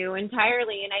supporting you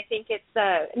entirely, and I think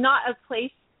it's not a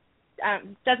place.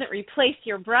 Doesn't replace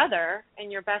your brother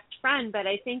and your best friend, but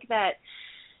I think that,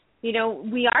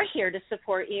 we are here to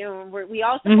support you, and we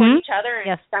all support each other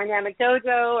in Dynamic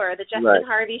Dojo or the Justin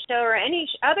Harvey Show or any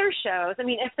other shows. I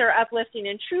mean, if they're uplifting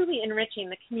and truly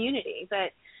enriching the community, but,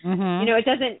 it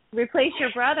doesn't replace your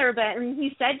brother, but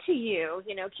he said to you,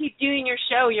 keep doing your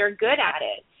show, you're good at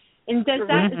it. And is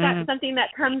that something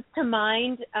that comes to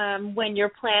mind when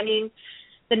you're planning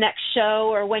the next show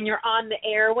or when you're on the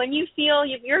air, when you feel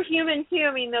you're human too?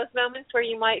 I mean, those moments where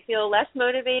you might feel less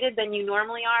motivated than you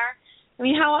normally are. I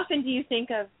mean, how often do you think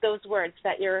of those words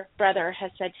that your brother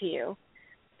has said to you?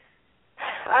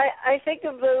 I think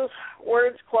of those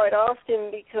words quite often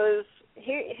because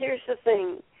here's the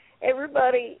thing.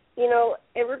 Everybody,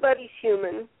 everybody's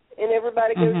human and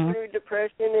everybody goes through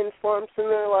depression and slumps in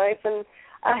their life. And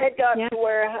I had gotten to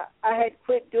where I had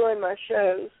quit doing my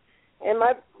shows. And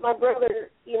my brother,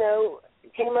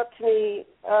 came up to me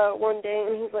one day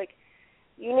and he's like,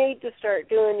 you need to start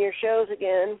doing your shows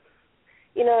again.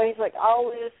 He's like, I'll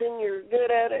listen, you're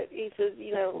good at it. He says,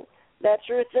 that's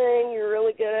your thing, you're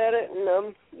really good at it. And,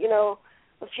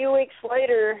 a few weeks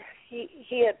later,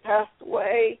 he had passed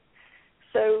away.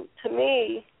 So to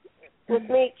me, with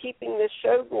me keeping this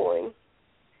show going,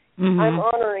 I'm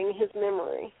honoring his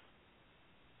memory.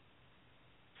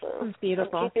 So that's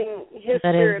beautiful. I'm keeping his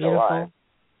spirit alive.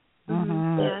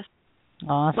 Yes.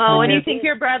 Awesome. Well, what do you think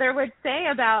your brother would say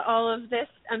about all of this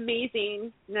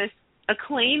amazing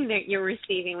acclaim that you're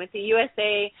receiving with the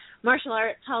USA Martial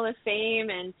Arts Hall of Fame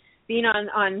and being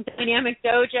on Dynamic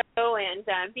Dojo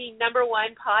and being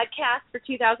 #1 podcast for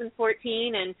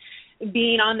 2014 and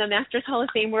being on the Masters Hall of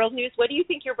Fame World News? What do you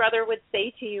think your brother would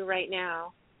say to you right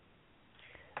now?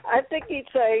 I think he'd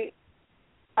say,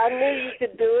 I knew you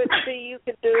could do it, see you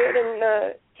could do it,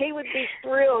 and he would be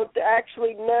thrilled to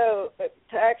actually know that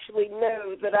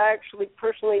I actually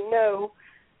personally know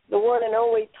the one and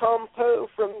only Tom Poe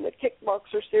from the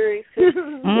Kickboxer series. Cause me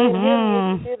and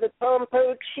him used to do the Tom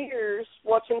Poe cheers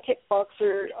watching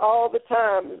Kickboxer all the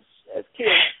time as kids.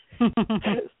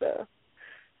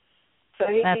 so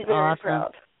he'd be very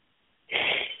proud.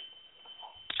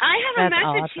 I have a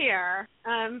message here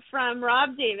from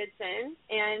Rob Davidson,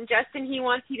 and Justin, he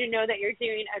wants you to know that you're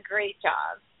doing a great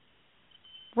job.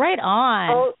 Right on.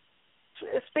 Oh,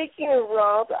 speaking of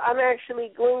Rob, I'm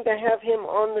actually going to have him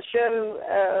on the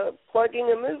show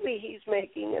plugging a movie he's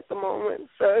making at the moment.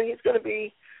 So he's going to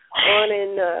be on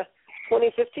in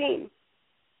 2015.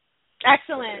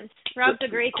 Excellent. Rob's a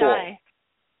great guy.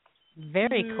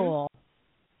 Very cool.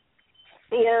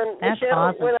 And that's Michelle,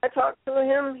 awesome. when I talk to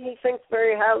him, he thinks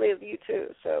very highly of you too.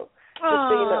 So just so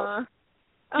you know.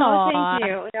 Oh, thank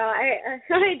you. No,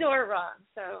 I adore Rob.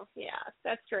 So yeah,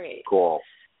 that's great. Cool.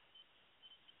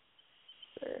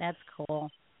 That's cool.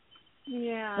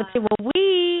 Yeah. Let's see. Well,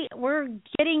 we're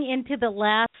getting into the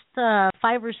last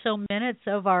 5 or so minutes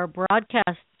of our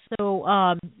broadcast.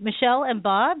 So, Michelle and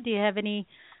Bob, do you have any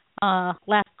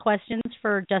last questions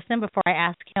for Justin before I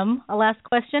ask him a last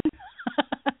question?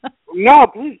 No,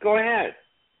 please go ahead.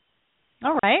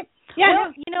 All right.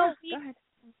 Yeah. Well,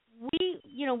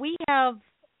 we have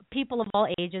people of all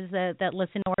ages that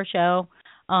listen to our show,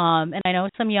 and I know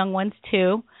some young ones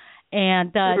too.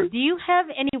 And do you have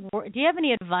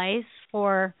any advice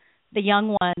for the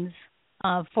young ones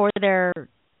for their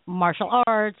martial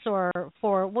arts or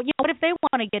for what if they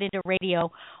want to get into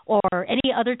radio or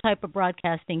any other type of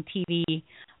broadcasting, TV?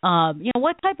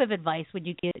 What type of advice would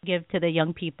you give to the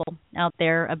young people out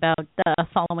there about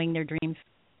following their dreams?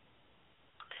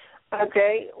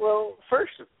 Okay. Well,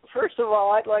 first of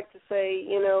all, I'd like to say,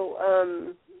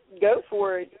 go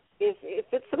for it. If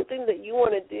it's something that you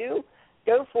want to do,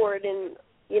 go for it, and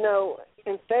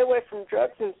and stay away from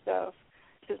drugs and stuff,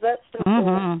 because that stuff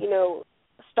will,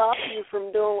 stop you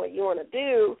from doing what you want to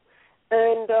do.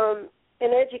 And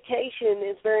education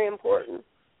is very important.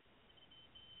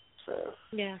 So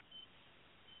yeah.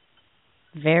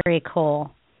 Very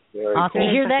cool. Awesome. Cool.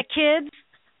 You hear that, kids?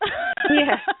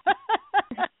 Yeah.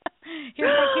 Hear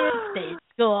that, kids? Stay in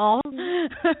school.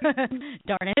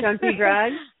 Darn it. Don't do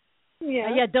drugs.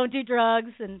 Yeah. Don't do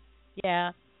drugs. And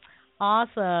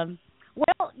awesome.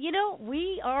 Well,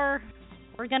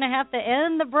 we're going to have to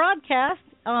end the broadcast.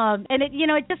 And it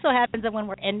just so happens that when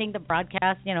we're ending the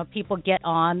broadcast, people get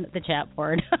on the chat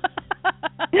board.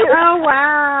 Oh,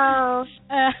 wow.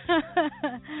 Of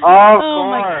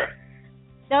course.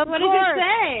 What did it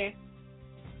say?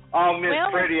 Oh, Miss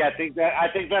Pretty, I think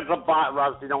that's a bot,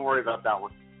 Rusty. Don't worry about that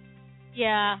one.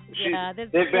 Yeah.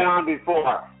 They've been on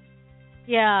before.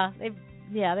 Yeah,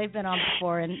 they've been on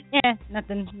before, and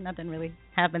nothing really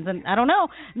happens. And I don't know,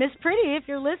 Miss Pretty, if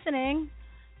you're listening,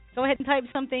 go ahead and type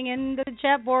something into the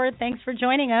chat board. Thanks for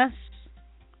joining us.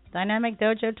 Dynamic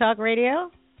Dojo Talk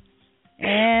Radio.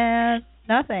 And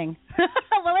nothing.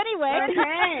 Well, anyway.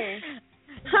 Okay.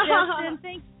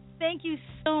 Justin, thank you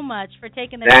so much for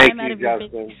taking the time out of your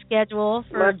busy schedule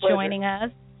for joining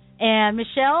us. And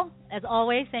Michelle, as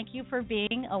always, thank you for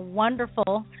being a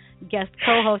wonderful guest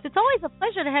co-host. It's always a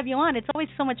pleasure to have you on. It's always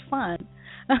so much fun.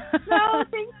 No,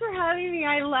 thanks for having me.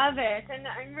 I love it. And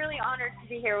I'm really honored to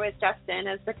be here with Justin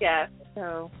as the guest.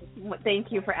 So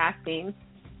thank you for asking.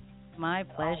 My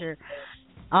pleasure.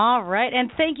 All right.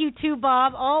 And thank you too,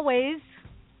 Bob, always.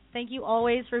 Thank you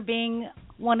always for being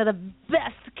one of the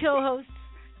best co-hosts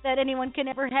that anyone can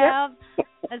ever have.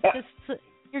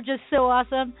 You're just so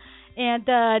awesome. And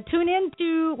but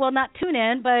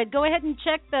go ahead and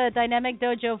check the Dynamic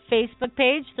Dojo Facebook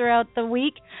page throughout the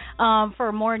week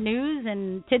for more news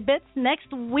and tidbits.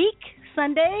 Next week,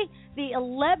 Sunday, the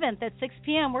 11th at 6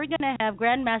 p.m., we're going to have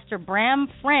Grandmaster Bram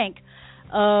Frank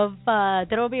of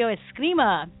Derobio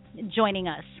Eskrima joining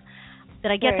us.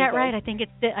 Did I get that right? I think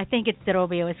it's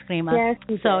Derobio Eskrima.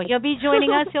 Yes, so he'll be joining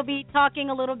us. He'll be talking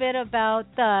a little bit about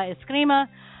Eskrima,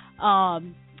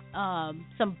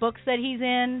 some books that he's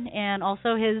in, and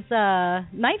also his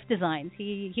knife designs.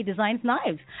 He designs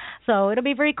knives. So it'll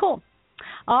be very cool.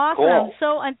 Awesome. Cool.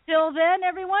 So until then,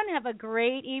 everyone, have a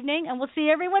great evening, and we'll see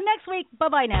everyone next week.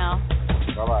 Bye-bye now.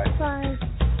 Bye-bye. Bye.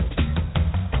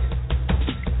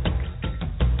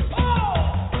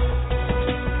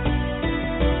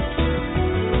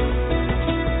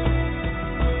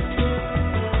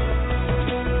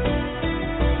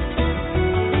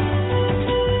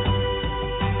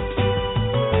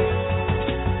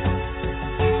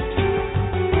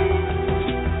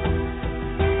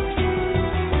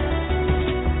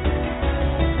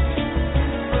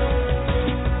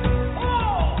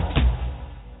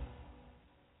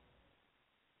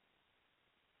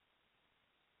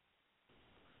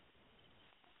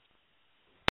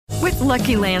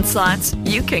 Lucky Land Slots,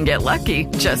 you can get lucky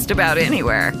just about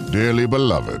anywhere. Dearly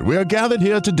beloved, we are gathered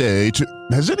here today to...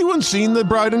 Has anyone seen the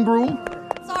bride and groom?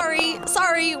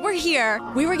 Sorry, we're here.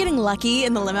 We were getting lucky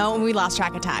in the limo and we lost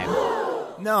track of time.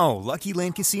 No, Lucky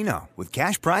Land Casino, with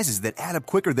cash prizes that add up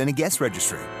quicker than a guest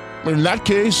registry. In that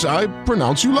case, I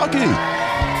pronounce you lucky.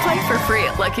 Play for free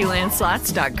at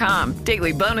LuckyLandSlots.com.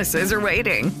 Daily bonuses are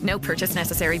waiting. No purchase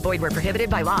necessary. Void where prohibited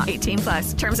by law.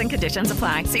 18+. Terms and conditions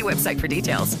apply. See website for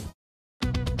details.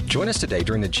 Join us today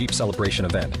during the Jeep Celebration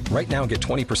event. Right now, get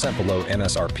 20% below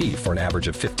MSRP for an average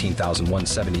of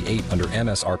 $15,178 under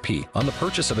MSRP on the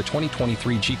purchase of a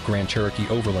 2023 Jeep Grand Cherokee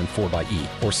Overland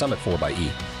 4xE or Summit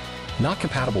 4xE. Not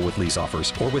compatible with lease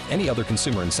offers or with any other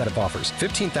consumer incentive offers.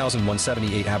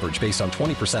 $15,178 average based on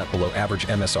 20% below average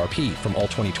MSRP from all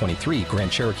 2023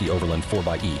 Grand Cherokee Overland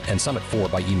 4xE and Summit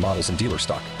 4xE models in dealer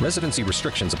stock. Residency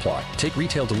restrictions apply. Take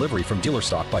retail delivery from dealer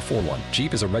stock by 4/1.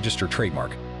 Jeep is a registered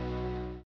trademark.